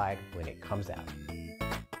notified when it comes out.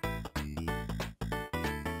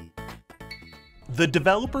 The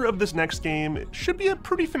developer of this next game should be a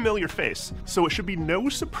pretty familiar face, so it should be no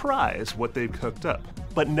surprise what they've cooked up.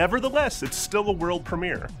 But nevertheless, it's still a world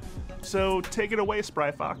premiere. So take it away,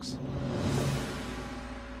 Spry Fox.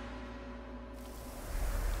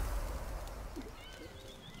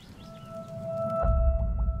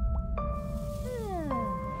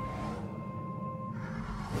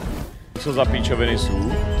 Co za píčoviny jsou?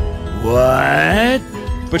 What?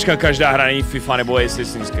 Počkej, každá hra není FIFA nebo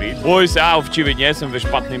Assassin's Creed. Boj se, očividně jsem ve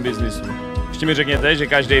špatném biznisu. Ještě mi řekněte, že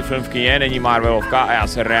každý film v kině není Marvelovka a já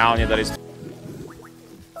se reálně tady...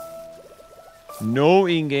 No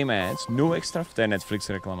in-game ads, no extra... To je Netflix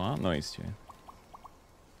reklama? No jistě.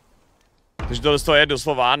 Takže tohle je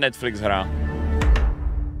doslova Netflix hra.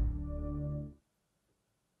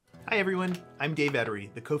 Hi everyone, I'm Dave Ettery,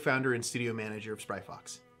 the co-founder and studio manager of Spry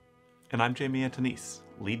Fox. And I'm Jamie Antonise,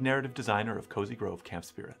 lead narrative designer of Cozy Grove Camp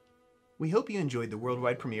Spirit. We hope you enjoyed the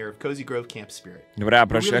worldwide premiere of Cozy Grove Camp Spirit. Dobrá,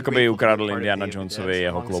 proč jakoby ukradl Indiana Jonesovi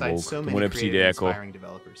jeho klobouk? Tomu nepřijde jako...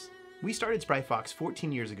 We started Spry Fox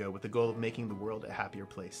 14 years ago with the goal of making the world a happier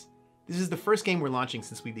place. This is the first game we're launching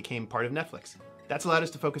since we became part of Netflix. That's allowed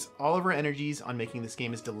us to focus all of our energies on making this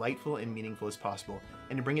game as delightful and meaningful as possible,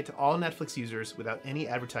 and to bring it to all Netflix users without any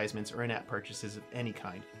advertisements or in-app purchases of any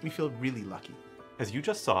kind. We feel really lucky. As you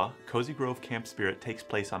just saw, Cozy Grove Camp Spirit takes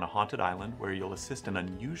place on a haunted island where you'll assist an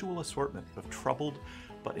unusual assortment of troubled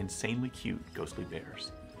but insanely cute ghostly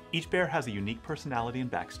bears. Each bear has a unique personality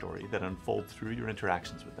and backstory that unfolds through your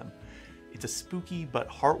interactions with them. It's a spooky but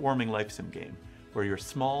heartwarming life sim game where your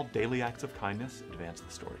small daily acts of kindness advance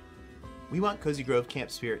the story. We want Cozy Grove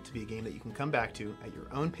Camp Spirit to be a game that you can come back to at your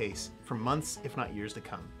own pace for months, if not years to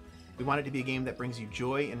come. We want it to be a game that brings you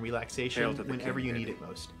joy and relaxation whenever you need it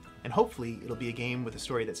most. And hopefully, it'll be a game with a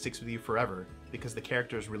story that sticks with you forever, because the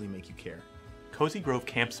characters really make you care. Cozy Grove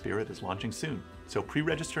Camp Spirit is launching soon, so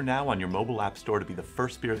pre-register now on your mobile app store to be the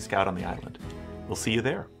first Spirit Scout on the island. We'll see you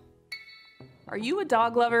there. Are you a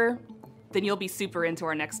dog lover? Then you'll be super into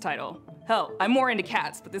our next title. Hell, I'm more into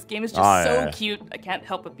cats, but this game is just so cute, I can't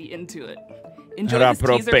help but be into it. Enjoy this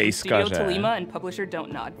teaser from Studio Tolima and publisher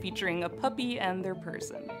Don't Nod, featuring a puppy and their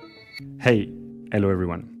person. Hey, hello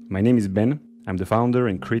everyone. My name is Ben. I'm the founder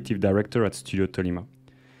and creative director at Studio Tolima.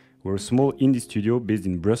 We're a small indie studio based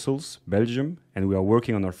in Brussels, Belgium, and we are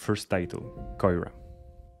working on our first title, Koira.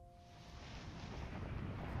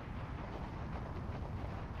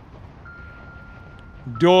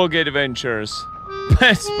 Dog Adventures.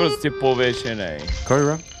 Bez prostě pověšenej.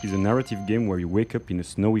 Koira is a narrative game where you wake up in a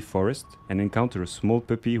snowy forest and encounter a small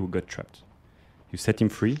puppy who got trapped. You set him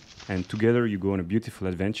free, and together you go on a beautiful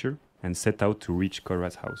adventure and set out to reach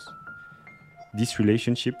Koira's house. This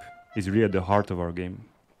relationship is really at the heart of our game.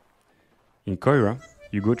 In Koira,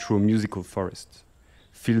 you go through a musical forest,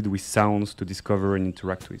 filled with sounds to discover and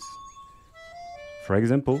interact with. For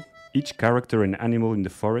example, each character and animal in the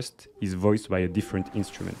forest is voiced by a different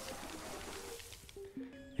instrument.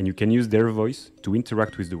 And you can use their voice to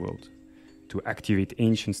interact with the world, to activate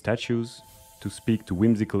ancient statues, to speak to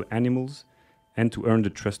whimsical animals, and to earn the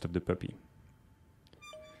trust of the puppy.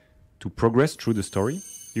 To progress through the story,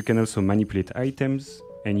 you can also manipulate items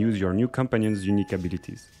and use your new companion's unique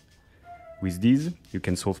abilities. With these, you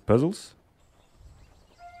can solve puzzles,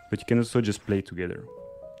 but you can also just play together.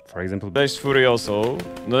 For example... Jdeš s Furiosou?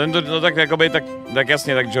 No tak jakoby, tak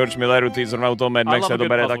jasně, tak George Miller, ty zrovna u toho Mad Maxa to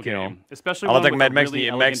bere taky, no. Ale tak Mad Max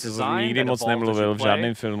nikdy moc nemluvil v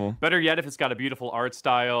žádném filmu. Better yet if it's got a beautiful art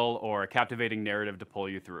style or a captivating narrative to pull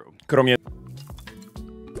you through. Kromě...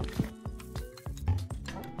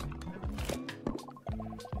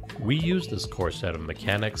 We use this core set of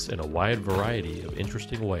mechanics in a wide variety of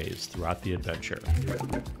interesting ways throughout the adventure,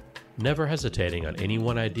 never hesitating on any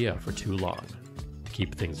one idea for too long, to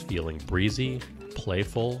keep things feeling breezy,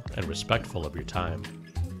 playful, and respectful of your time.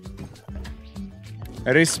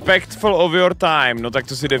 Respectful of your time, no tak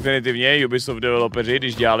to si definitivně Ubisoft developeři,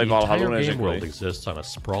 když dělali Valhallu, neřekli. The entire game world exists on a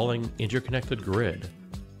sprawling, interconnected grid,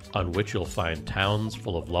 on which you'll find towns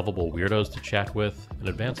full of lovable weirdos to chat with and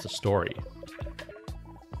advance the story.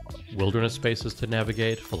 Wilderness spaces to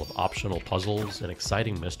navigate, full of optional puzzles and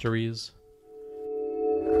exciting mysteries.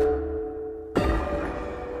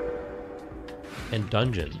 And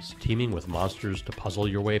dungeons teeming with monsters to puzzle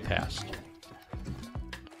your way past.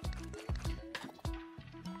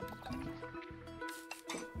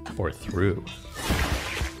 or through.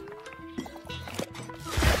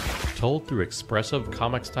 Told through expressive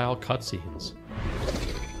comic-style cutscenes,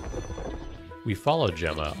 we follow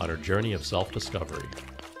Gemma on her journey of self-discovery.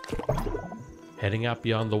 Heading out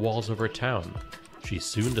beyond the walls of her town, she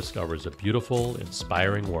soon discovers a beautiful,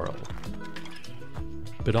 inspiring world,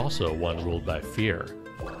 but also one ruled by fear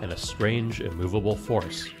and a strange, immovable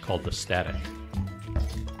force called the static.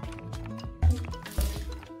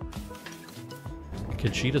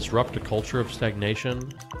 Can she disrupt a culture of stagnation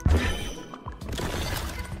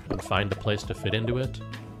and find a place to fit into it?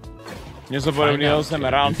 Něco podobného jsem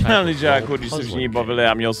hrál na lyžáku, když se všichni bavili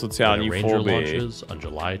a měl sociální fobii. On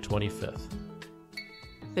July 25th.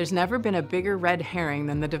 There's never been a bigger red herring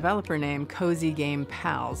than the developer name Cozy Game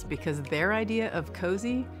Pals, because their idea of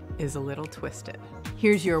cozy is a little twisted.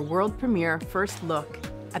 Here's your world premiere first look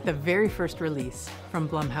at the very first release from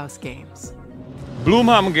Blumhouse Games.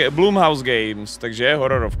 Blumhouse Games, takže je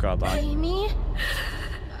hororovka, tak. Amy?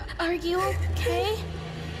 Are you okay?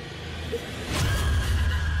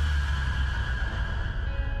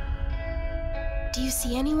 Do you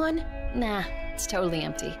see anyone? Nah, it's totally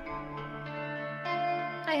empty.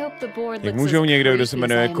 I hope the board Jak můžou někdo, kdo se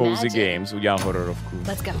jmenuje Cozy Games, udělat hororovku?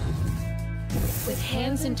 Let's go. With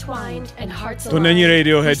hands entwined and hearts To není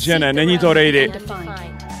Radiohead, že ne? Není to Radiohead.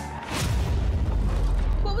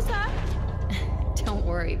 What was that? Don't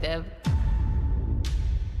worry, Viv.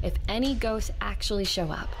 If any ghosts actually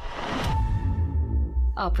show up,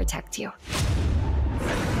 I'll protect you.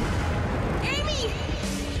 Amy!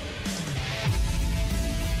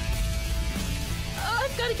 Oh,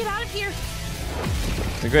 I've got to get out of here.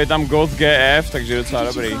 Jako je tam Goth GF, takže docela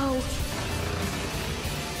dobrý.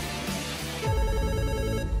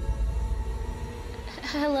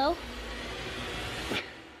 Hello?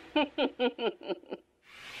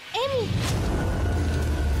 Amy!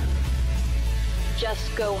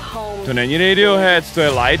 Just go home. To není Radiohead, to je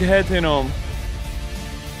Lighthead jenom.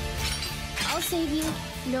 I'll save you,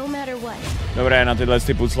 no matter what. Dobré, na tyhle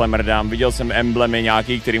pucle mrdám. Viděl jsem emblemy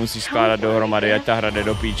nějaký, který musíš skládat dohromady, ať ta hra jde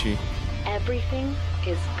do píči. Everything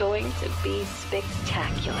is going to be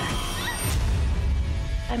spectacular.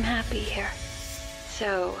 I'm happy here.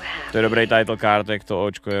 So happy. To je dobrý title card, jak to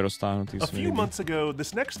očko je roztáhnutý. A few months ago,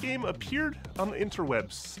 this next game appeared on the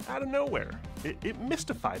interwebs out of nowhere. It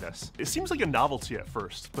mystified us. It seems like a novelty at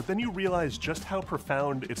first, but then you realize just how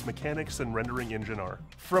profound its mechanics and rendering engine are.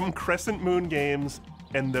 From Crescent Moon Games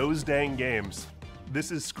and Those Dang Games,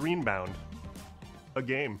 this is Screenbound, a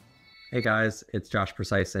game. Hey guys, it's Josh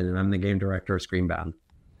Precison, and I'm the game director of Screenbound.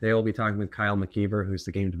 Today we'll be talking with Kyle McKeever, who's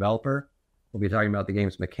the game developer. We'll be talking about the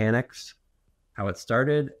game's mechanics, how it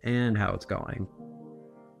started, and how it's going.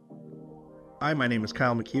 Hi, my name is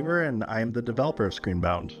Kyle McKeever, and I am the developer of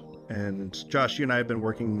Screenbound. And Josh, you and I have been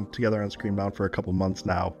working together on Screenbound for a couple months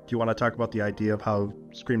now. Do you want to talk about the idea of how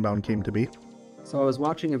Screenbound came to be? So I was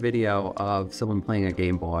watching a video of someone playing a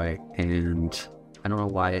Game Boy, and I don't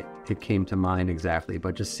know why it came to mind exactly,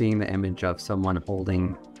 but just seeing the image of someone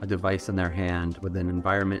holding a device in their hand with an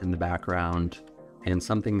environment in the background and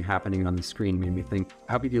something happening on the screen made me think,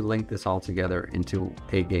 how could you link this all together into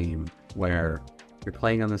a game where you're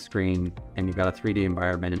playing on the screen and you've got a 3D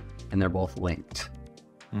environment and they're both linked?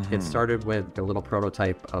 It started with a little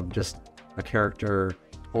prototype of just a character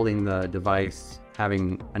holding the device,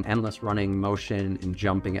 having an endless running motion and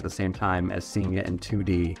jumping at the same time as seeing it in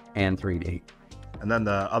 2D and 3D. And then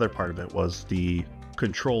the other part of it was the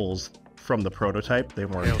controls from the prototype. They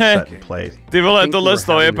weren't set in place. Ty vole,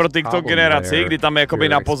 tohle je pro TikTok generaci, kdy tam jakoby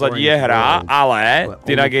na pozadí je hra, ale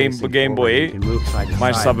ty na Game Boyi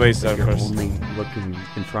máš Subway Surfers.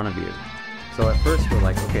 So at first we're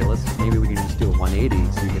like, okay, maybe we can just do a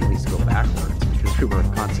 180 so you can at least go backwards, because we were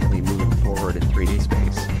constantly moving forward in 3D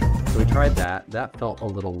space. So we tried that. That felt a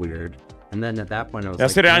little weird. And then at that point I was Já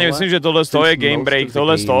si reálně myslím, že tohle je game break,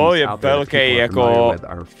 tohle je velký jako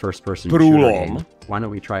průlom.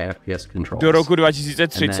 Do roku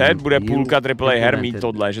 2030 bude půlka AAA her mít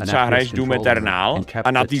tohle, že třeba hraješ Doom Eternal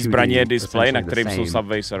a na té zbraně je display, na kterým jsou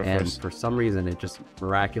Subway Surfers. For some reason it just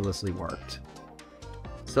miraculously worked.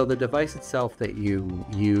 So the device itself that you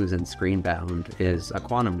use in Screenbound is a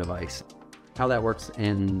quantum device. How that works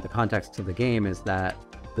in the context of the game is that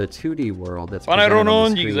the 2D world that's presented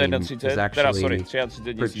on the screen is actually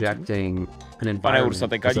projecting an environment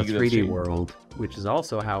as a 3D world, which is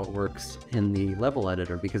also how it works in the level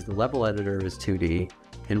editor, because the level editor is 2D,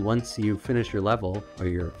 and once you finish your level, or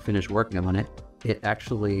you're finished working on it, it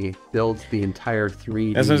actually builds the entire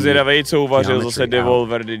 3D. Já jsem zvědavej, co uvařil zase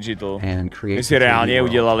Devolver Digital. My si reálně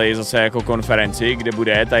udělali zase jako konferenci, kde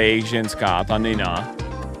bude ta jejich ženská, ta Nina.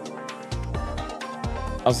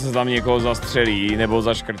 Asi se tam někoho zastřelí nebo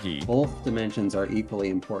zaškrtí. Both dimensions are equally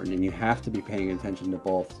important and you have to be paying attention to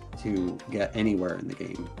both to get anywhere in the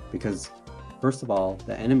game. Because first of all,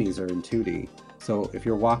 the enemies are in 2D. So if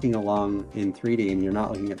you're walking along in 3D and you're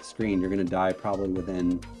not looking at the screen, you're going to die probably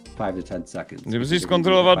within 5 to 10 seconds. Ty musíš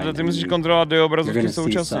kontrolovat dvě obrazovky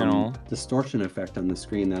současně, no. Distortion effect on the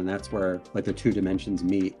screen, and that's where like the two dimensions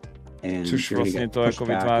meet. Což vlastně to jako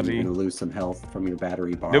vytváří.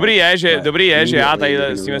 Dobrý je, že já tady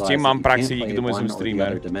s tím mám praxi, díky tomu jsem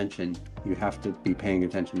streamer.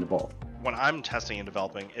 When I'm testing and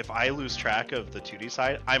developing, if I lose track of the 2D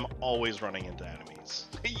side, I'm always running into enemies.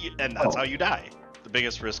 And that's how you die. The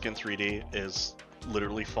biggest risk in 3D is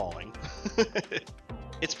literally falling.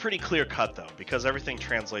 It's pretty clear cut though, because everything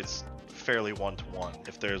translates fairly one-to-one.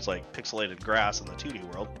 If there's like pixelated grass in the 2D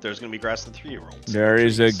world, there's going to be grass in the 3D world. There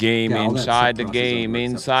is a game inside the game,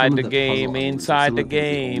 inside the game, inside the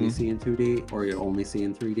game. You see in 2D, or you only see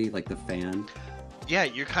in 3D, like the fan. Yeah,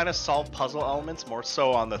 you kind of solve puzzle elements more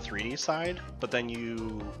so on the 3D side, but then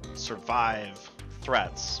you survive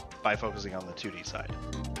threats by focusing on the 2D side.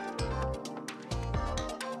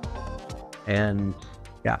 And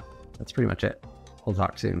yeah, that's pretty much it. We'll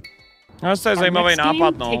talk soon. To je zajímavý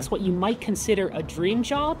nápad, no. Takes what you might consider a dream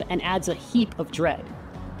job and adds a heap of dread.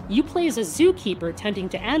 You play as a zookeeper tending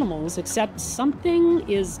to animals, except something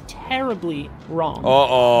is terribly wrong.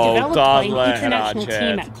 Developed by an international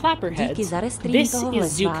team at Clapperheads, this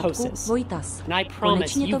is Zoocosis. And I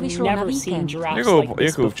promise you've never seen giraffes like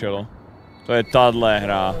this before. To je tahle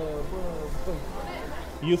hra.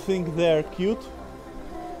 You think they're cute?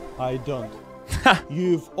 I don't.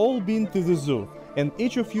 You've all been to the zoo, and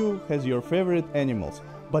each of you has your favorite animals.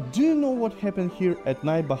 But do you know what happened here at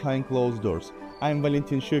night behind closed doors? I'm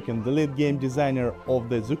Valentin Shukin, the lead game designer of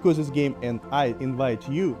the Zoocosis game, and I invite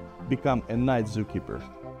you to become a night zookeeper.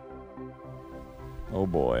 Oh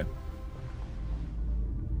boy.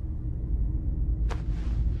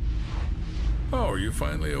 Oh, are you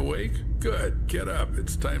finally awake? Good, get up.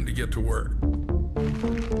 It's time to get to work.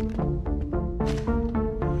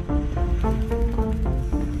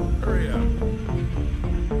 Hurry up.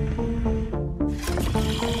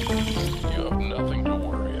 You have nothing to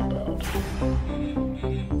worry about.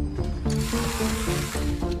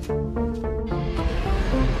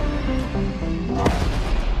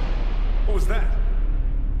 What was that?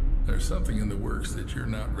 There's something in the works that you're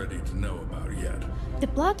not ready to know about yet. The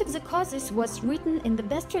plot of Zoocosis was written in the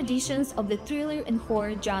best traditions of the thriller and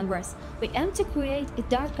horror genres. We aim to create a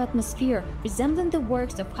dark atmosphere resembling the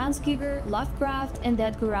works of Hans Giger, Lovecraft, and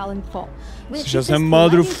Edgar Allan Poe. We Just a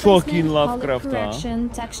motherfucking Lovecraft, correction,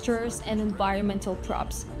 textures, and environmental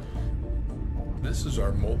props. This is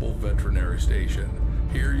our mobile veterinary station.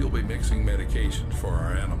 Here you'll be mixing medications for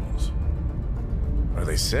our animals. Are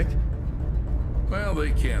they sick? Well, they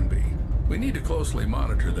can be. We need to closely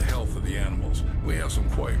monitor the health of the animals. We have some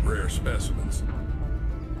quite rare specimens.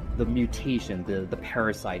 The mutation, the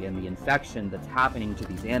parasite, and the infection that's happening to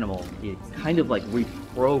these animals, it's kind of like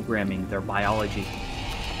reprogramming their biology.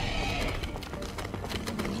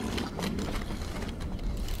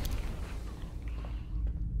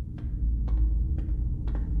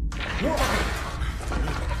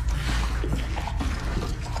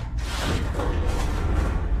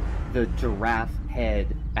 The giraffe head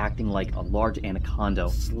acting like a large anaconda,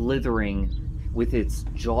 slithering with its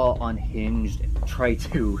jaw unhinged, try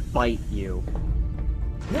to bite you.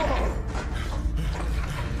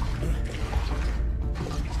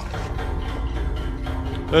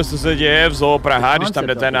 To se děje v Zoo Praha, když tam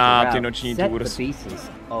jdete na ty noční tours. The basis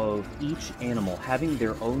of each animal having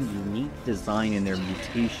their own unique design in their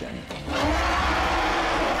mutation.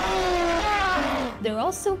 There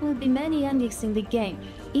also will be many endings in the game.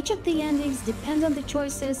 Each of the endings depend on the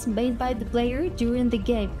choices made by the player during the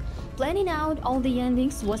game. Planning out all the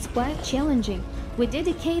endings was quite challenging. We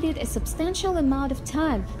dedicated a substantial amount of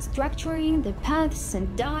time structuring the paths and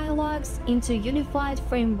dialogues into a unified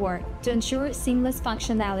framework to ensure seamless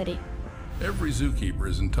functionality. Every zookeeper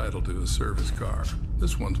is entitled to a service car.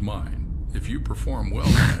 This one's mine. If you perform well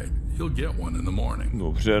tonight, you'll get one in the morning.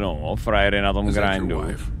 Dobře, no, frajery na tom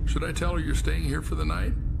grindu. Should I tell her you're staying here for the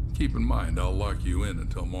night? Keep in mind, I'll lock you in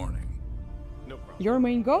until morning. Your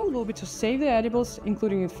main goal will be to save the edibles,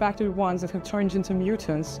 including the infected ones that have turned into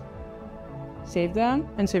mutants. Save them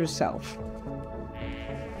and save yourself.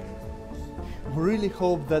 We really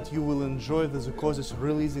hope that you will enjoy the Zoocosis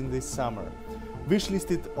releasing this summer.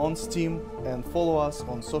 Wishlist it on Steam and follow us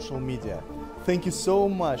on social media. Thank you so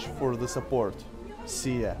much for the support.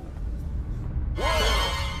 See ya.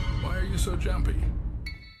 Why are you so jumpy?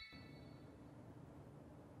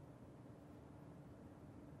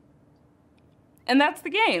 And that's the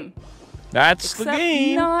game. That's the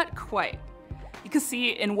game. Not quite. Because see,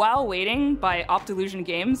 in While Waiting by Optilusion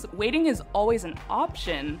Games, waiting is always an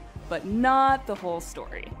option, but not the whole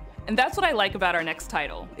story. And that's what I like about our next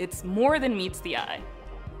title. It's more than meets the eye.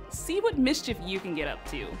 See what mischief you can get up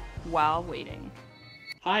to while waiting.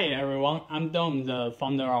 Hi everyone, I'm Dom, the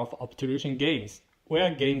founder of Optilusion Games. We're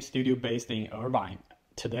a game studio based in Irvine.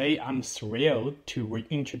 Today I'm thrilled to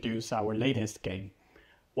reintroduce our latest game,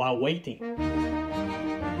 While Waiting.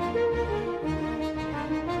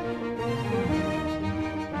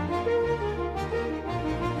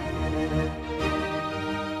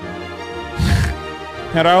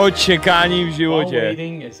 Hra o čekání v životě.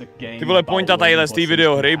 Ty vole, pointa tadyhle z té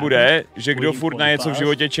videohry bude, že kdo furt na něco v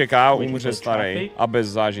životě čeká, umře starý a bez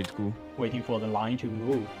zážitků.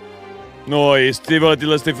 No jist, ty vole,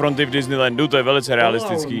 tyhle fronty v Disneylandu, to je velice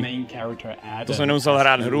realistický. To jsem nemusel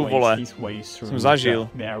hrát hru, vole. Jsem zažil.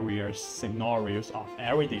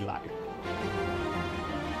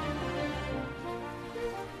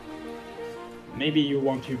 Maybe you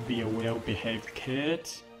want to be a well-behaved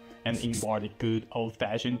kid and embody good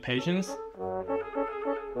old-fashioned patience.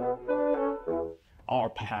 Or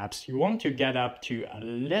perhaps you want to get up to a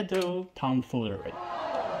little tomfoolery.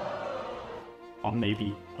 Or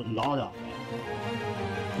maybe a lot of it.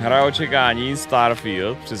 Hra o čekání,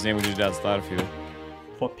 Starfield, přesně můžeš dát Starfield.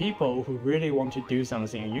 For people who really want to do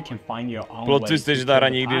something, you can find your own Plot twist je, že ta hra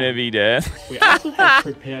nikdy nevyjde. We also have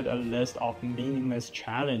prepared a list of meaningless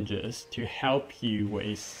challenges to help you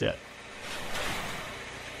with it.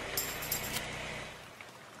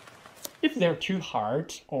 If they're too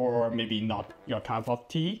hard, or maybe not your cup of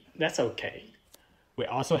tea, that's okay. We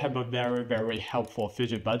also have a very, very helpful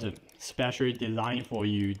fidget button, specially designed for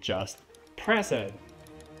you. Just press it.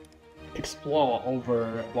 Explore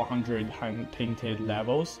over 100 hand-painted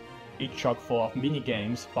levels, each chock full of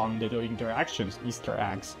mini-games, fun little interactions, Easter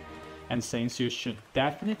eggs, and things you should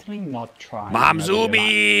definitely not try. Mám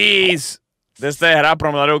zubíz! To je hra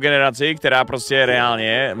pro mladou generaci, která prostě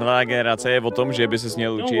reálně, mladá generace je o tom, že by se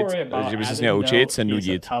měl učit se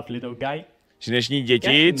nudit. Že dnešní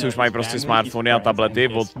děti, co už mají prostě smartfony a tablety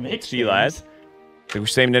od 3 let, tak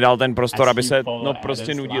už se jim nedal ten prostor, aby se, no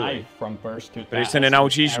prostě nudili. Když se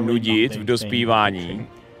nenaučíš nudit v dospívání,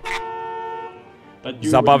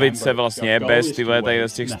 zabavit se vlastně bez tyhle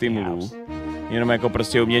z těch stimulů, jenom jako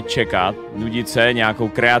prostě umět čekat, nudit se, nějakou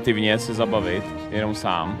kreativně se zabavit, jenom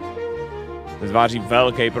sám. To zváří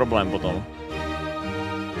velký problém potom.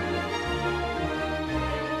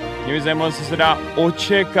 Mě by zajímalo, jestli se dá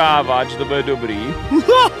očekávat, že to bude dobrý.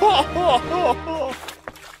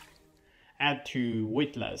 Add to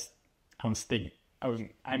wishlist on Steam.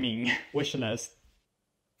 Wishlist.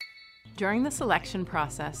 During the selection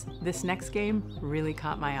process, this next game really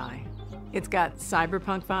caught my eye. It's got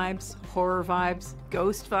cyberpunk vibes, horror vibes,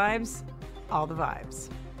 ghost vibes, all the vibes.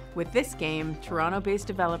 With this game, Toronto-based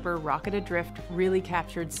developer Rocket Adrift really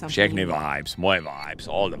captured something. Všechny vibes, moje vibes,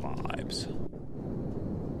 all the vibes.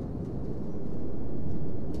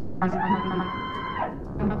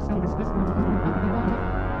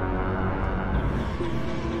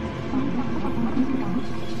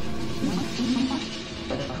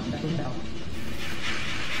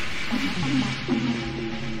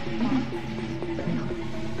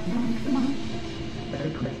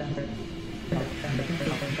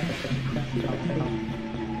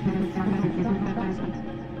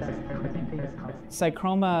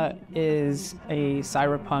 Psychroma is a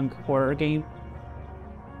cyberpunk horror game.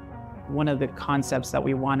 One of the concepts that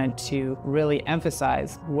we wanted to really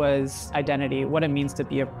emphasize was identity, what it means to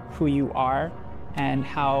be who you are, and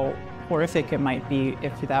how horrific it might be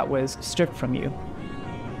if that was stripped from you.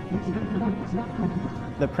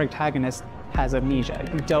 The protagonist has amnesia.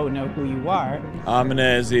 You don't know who you are.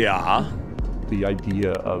 Amnesia. The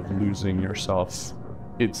idea of losing yourself,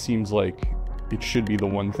 it seems like it should be the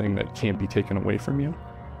one thing that can't be taken away from you.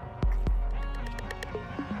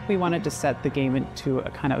 We wanted to set the game into a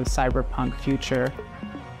kind of cyberpunk future.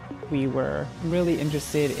 We were really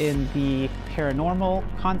interested in the paranormal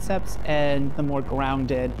concepts and the more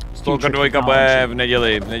grounded Stalker 2 bude v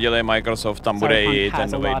neděli Microsoft, tam bude i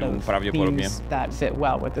ten nový dům pravděpodobně. That fit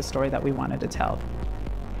well with the story that we wanted to tell.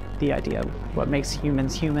 The idea of what makes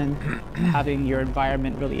humans human, having your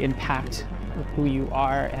environment really impact who you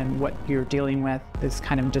are and what you're dealing with, this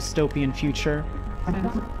kind of dystopian future.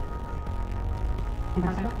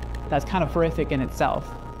 That's kind of horrific in itself.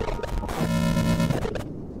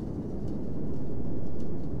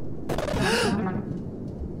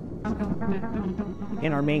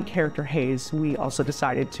 In our main character, Hayes, we also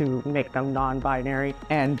decided to make them non-binary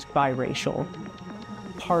and biracial.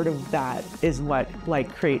 part of that is what like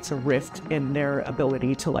creates a rift in their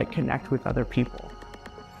ability to like connect with other people.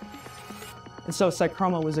 And so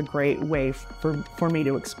Psychroma was a great way for me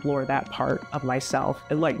to explore that part of myself,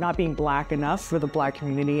 and like not being black enough for the black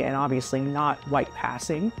community and obviously not white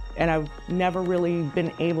passing. And I've never really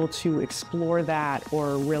been able to explore that or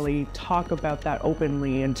really talk about that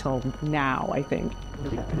openly until now, I think.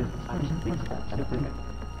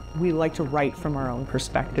 We like to write from our own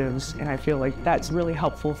perspectives, and I feel like that's really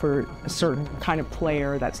helpful for a certain kind of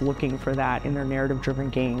player that's looking for that in their narrative-driven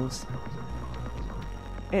games.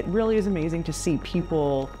 It really is amazing to see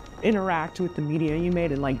people interact with the media you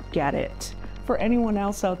made and like get it. For anyone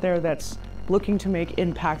else out there that's looking to make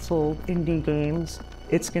impactful indie games,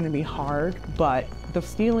 it's going to be hard, but the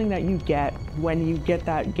feeling that you get when you get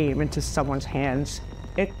that game into someone's hands,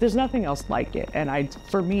 there's nothing else like it, and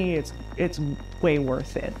for me, it's way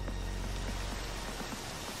worth it.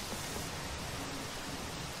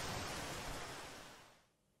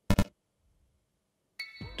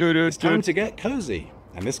 It's time to get cozy.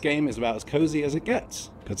 And this game is about as cozy as it gets,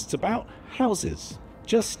 because it's about houses,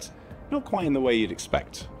 just not quite in the way you'd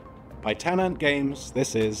expect. By Tanant Games,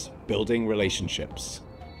 this is Building Relationships.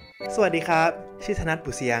 สวัสดีครับ ชื่อธนัท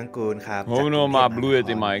บุษยางกูลครับ Oh no, my blue at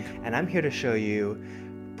the mic. And I'm here to show you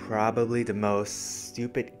probably the most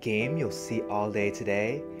stupid game you'll see all day today.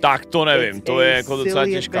 Tak to nevím, to je jako docela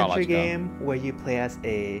těžká laťka. It's a silly adventure game where you play as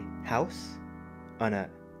a house on a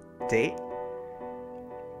date.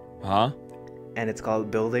 Huh? And it's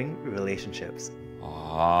called Building Relationships.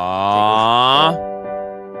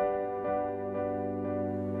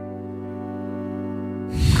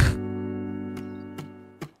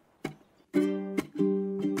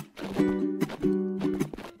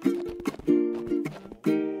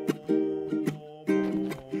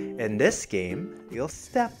 In this game, they'll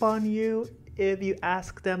step on you if you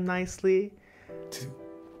ask them nicely.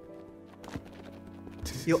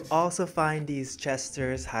 You'll also find these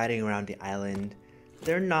chesters hiding around the island.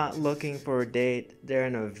 They're not looking for a date, they're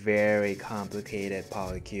in a very complicated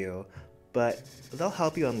polycule, but they'll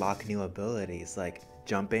help you unlock new abilities like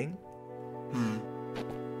jumping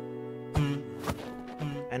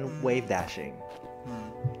and wave dashing.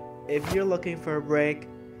 If you're looking for a break,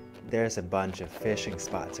 there's a bunch of fishing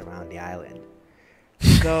spots around the island.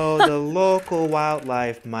 So the local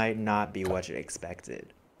wildlife might not be what you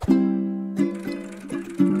expected.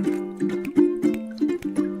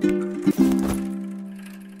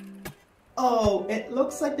 Oh, it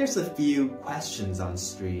looks like there's a few questions on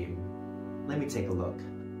stream. Let me take a look.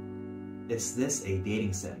 Is this a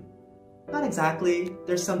dating sim? Not exactly.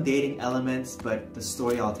 There's some dating elements, but the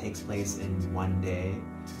story all takes place in one day.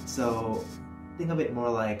 So think of it more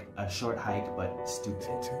like a short hike, but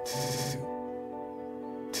stupid.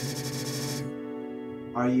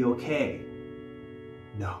 Are you okay?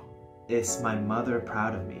 No. Is my mother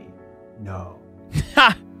proud of me? No.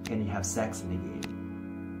 Can you have sex in the game?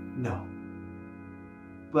 No.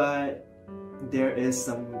 But there is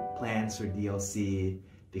some plans for DLC,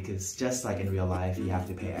 because just like in real life, you have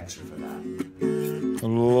to pay extra for that.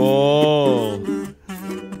 Lol.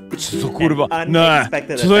 Co to kurva? Ne,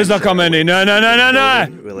 co to je za kameny? Ne.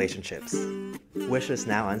 Relationships. Wishes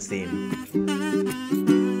now on Steam.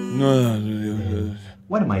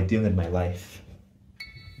 What am I doing in my life?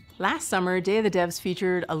 Last summer, Day of the Devs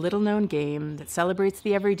featured a little-known game that celebrates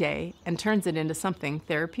the everyday and turns it into something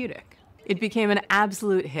therapeutic. It became an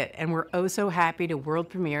absolute hit, and we're oh so happy to world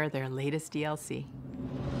premiere their latest DLC.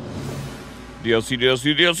 DLC.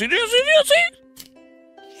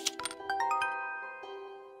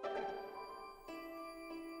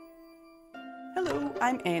 Hello,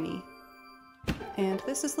 I'm Annie. And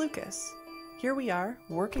this is Lucas. Here we are,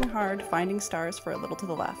 working hard, finding stars for a little to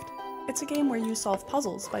the left. It's a game where you solve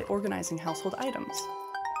puzzles by organizing household items.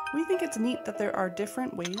 We think it's neat that there are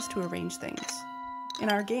different ways to arrange things. In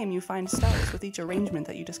our game, you find stars with each arrangement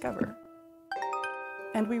that you discover.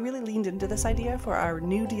 And we really leaned into this idea for our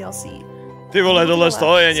new DLC. Ty vole,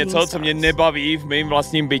 tohle je něco, co mě nebaví v mém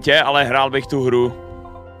vlastním bytě, ale hrál bych tu hru.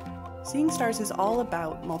 Seeing stars is all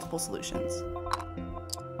about multiple solutions.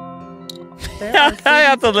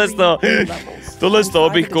 Já tohle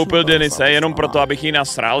bych koupil Denise jenom proto, abych jí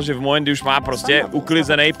nasral, že v moment, kdy už má prostě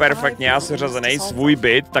uklizený perfektně a seřazený svůj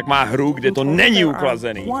byt, tak má hru, kde to není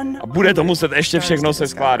uklazený. A bude to muset ještě všechno se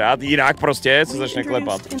skládat, jinak prostě se začne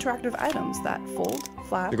klepat.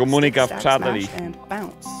 Jako Monika v Přátelích.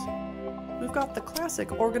 We've got the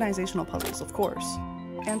classic organizational puzzles, of course,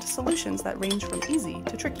 and solutions that range from easy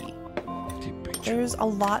to tricky. There's a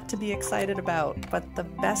lot to be excited about, but the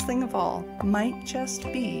best thing of all might just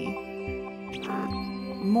be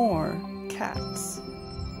more cats.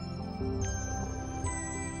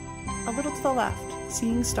 A Little to the Left,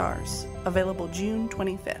 Seeing Stars, available June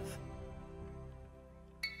 25th.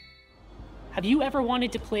 Have you ever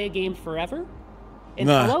wanted to play a game forever? In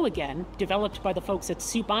Hello Again, developed by the folks at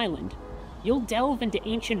Soup Island, you'll delve into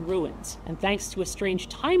ancient ruins, and thanks to a strange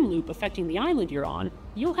time loop affecting the island you're on,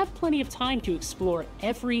 you'll have plenty of time to explore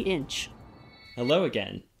every inch. Hello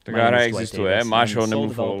Again. Ta hra existuje, máš ho, sole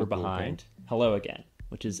developer behind Hello Again,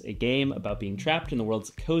 which is a game about being trapped in the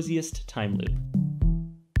world's coziest time loop.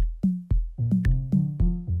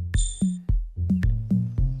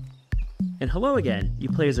 In Hello Again, you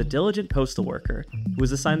play as a diligent postal worker who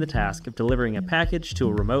is assigned the task of delivering a package to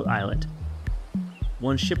a remote island.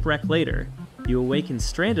 One shipwreck later, you awaken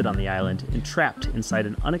stranded on the island and trapped inside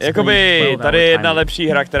an unexplained 12-hour tady je jedna time lepší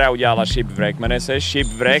hra, která udělala Shipwreck. Jmenuje se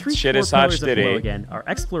Shipwreck 64.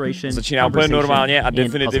 Začíná úplně normálně a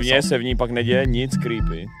definitivně se v ní pak neděje nic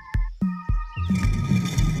creepy.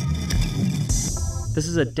 This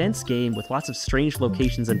is a dense game with lots of strange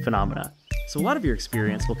locations and phenomena, so a lot of your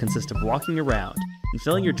experience will consist of walking around and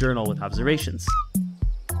filling your journal with observations.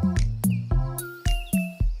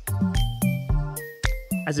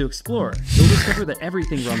 As you explore, you'll discover that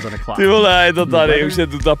everything runs on a clock. Ty vole, je to tady, už je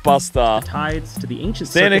tu ta pasta.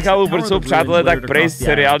 Stejně nechápu, proč jsou přátelé tak praised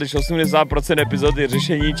seriál, když 80% epizod je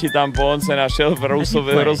řešení, či tampon se našel v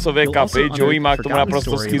Rossově kapy, Joey má k tomu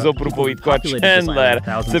naprosto schizoprupovídko a Chandler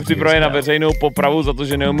se připravuje na veřejnou popravu za to,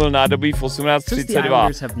 že neumyl nádobí v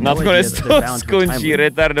 18:32. Nakonec to skončí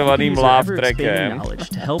retardovaným laugh trackem.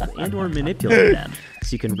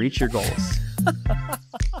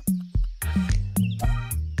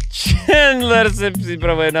 Chandler se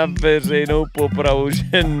připravuje na veřejnou popravu,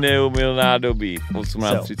 že neumyl nádobí.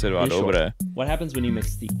 18:32, dobré. What happens when you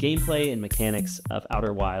mix the gameplay and mechanics of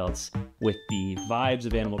Outer Wilds with the vibes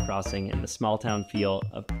of Animal Crossing and the small town feel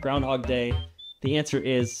of Groundhog Day? The answer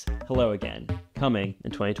is Hello Again, coming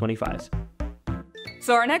in 2025.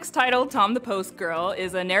 So our next title, Tom the Post Girl,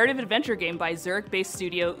 is a narrative adventure game by Zurich-based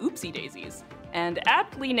studio Oopsie Daisies. And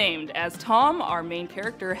aptly named, as Tom, our main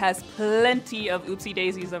character, has plenty of oopsie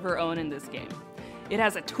daisies of her own in this game. It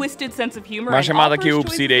has a twisted sense of humor. Máš má taky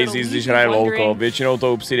oopsie daisies, když hraje lolko. Většinou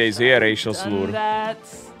to oopsie daisy je racial slur.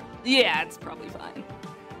 Yeah, it's probably fine.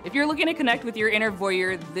 If you're looking to connect with your inner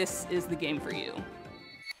voyeur, this is the game for you.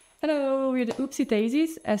 Hello, we're the Oopsie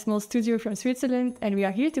Daisies, a small studio from Switzerland, and we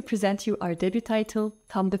are here to present you our debut title,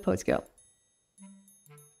 Tom the Post Girl.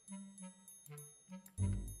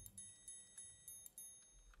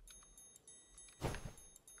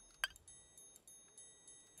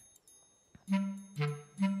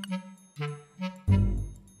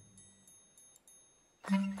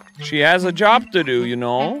 She has a job to do, you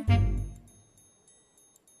know?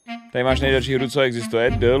 Tady máš nejdelší hru, co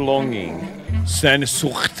existuje. The Longing.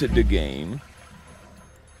 Sensucht the game.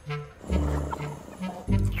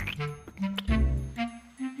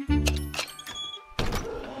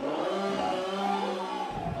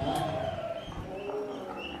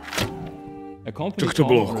 Tak to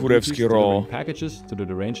bylo kurevský raw.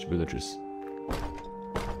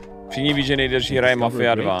 Všichni ví, že nejdelší hra je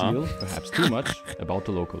Mafia 2.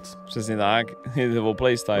 Přesně tak, je to o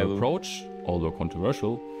playstylu. Approach, although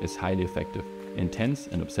controversial, is highly effective. Intense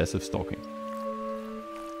and obsessive stalking.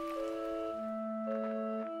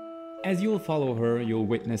 As you'll follow her, you'll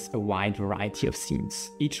witness a wide variety of scenes,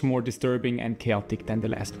 each more disturbing and chaotic than the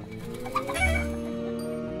last one.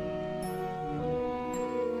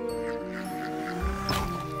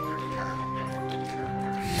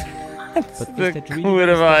 But is that really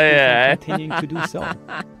the continuing to do so?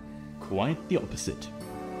 Quite the opposite.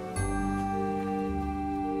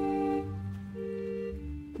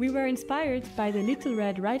 We were inspired by the Little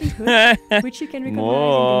Red Riding Hood, which you can recognize in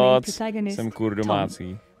the main protagonist,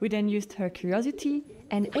 Tom. We then used her curiosity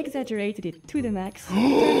and exaggerated it to the max.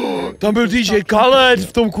 Tam byl DJ Khaled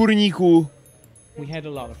v tom kurníku. We had a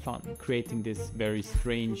lot of fun creating this very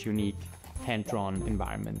strange, unique, hand-drawn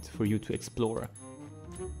environment for you to explore.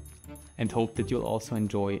 And hope that you'll also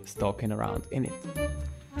enjoy stalking around in it.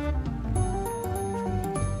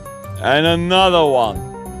 And another one.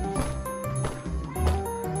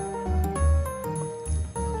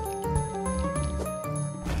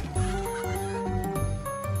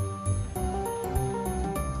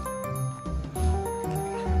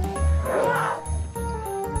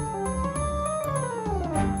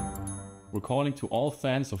 We're calling to all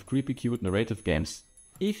fans of creepy cute narrative games.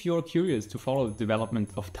 If you're curious to follow the development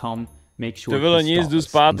of Tom, to bylo nic, jdu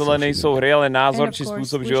spát, ale nejsou hry, ale názor či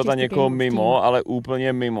způsob života někoho mimo, ale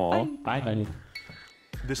úplně mimo.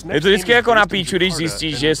 Je to vždycky jako na píču, když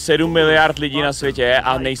zjistíš, že je 7 miliard lidí na světě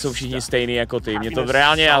a nejsou všichni stejný jako ty. Mě to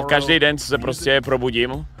reálně, a každý den se prostě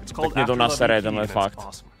probudím, tak mě to nasere, tenhle fakt.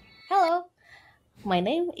 Hello, My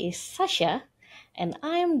name is Sasha, and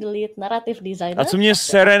I'm the lead narrative designer. A co mě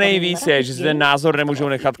sere nejvíc je, že si ten názor nemůžou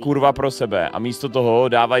nechat kurva pro sebe a místo toho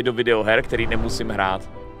dávají do videoher, který nemusím hrát.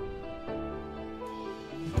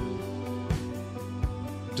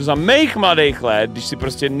 To za mých mladých let, když si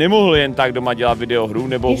prostě nemohl jen tak doma dělat videohru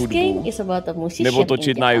nebo hudbu, nebo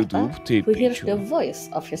točit na YouTube, ty piču.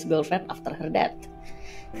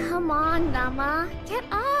 Come on, Nama, get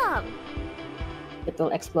up! It will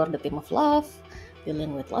explore the theme of love,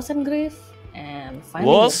 dealing with loss and grief, and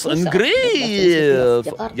finding loss and grief!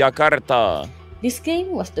 Jakarta. This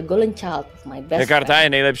game was the golden child of my best Jakarta je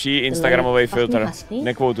nejlepší instagramový filtr.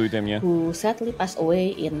 Nekvotujte mě. Who sadly passed away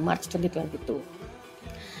in March 2022.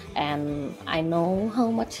 And I know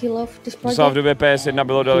how much he loved this project. V době PS1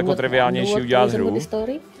 bylo daleko triviálnější udělat hru.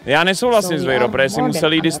 Já nesouhlasím s Vejro, protože si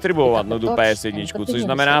musel jí distribuovat na tu PS1, což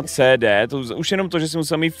znamená CD, už jenom to, že si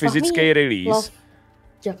musel mít fyzický release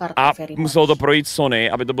a muselo to projít Sony,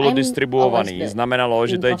 aby to bylo distribuovaný. Znamenalo,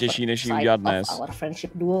 že to je těžší, než ji udělat dnes.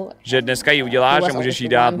 Že dneska ji uděláš a můžeš ji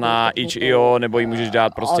dát na itch.io, nebo ji můžeš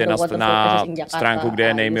dát prostě na stránku, kde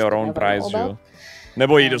je name your own price, že jo?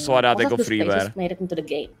 Nebo jí doslova dát jako freeware.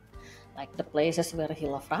 Like the places where he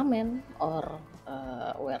loved ramen, or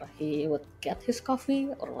where he would get his coffee,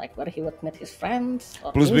 or like where he would meet his friends.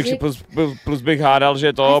 Plus bych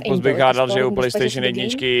hádal, že u PlayStation 1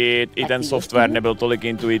 i ten software nebyl tolik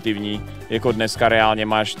intuitivní, jako dneska reálně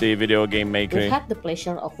máš ty video game makery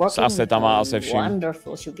s asetama a se vším.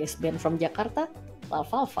 Wonderful shoegaze band from Jakarta,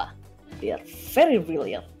 Alfalfa. They are very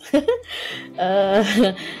brilliant.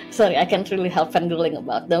 Sorry, I can't really help fangirling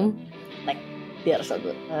about them. Like, they are so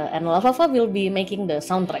good. And Alfalfa will be making the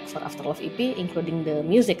soundtrack for Afterlife EP, including the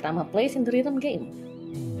music Rama plays in the rhythm game.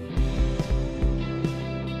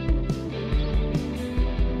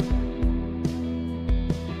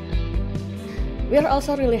 We are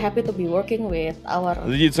also really happy to be working with our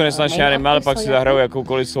lidi, co nesnáší anime, ale pak si zahrajou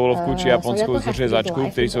jakoukoliv soulovku či japonskou řezačku,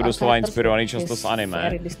 který jsou doslova inspirovaný často z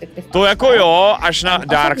anime. To jako jo, až na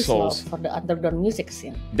Dark Souls.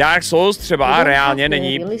 Dark Souls třeba reálně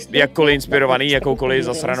není jakkoliv inspirovaný jakoukoliv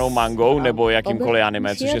zasranou mangou nebo jakýmkoliv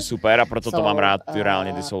anime, což je super a proto to mám rád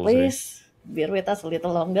reálně ty Soulsy. Bear with us a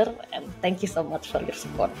little longer and thank you so much for your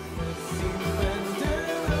support.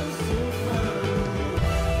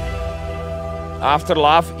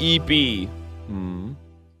 Afterlife EP.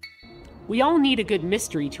 We all need a good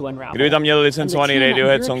mystery to unravel. Kdyby tam měli licencovaný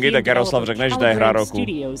Radiohead songy, tak Jaroslav řekne, že to je hra roku.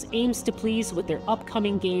 Studios aims to please with their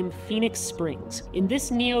upcoming game Phoenix Springs. In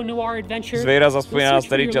this neo-noir adventure, Zvěra zaspomíná na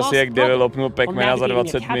starý časy, jak developnul Pac-Mana za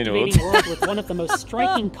 20 minut. With one of the most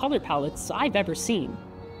striking color palettes I've ever seen.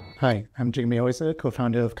 Hi, I'm Jigme Oyser,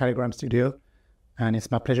 co-founder of Calligram Studio, and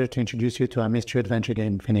it's my pleasure to introduce you to our mystery adventure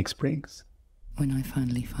game Phoenix Springs. When I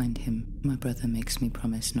finally find him, my brother makes me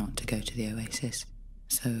promise not to go to the Oasis.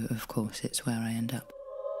 So, of course, it's where I end up.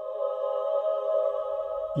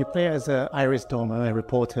 You play as Iris Dormer, a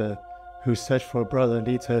reporter whose search for a brother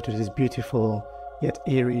leads her to this beautiful yet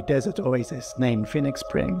eerie desert oasis named Phoenix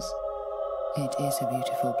Springs. It is a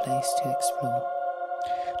beautiful place to explore.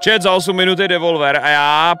 Chat, za 8 minut je Devolver a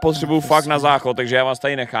já potřebuju fakt na záchod, takže já vás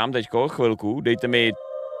tady nechám teďko, chvilku, dejte mi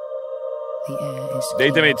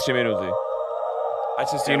 3 minuty. Ať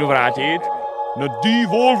se stihnu vrátit na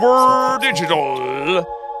Devolver Digital.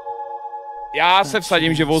 Já se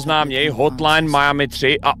vsadím, že oznáměj Hotline Miami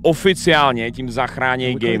 3 a oficiálně tím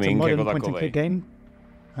zachrání gaming jako takový.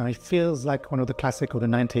 It feels like one of the classic of the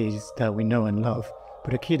 90s that we know and love,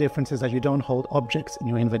 but the key difference is that you don't hold objects in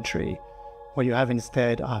your inventory. What you have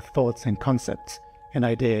instead are thoughts and concepts and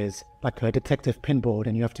ideas, like a detective pinboard,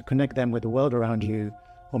 and you have to connect them with the world around you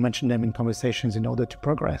or mention them in conversations in order to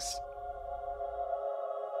progress.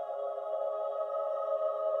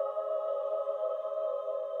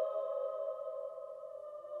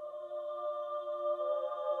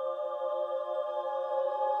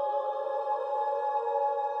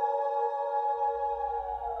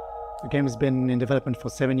 The game has been in development for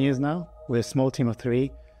 7 years now. We're a small team of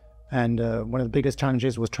 3, and one of the biggest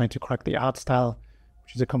challenges was trying to crack the art style,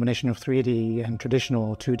 which is a combination of 3D and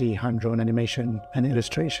traditional 2D hand-drawn animation and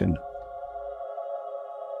illustration.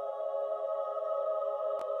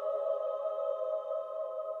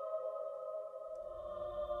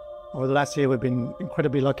 Over the last year, we've been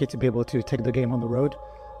incredibly lucky to be able to take the game on the road.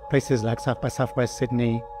 Places like South by Southwest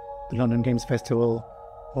Sydney, the London Games Festival,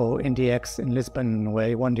 or IndieX in Lisbon, where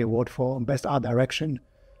he won the award for Best Art Direction.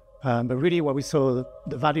 But really what we saw,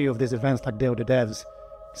 the value of these events like Day of the Devs,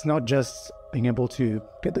 it's not just being able to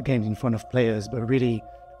get the games in front of players, but really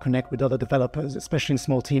connect with other developers, especially in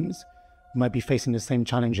small teams, who might be facing the same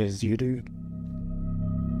challenges you do.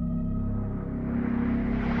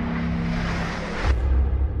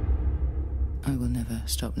 never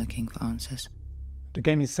stop looking for answers. The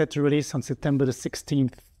game is set to release on September the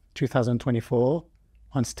 16th, 2024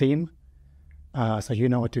 on Steam, so you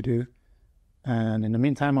know what to do. And in the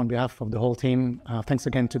meantime, on behalf of the whole team, thanks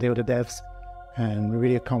again to the other devs, and we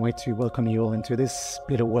really can't wait to welcome you all into this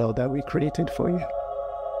little world that we created for you.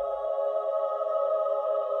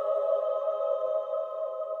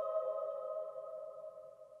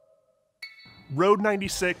 Road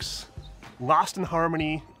 96, Lost in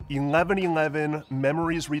Harmony, 1111,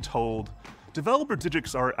 Memories Retold. Developer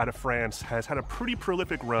Digix Art out of France has had a pretty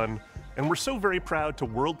prolific run, and we're so very proud to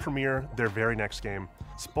world premiere their very next game.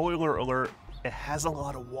 Spoiler alert, it has a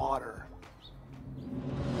lot of water.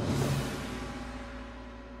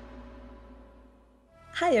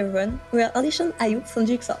 Hi everyone, we are Alicia and Ayub from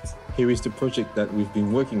Digix Art. Here is the project that we've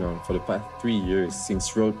been working on for the past 3 years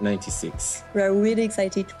since Road 96. We are really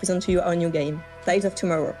excited to present to you our new game, Days of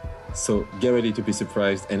Tomorrow. So get ready to be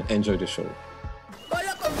surprised and enjoy the show.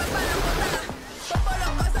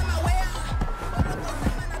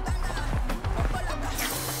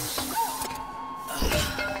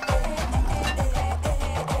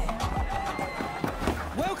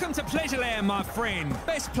 Welcome to Pleasureland, my friend.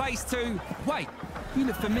 Best place to... Wait, you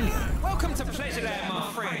look familiar. Welcome to Pleasureland, my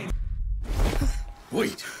friend.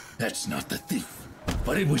 Wait, that's not the thief.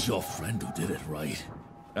 But it was your friend who did it, right?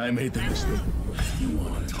 I made the mistake. You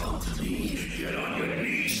want to talk to me? Get on your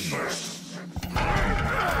knees first.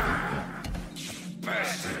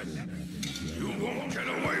 Bastard! You won't get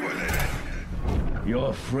away with it!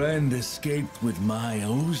 Your friend escaped with my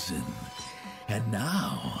Ozen. And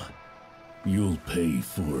now, you'll pay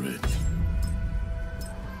for it.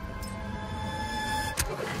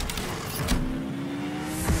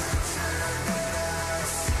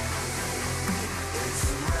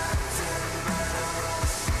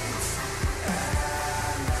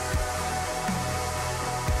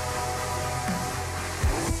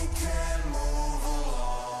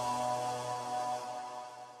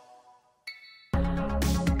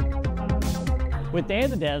 With Day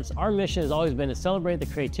of the Devs, our mission has always been to celebrate the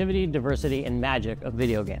creativity, diversity, and magic of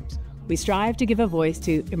video games. We strive to give a voice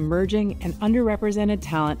to emerging and underrepresented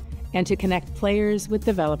talent and to connect players with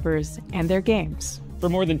developers and their games. For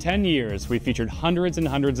more than 10 years, we've featured hundreds and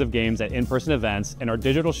hundreds of games at in-person events, and our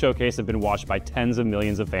digital showcase have been watched by tens of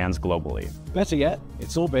millions of fans globally. Better yet,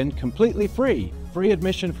 it's all been completely free. Free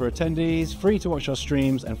admission for attendees, free to watch our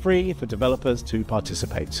streams, and free for developers to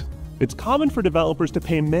participate. It's common for developers to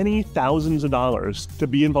pay many thousands of dollars to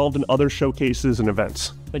be involved in other showcases and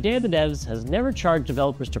events. But Day of the Devs has never charged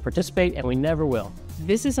developers to participate, and we never will.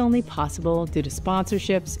 This is only possible due to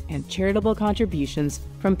sponsorships and charitable contributions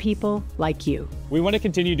from people like you. We want to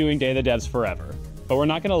continue doing Day of the Devs forever, but we're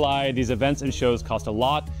not going to lie, these events and shows cost a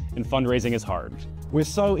lot, and fundraising is hard. We're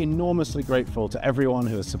so enormously grateful to everyone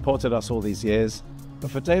who has supported us all these years, but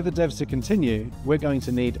for Day of the Devs to continue, we're going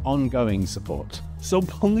to need ongoing support. So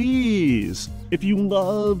please, if you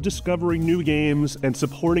love discovering new games and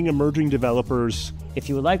supporting emerging developers, if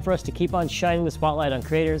you would like for us to keep on shining the spotlight on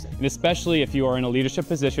creators, and especially if you are in a leadership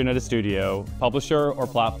position at a studio, publisher, or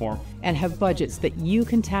platform, and have budgets that you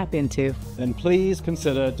can tap into, then please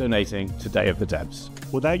consider donating to Day of the Devs.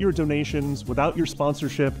 Without your donations, without your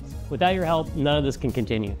sponsorship, without your help, none of this can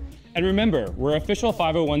continue. And remember, we're an official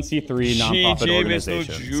 501c3 nonprofit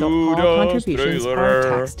organization. So all contributions are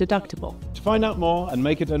tax deductible. To find out more and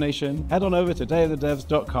make a donation, head on over to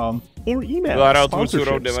dayofthedevs.com or email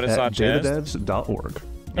sponsorships@dayofthedevs.org.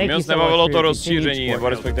 Mě moc nebavilo to rozšíření, nebo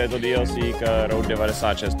respektive to DLC k Road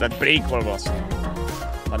 96, ten prequel vlastně.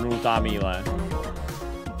 Ta nultá míle.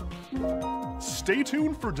 Stay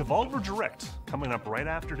tuned for Devolver Direct, coming up right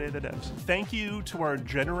after Day of the Devs. Thank you to our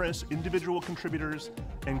generous individual contributors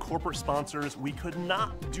and corporate sponsors. We could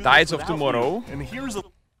not do Days of Tomorrow. And here's a...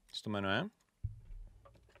 Co to jmenuje?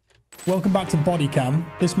 Welcome back to Bodycam.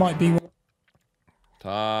 This might be...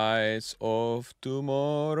 Days of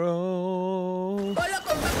Tomorrow.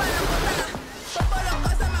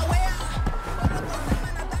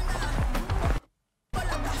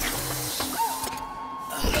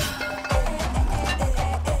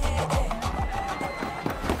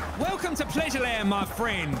 Pleasureland, my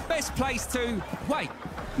friend. Best place to... Wait,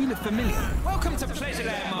 you look familiar. Welcome to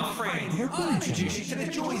Pleasureland, my friend. I'll introduce you to the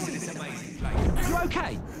joys of this amazing place. You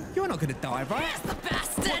okay? You're not going to die, right? Yes, the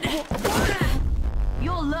bastard!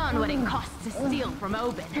 You'll learn what it costs to steal from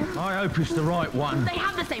Obin. I hope it's the right one. They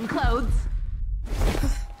have the same clothes.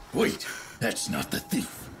 Wait, that's not the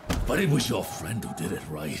thief. But it was your friend who did it,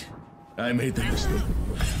 right? I made the mistake.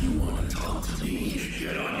 You want to talk to me?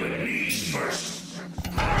 Get on your knees first.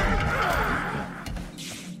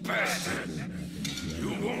 Bastard! You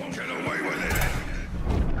won't get away with it!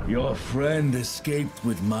 Your friend escaped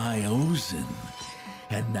with my ozen,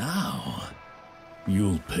 and now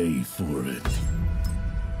you'll pay for it.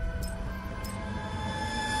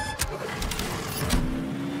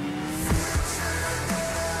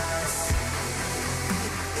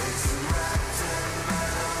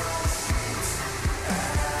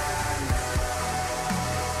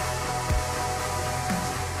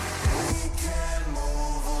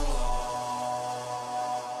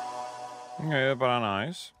 Je vypadá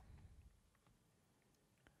nice.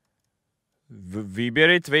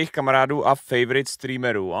 Výběry tvých kamarádů a favorite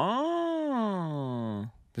streamerů.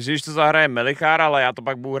 Takže když to zahraje Melichár, ale já to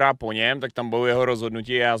pak budu hrát po něm, tak tam budou jeho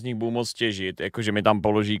rozhodnutí a já z nich budu moc těžit. Jakože mi tam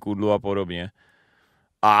položí kudlu a podobně.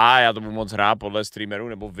 A já to budu moc hrát podle streamerů,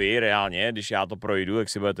 nebo vy reálně, když já to projdu, jak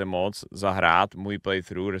si budete moc zahrát můj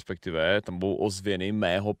playthrough, respektive tam budou ozvěny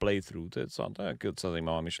mého playthrough. To je docela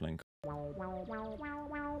zajímavá myšlenka.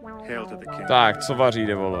 Tak, co vaří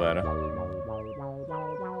Devolver?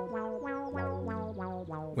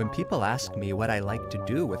 When people ask me what I like to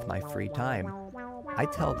do with my free time, I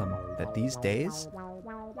tell them that these days,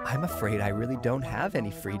 I'm afraid I really don't have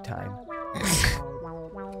any free time.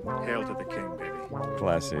 Hail to the king, baby.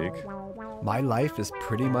 Classic. My life is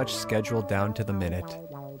pretty much scheduled down to the minute.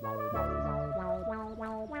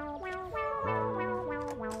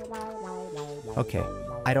 Okay,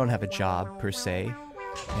 I don't have a job per se,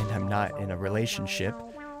 and I'm not in a relationship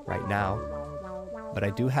right now, but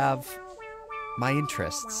I do have my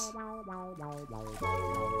interests.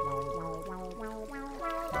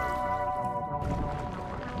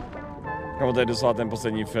 Kamo, to je doslova ten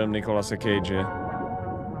poslední film Nicolase Cage.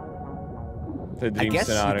 To je dream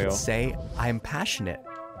scenario. I guess you could say I'm passionate,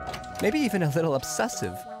 maybe even a little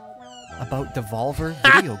obsessive, about Devolver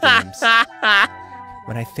video games.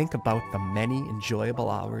 When I think about the many enjoyable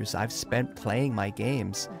hours I've spent playing my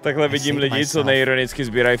games, takhle vidím lidi, co neironicky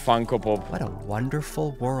sbírají Funko Pop. What a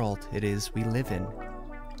wonderful world it is we live in.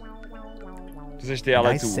 Ty seš ty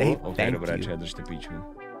ale tu? Ok, dobré, držte píču.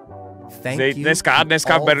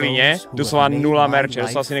 Dneska v Berlíně doslova 0 merče,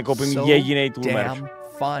 so asi nekoupím jedinej tool merch.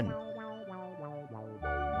 Fun.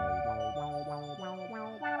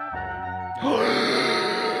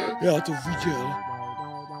 Já to viděl.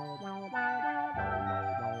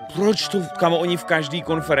 Proč to? Kamo, oni v každé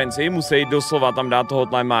konferenci musí doslova tam dát to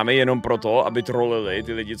hotline máme jenom proto, aby trolili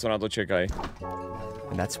ty lidi, co na to čekají.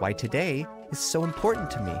 And that's why today is so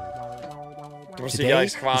important to me. To prostě dělají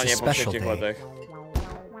schválně po všech těch letech.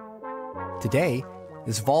 Today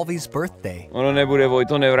is Volvy's birthday. Ono nebude,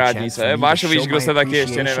 Vojto, nevrátí se. Mášovíš, kdo se taky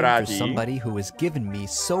ještě nevrátí.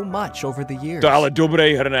 To je ale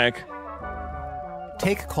dobrý hrnek.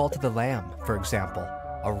 Take Call to the Lamb, for example.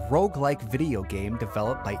 A roguelike video game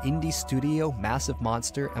developed by indie studio Massive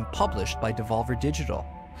Monster and published by Devolver Digital.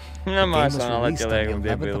 The game was released on the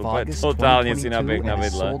 11th of August 2022 and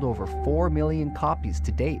has sold over 4 million copies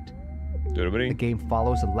to date. The game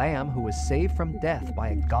follows a lamb who is saved from death by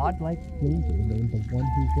a godlike stranger named the One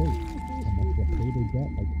Who Waits, and must repay their debt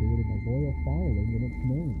by creating a loyal following in its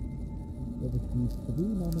name. It received 3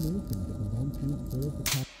 nominations at the 19th Players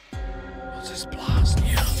Academy. What's this blast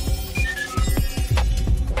here?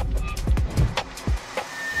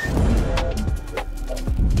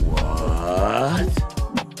 What?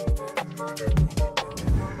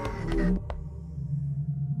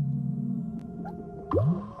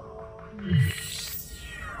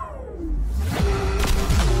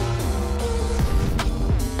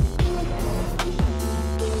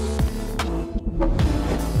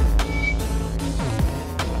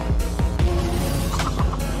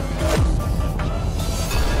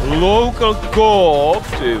 Local co-op,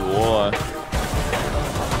 ty vole.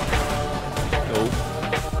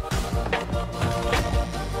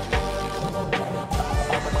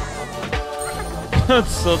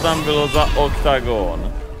 Co tam bylo za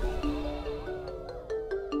oktagon?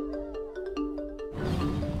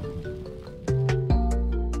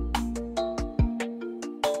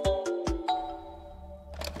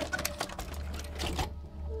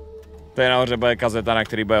 To je nahoře bude kazeta, na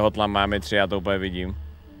který bude Hotline Miami 3, já to úplně vidím.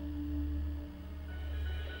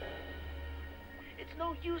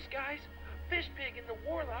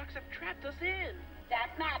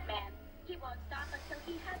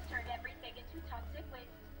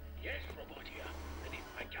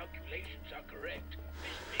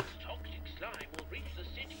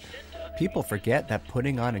 People forget that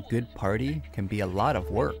putting on a good party can be a lot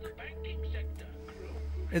of work.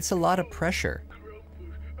 It's a lot of pressure.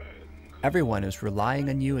 Everyone is relying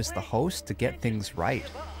on you as the host to get things right.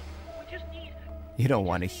 You don't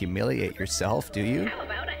want to humiliate yourself, do you?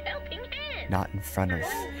 Not in front of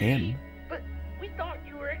him. But we thought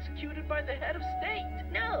you were executed by the head of state.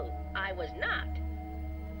 No, I was not.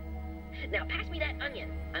 Now pass me that onion.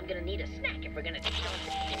 I'm gonna need a snack if we're gonna take on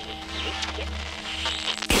this.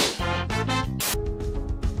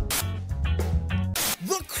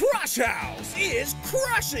 The Crush House is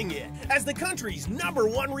crushing it as the country's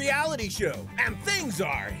 #1 reality show, and things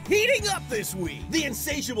are heating up this week. The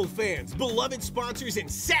insatiable fans, beloved sponsors, and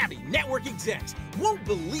savvy network execs won't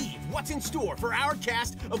believe what's in store for our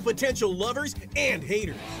cast of potential lovers and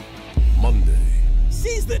haters. Monday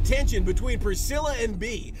sees the tension between Priscilla and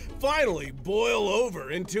B finally boil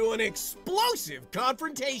over into an explosive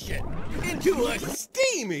confrontation, into a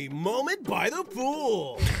steamy moment by the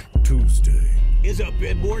pool. Tuesday is a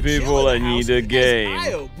bit more chill in the house the game. as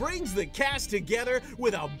Io brings the cast together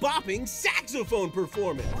with a bopping saxophone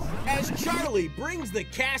performance. As Charlie brings the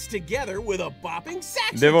cast together with a bopping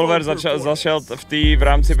saxophone Devolver zašel v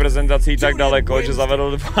rámci prezentací tak daleko, že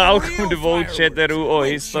zavedl válku 2 chaterů o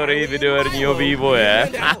historii videoherního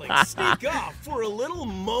vývoje.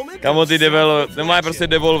 Kamo ty nemá prostě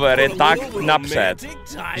Devolver je tak napřed,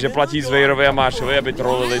 že platí Zvejrovi a Mášovi, aby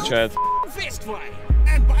trollili chat.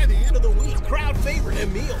 And by the end of the week, crowd favorite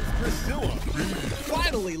Emil, Priscilla,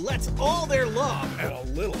 finally lets all their love and a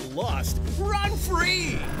little lust run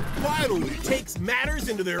free. Finally takes matters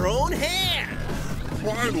into their own hands.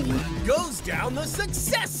 Finally goes down the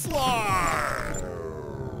success slide.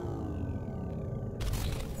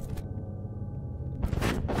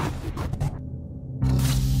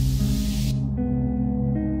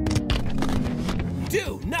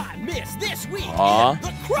 Do not miss this week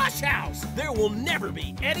The Crush House. There will never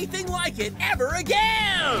be anything like it ever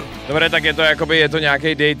again. Dobré, tak je to jakoby, je to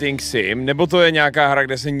nějaký dating sim, nebo to je nějaká hra,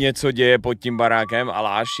 kde se něco děje pod tím barákem, a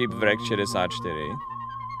la Shipwreck 64.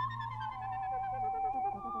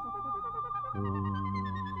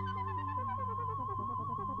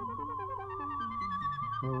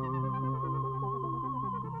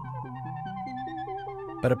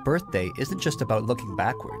 But a birthday isn't just about looking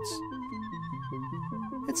backwards.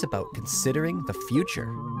 It's about considering the future.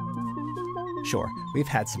 Sure, we've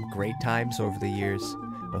had some great times over the years,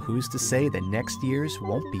 but who's to say that next year's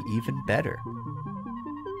won't be even better?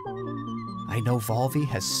 I know Volvi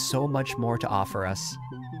has so much more to offer us.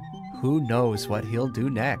 Who knows what he'll do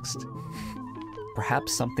next?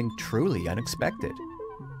 Perhaps something truly unexpected.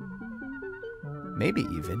 Maybe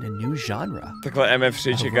even a new genre. Takhle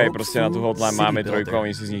MF3 čekají prostě na tu hotline Máme 3 a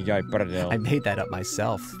oni si z nich dělají prdel. I made that up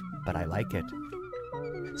myself, but I like it.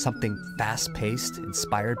 Something fast-paced,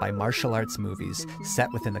 inspired by martial arts movies, set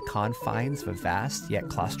within the confines of a vast yet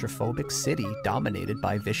claustrophobic city dominated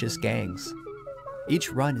by vicious gangs. Each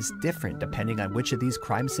run is different depending on which of these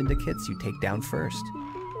crime syndicates you take down first.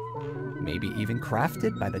 Maybe even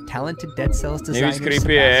crafted by the talented Dead Cells designers. Nejvíc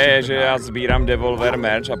creepy je, že já sbírám Devolver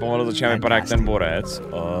merch a pomalu začínám vypadat jak ten borec.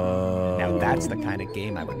 Now that's the kind of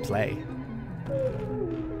game I would play.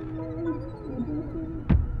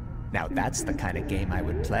 Now that's the kind of game I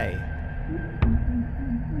would play.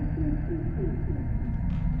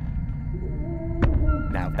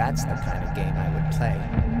 Now that's the kind of game I would play.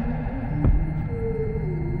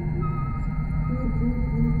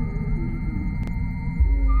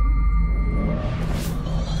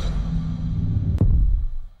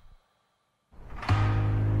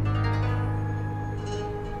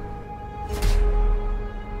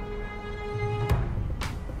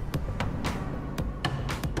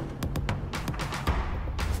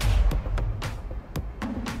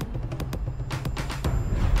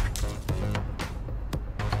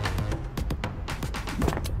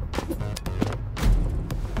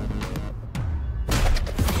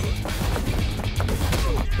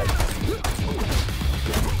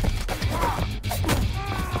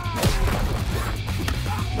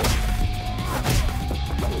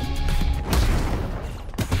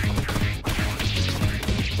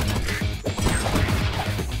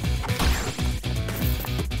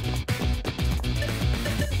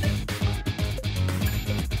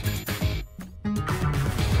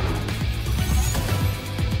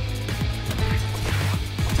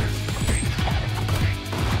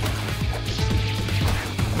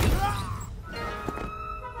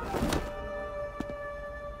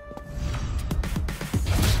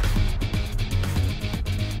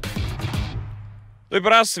 To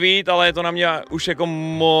vypadá sweet, ale je to na mě už jako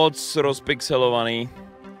moc rozpixelovaný.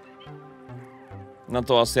 Na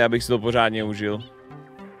to asi, abych si to pořádně užil.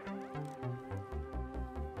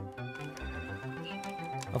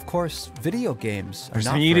 Of course, video games are Už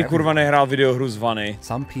not jsem nikdy for kurva everyone. nehrál videohru z vany.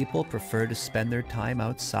 Some people prefer to spend their time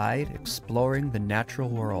outside exploring the natural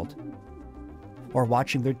world. Or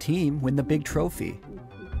watching their team win the big trophy.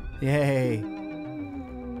 Yay!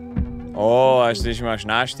 Až když máš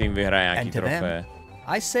náš tým, vyhraje nějaký trofé.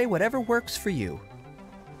 I say whatever works for you.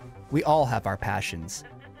 We all have our passions.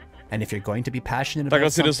 And if you're going to be passionate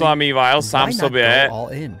about something, sám sobě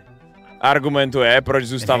argumentuje, proč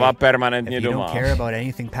zůstává permanentně doma. If you don't care about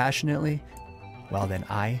anything passionately, well then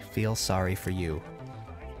I feel sorry for you.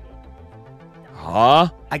 Huh?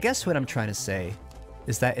 I guess what I'm trying to say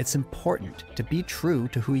is that it's important to be true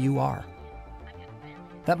to who you are.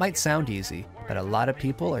 That might sound easy, but a lot of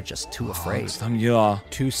people are just too afraid,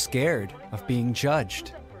 too scared of being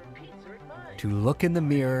judged, to look in the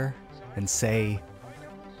mirror and say,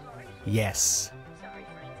 yes,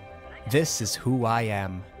 this is who I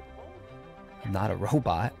am. I'm not a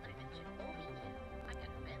robot.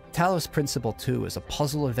 Talos Principle 2 is a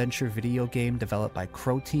puzzle adventure video game developed by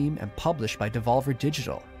Crow Team and published by Devolver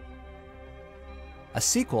Digital. A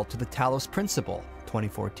sequel to the Talos Principle,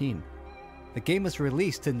 2014. The game was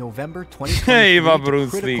released in November 2023 to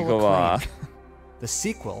critical acclaim. The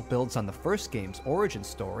sequel builds on the first game's origin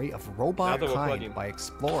story of robot kind by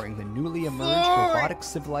exploring the newly emerged robotic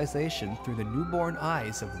civilization through the newborn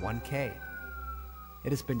eyes of 1K.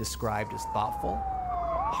 It has been described as thoughtful,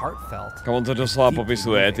 heartfelt. On to doslova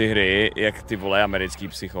popisuje ty hry, jak ty vole americký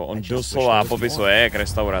psycho. On doslova popisuje jak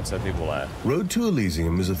restaurace ty vole. Road to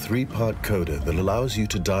Elysium is a 3-part coda that allows you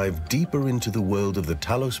to dive deeper into the world of the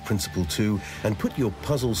Talos Principle 2 and put your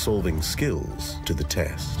puzzle-solving skills to the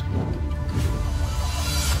test.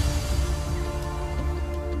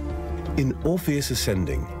 In Orpheus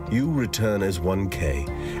Ascending, you return as 1K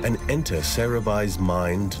and enter Sarabai's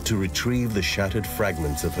mind to retrieve the shattered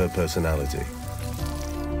fragments of her personality.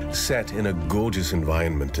 Set in a gorgeous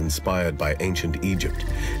environment inspired by ancient Egypt,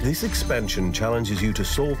 this expansion challenges you to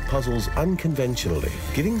solve puzzles unconventionally,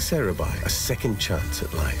 giving Sarabai a second chance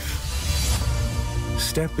at life.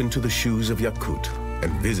 Step into the shoes of Yakut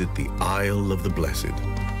and visit the Isle of the Blessed.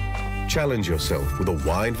 Challenge yourself with a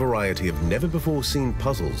wide variety of never-before-seen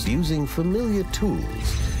puzzles using familiar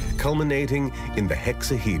tools, culminating in the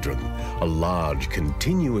Hexahedron, a large,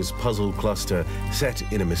 continuous puzzle cluster set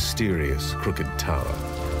in a mysterious, crooked tower.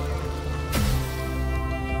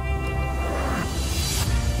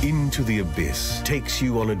 Into the Abyss takes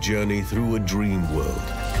you on a journey through a dream world,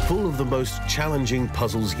 full of the most challenging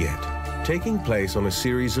puzzles yet, taking place on a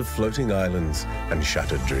series of floating islands and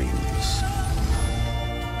shattered dreams.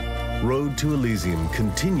 Road to Elysium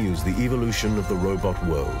continues the evolution of the robot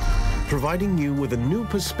world, providing you with a new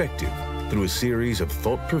perspective through a series of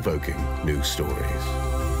thought-provoking new stories.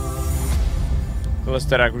 Tohle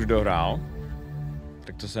jste už dohrál,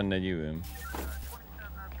 tak to se nedivím.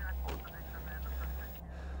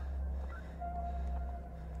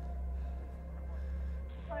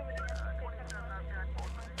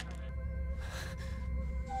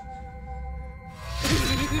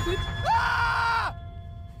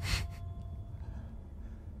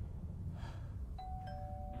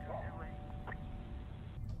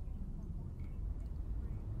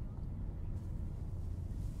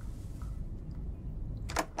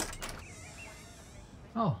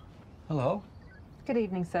 Oh, hello. Good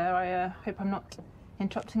evening, sir. I hope I'm not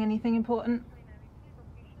interrupting anything important.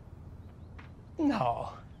 No.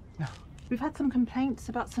 We've had some complaints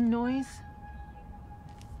about some noise.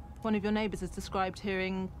 One of your neighbors has described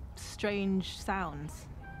hearing strange sounds.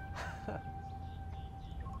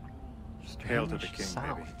 Hail to the king,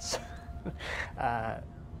 baby. That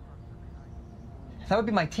would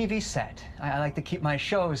be my TV set. I like to keep my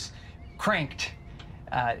shows cranked.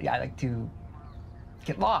 I like to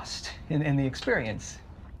get lost in the experience.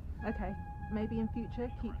 Okay, maybe in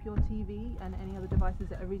future keep your TV and any other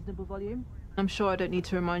devices at a reasonable volume. I'm sure I don't need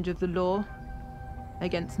to remind you of the law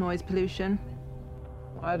against noise pollution.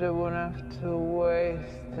 I don't want to have to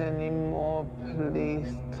waste any more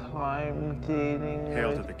police time dealing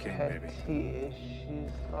with petty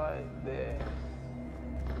issues like this.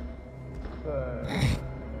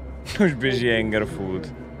 Už běží anger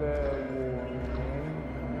food.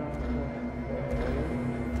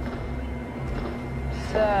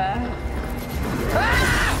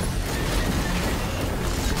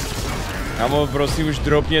 Kámo, prosím, už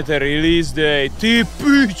dropněte release day. Ty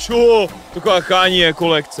pičo! Taková Kanye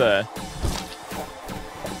kolekce.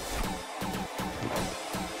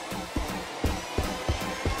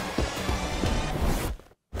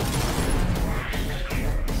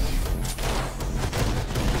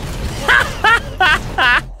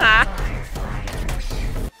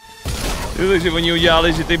 Takže oni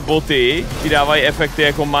udělali, že ty boty ti dávají efekty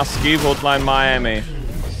jako masky v Hotline Miami.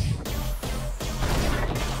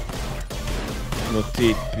 No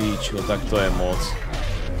ty píčo, tak to je moc.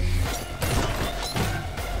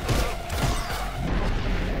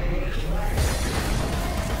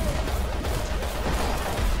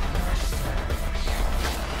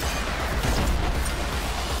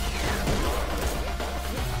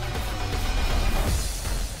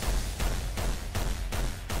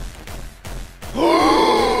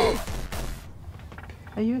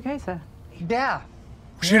 Are you okay, sir? Yeah.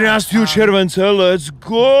 13. července, let's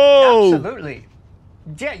go! Absolutely.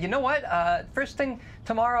 Yeah, you know what? First thing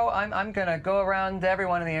tomorrow, I'm gonna go around to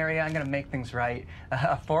everyone in the area. I'm gonna make things right.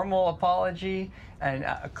 A formal apology and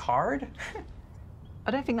a card.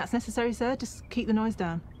 I don't think that's necessary, sir. Just keep the noise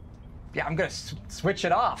down. Yeah, I'm gonna switch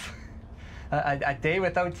it off. A day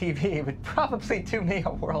without TV would probably do me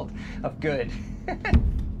a world of good.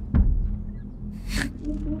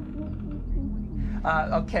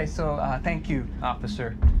 Okay, so thank you,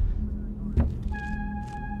 officer.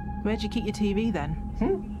 Where'd you keep your TV then?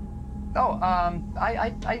 Oh,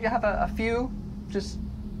 I have a few just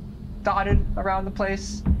dotted around the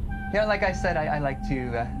place. Yeah, like I said, I like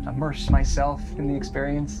to immerse myself in the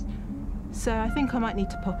experience. So I think I might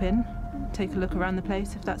need to pop in, take a look around the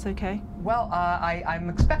place, if that's okay. Well, I'm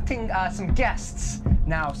expecting some guests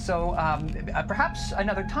now, so perhaps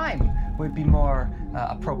another time would be more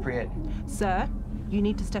appropriate. Sir, you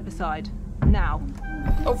need to step aside. Now.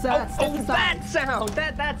 Sir, step aside. That sound!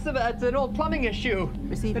 That's an old plumbing issue.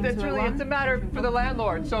 Receiving It's really, 201? it's a matter for the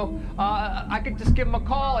landlord, so I could just give him a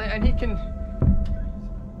call and he can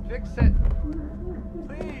fix it.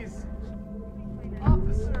 Please.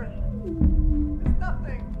 Officer. It's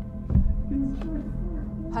nothing.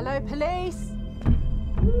 Hello, police?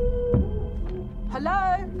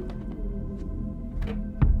 Hello?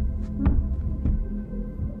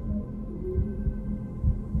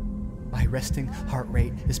 My resting heart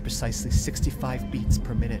rate is precisely 65 beats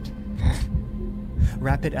per minute.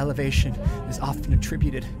 Rapid elevation is often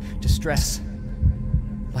attributed to stress.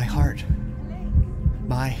 My heart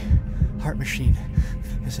machine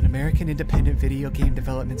is an American independent video game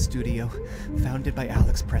development studio founded by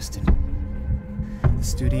Alex Preston. The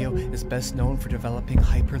studio is best known for developing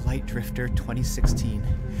Hyper Light Drifter 2016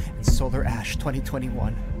 and Solar Ash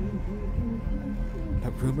 2021.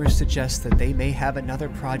 But rumors suggest that they may have another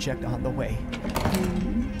project on the way.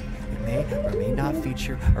 It may or may not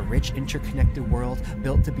feature a rich interconnected world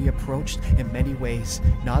built to be approached in many ways,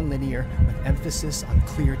 non-linear, with emphasis on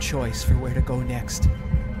clear choice for where to go next.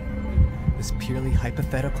 This purely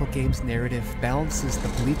hypothetical game's narrative balances the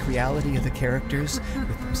bleak reality of the characters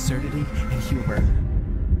with absurdity and humor.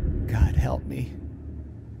 God help me.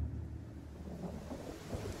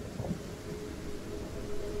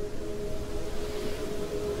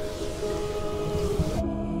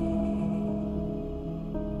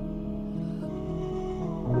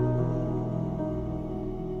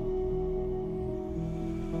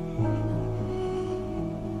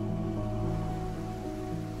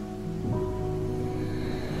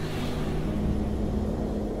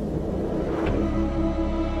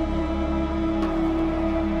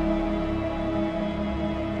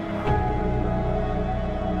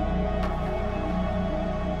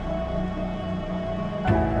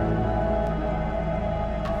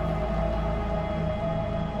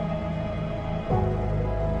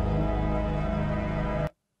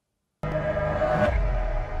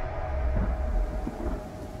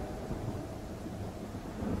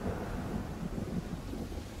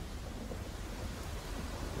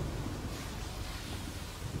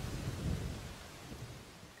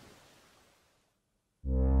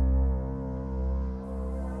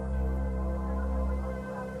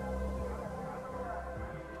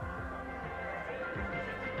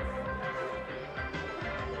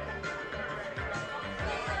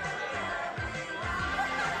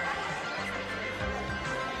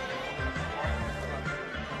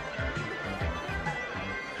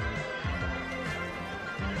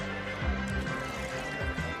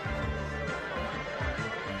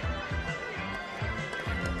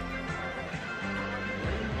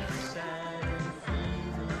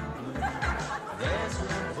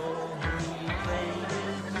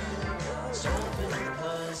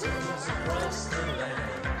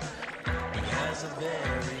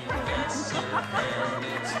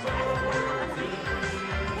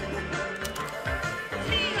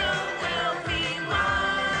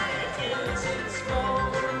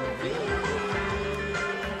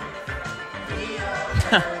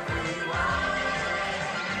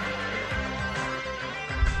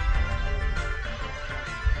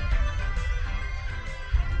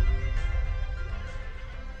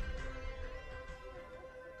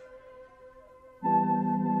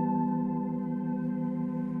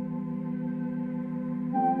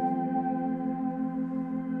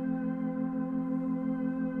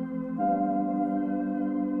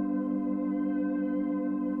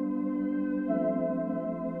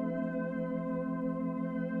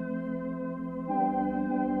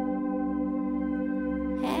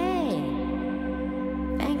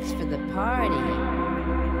 Party,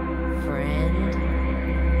 friend.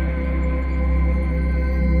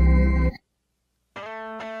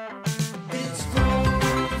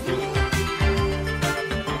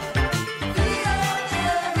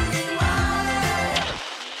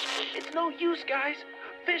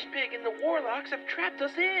 warlocks have trapped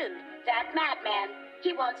us in. That madman.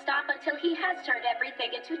 He won't stop until he has turned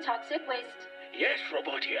everything into toxic waste. Yes,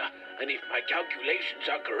 Robot here. And if my calculations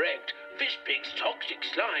are correct, Fishpig's toxic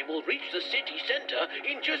slime will reach the city center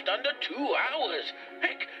in just under 2 hours.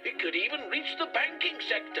 Heck, it could even reach the banking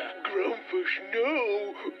sector. Grumpfish,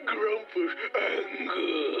 no. Grumpfish,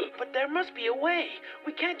 anger. But there must be a way.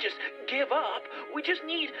 We can't just give up. We just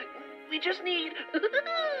need...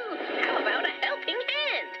 How about a helping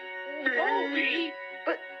hand? Nový?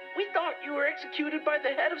 But we thought you were executed by the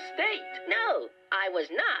head of state. No, I was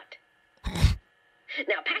not.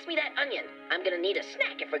 Now pass me that onion. I'm gonna need a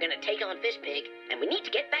snack if we're gonna take on Fishpig. And we need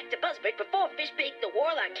to get back to Buzzbridge before Fishpig, the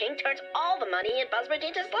Warlock King, turns all the money in Buzzbridge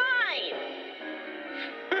into slime.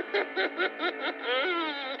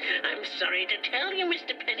 I'm sorry to tell you,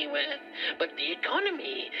 Mr. Pennyworth, but the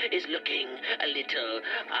economy is looking a little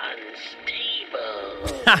unstable.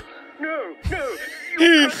 No.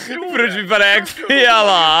 Proč vypadá jak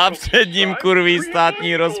Fiala? Před ním kurví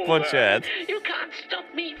státní rozpočet. You can't stop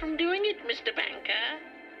me from doing it, Mr. Banker.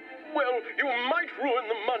 Well, you might ruin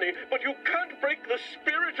the money, but you can't break the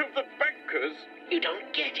spirit of the bankers. You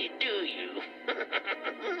don't get it, do you?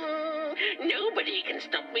 Nobody can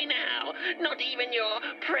stop me now, not even your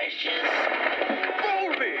precious...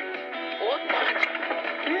 Volby! What?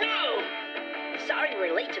 No! Sorry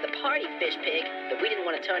we're late to the party, Fishpig, but we didn't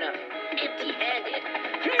want to turn up empty-handed.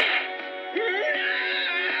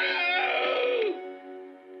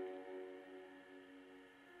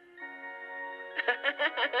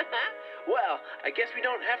 Well, I guess we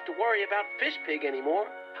don't have to worry about Fishpig anymore.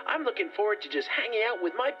 I'm looking forward to just hanging out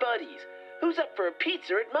with my buddies. Who's up for a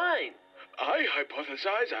pizza at mine? I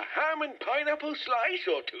hypothesize a ham and pineapple slice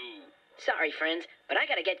or two. Sorry, friends, but I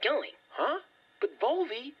gotta get going. Huh? But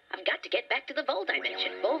Volby? I've got to get back to the Vol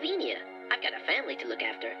dimension, Volvenia. I've got a family to look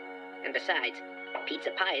after. And besides,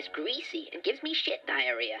 pizza pie is greasy and gives me shit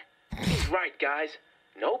diarrhea. He's right, guys.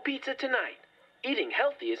 No pizza tonight. Eating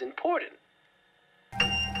healthy is important.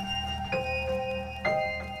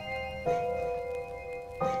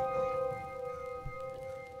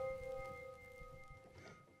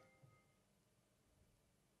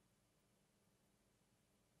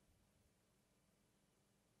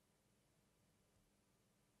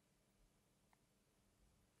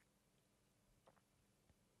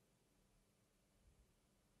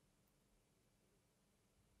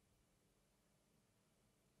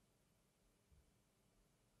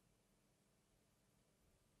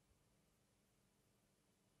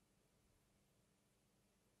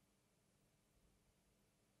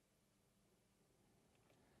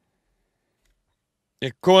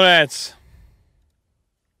 Je konec.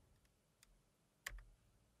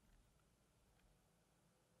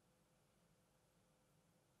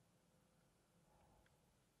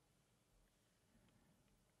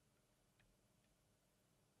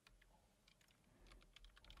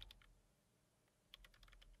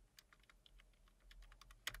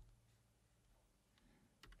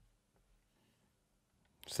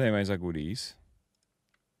 Co tady mají za goodies?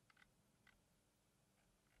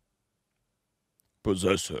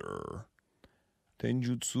 Possessor.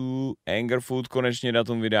 Tenjutsu. Angerfood konečně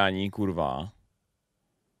datum vydání, kurva.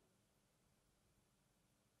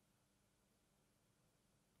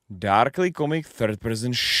 Darkly comic third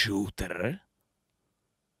person shooter.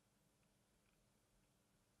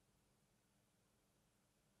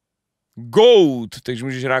 Goat! Takže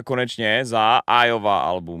můžeš hrát konečně za Iowa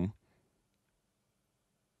album.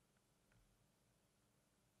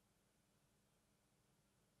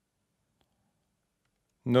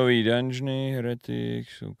 Nový dungeony,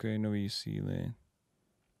 heretics, ok, nový síly.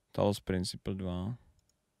 Talos Principle 2.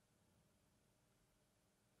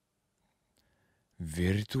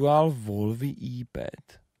 Virtual Volvy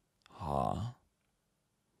e-pad. Ha.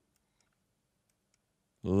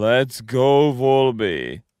 Let's go,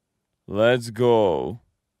 Volby. Let's go.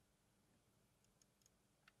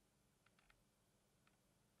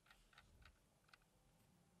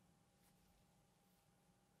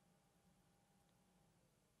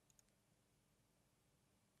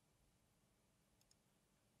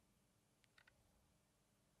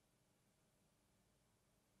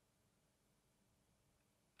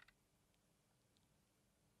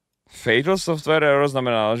 Fatal Software Error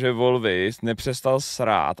znamenal, že Volvy nepřestal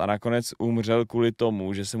srát a nakonec umřel kvůli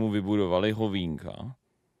tomu, že se mu vybudovali hovínka.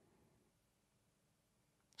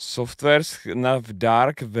 Software v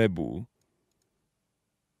dark webu.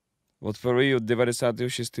 Od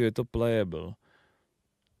 96. je to playable.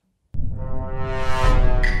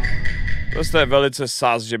 Prostě je velice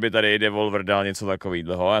sas, že by tady Devolver dal něco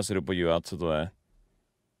takovýhleho. Já se jdu podívat, co to je.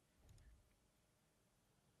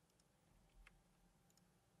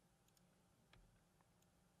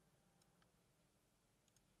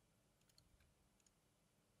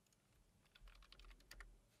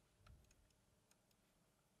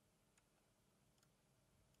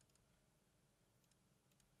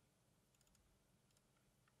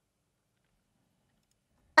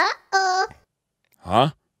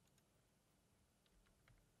 Ha?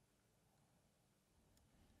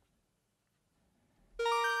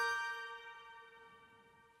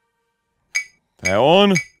 To je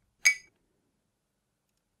on.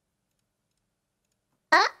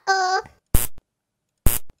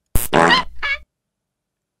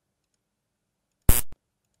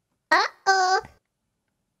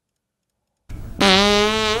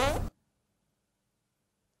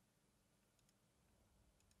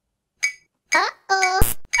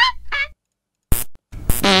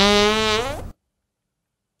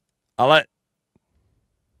 Ale...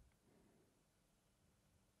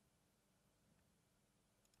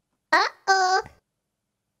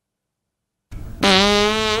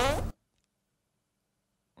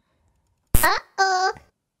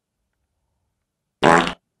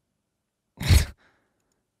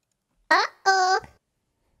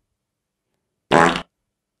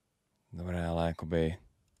 Dobré, ale jakoby...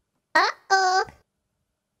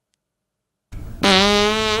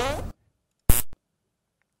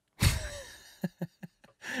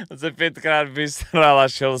 On se 5krát vysral a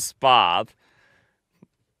šel spát.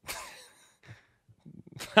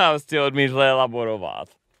 A vlastně odmítl elaborovat.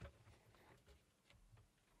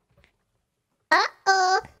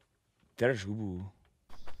 Drž hubu.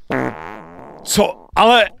 Co?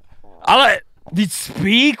 Ale, víc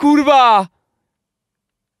spí, kurva!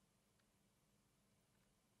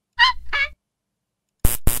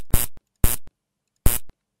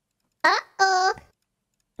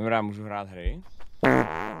 Dobrá, můžu hrát hry?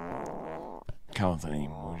 Kámo, to není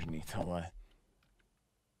možný tohle.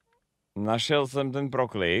 Našel jsem ten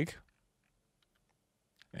proklik.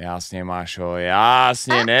 Jasně, Mášo,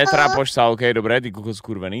 jasně, netrapoš se, ok, dobré, ty kuko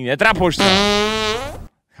skurvený, netrapoš se.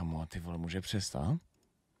 Kámo, ty vole, může přestat?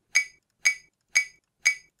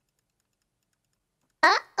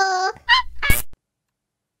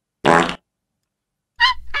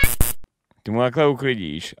 Ty mu takhle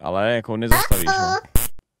uklidíš, ale jako nezastavíš ho.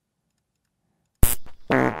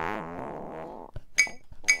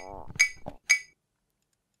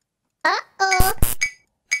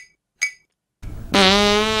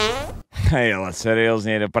 Hej, ale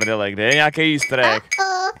seriózně, do prdele, kde je nějaký easter egg?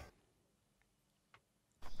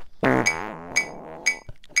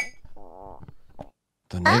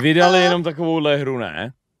 To nevydali jenom takovouhle hru,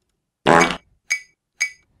 ne?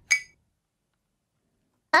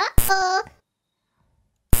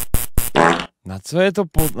 Na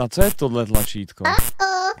co je tohle tlačítko?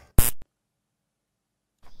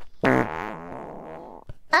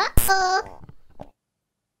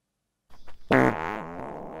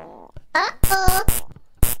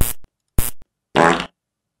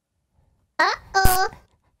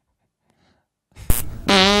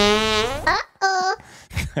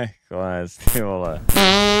 Konec, ty vole.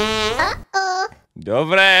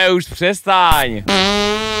 Dobré, už přestaň.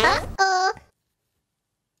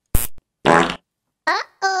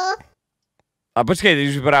 A počkej, ty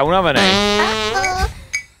už vypadá unavený.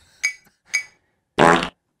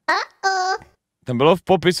 Tam bylo v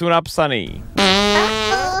popisu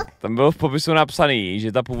napsaný.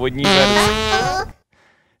 Že ta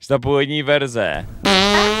původní verze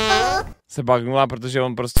se bugnula, protože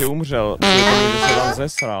on prostě umřel. Kvůli tomu, že se tam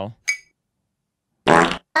zesral.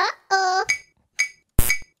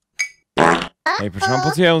 Hej, proč mám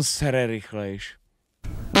pocit, že on sere rychlejš?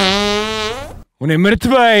 On je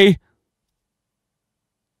mrtvej!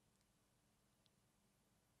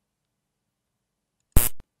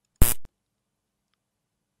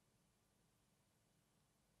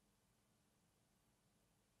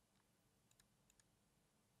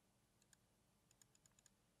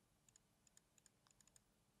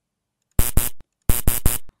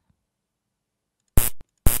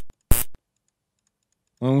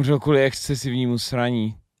 On umřel kvůli excesivnímu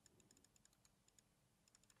sraní.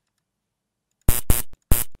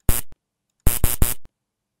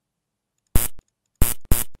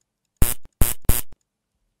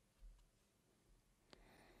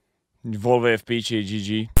 Volve je v píči,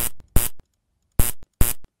 GG.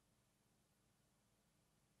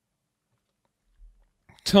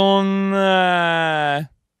 To ne.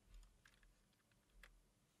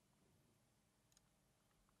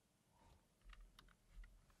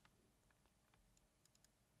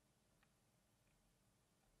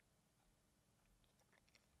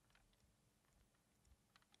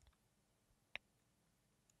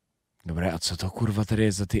 Dobré, a co to kurva tady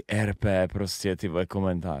je za ty RP, prostě ty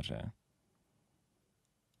komentáře?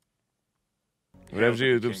 Dobré, že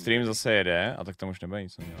YouTube stream zase jede, a tak tam už nebude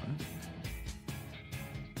nic, ne?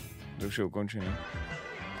 To už je ukončené.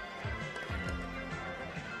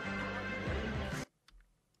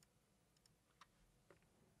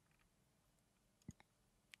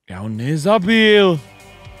 Já ho nezabil.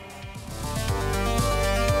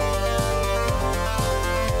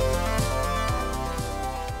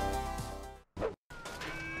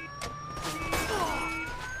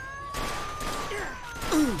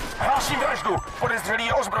 Hlásím vraždu. Podezřelý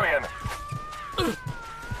je ozbrojen.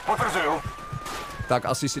 Potvrzuju. Tak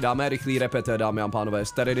asi si dáme rychlý repete, dámy a pánové.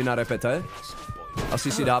 Jste ready na repete?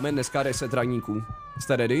 Asi si dáme dneska reset raníků.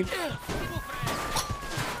 Jste ready?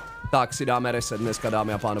 Tak si dáme reset dneska,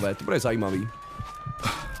 dámy a pánové. To bude zajímavý.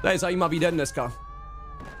 To je zajímavý den dneska.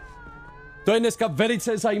 To je dneska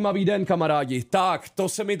velice zajímavý den, kamarádi. Tak, to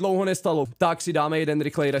se mi dlouho nestalo. Tak si dáme jeden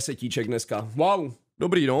rychlej resetíček dneska. Wow,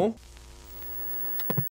 dobrý no.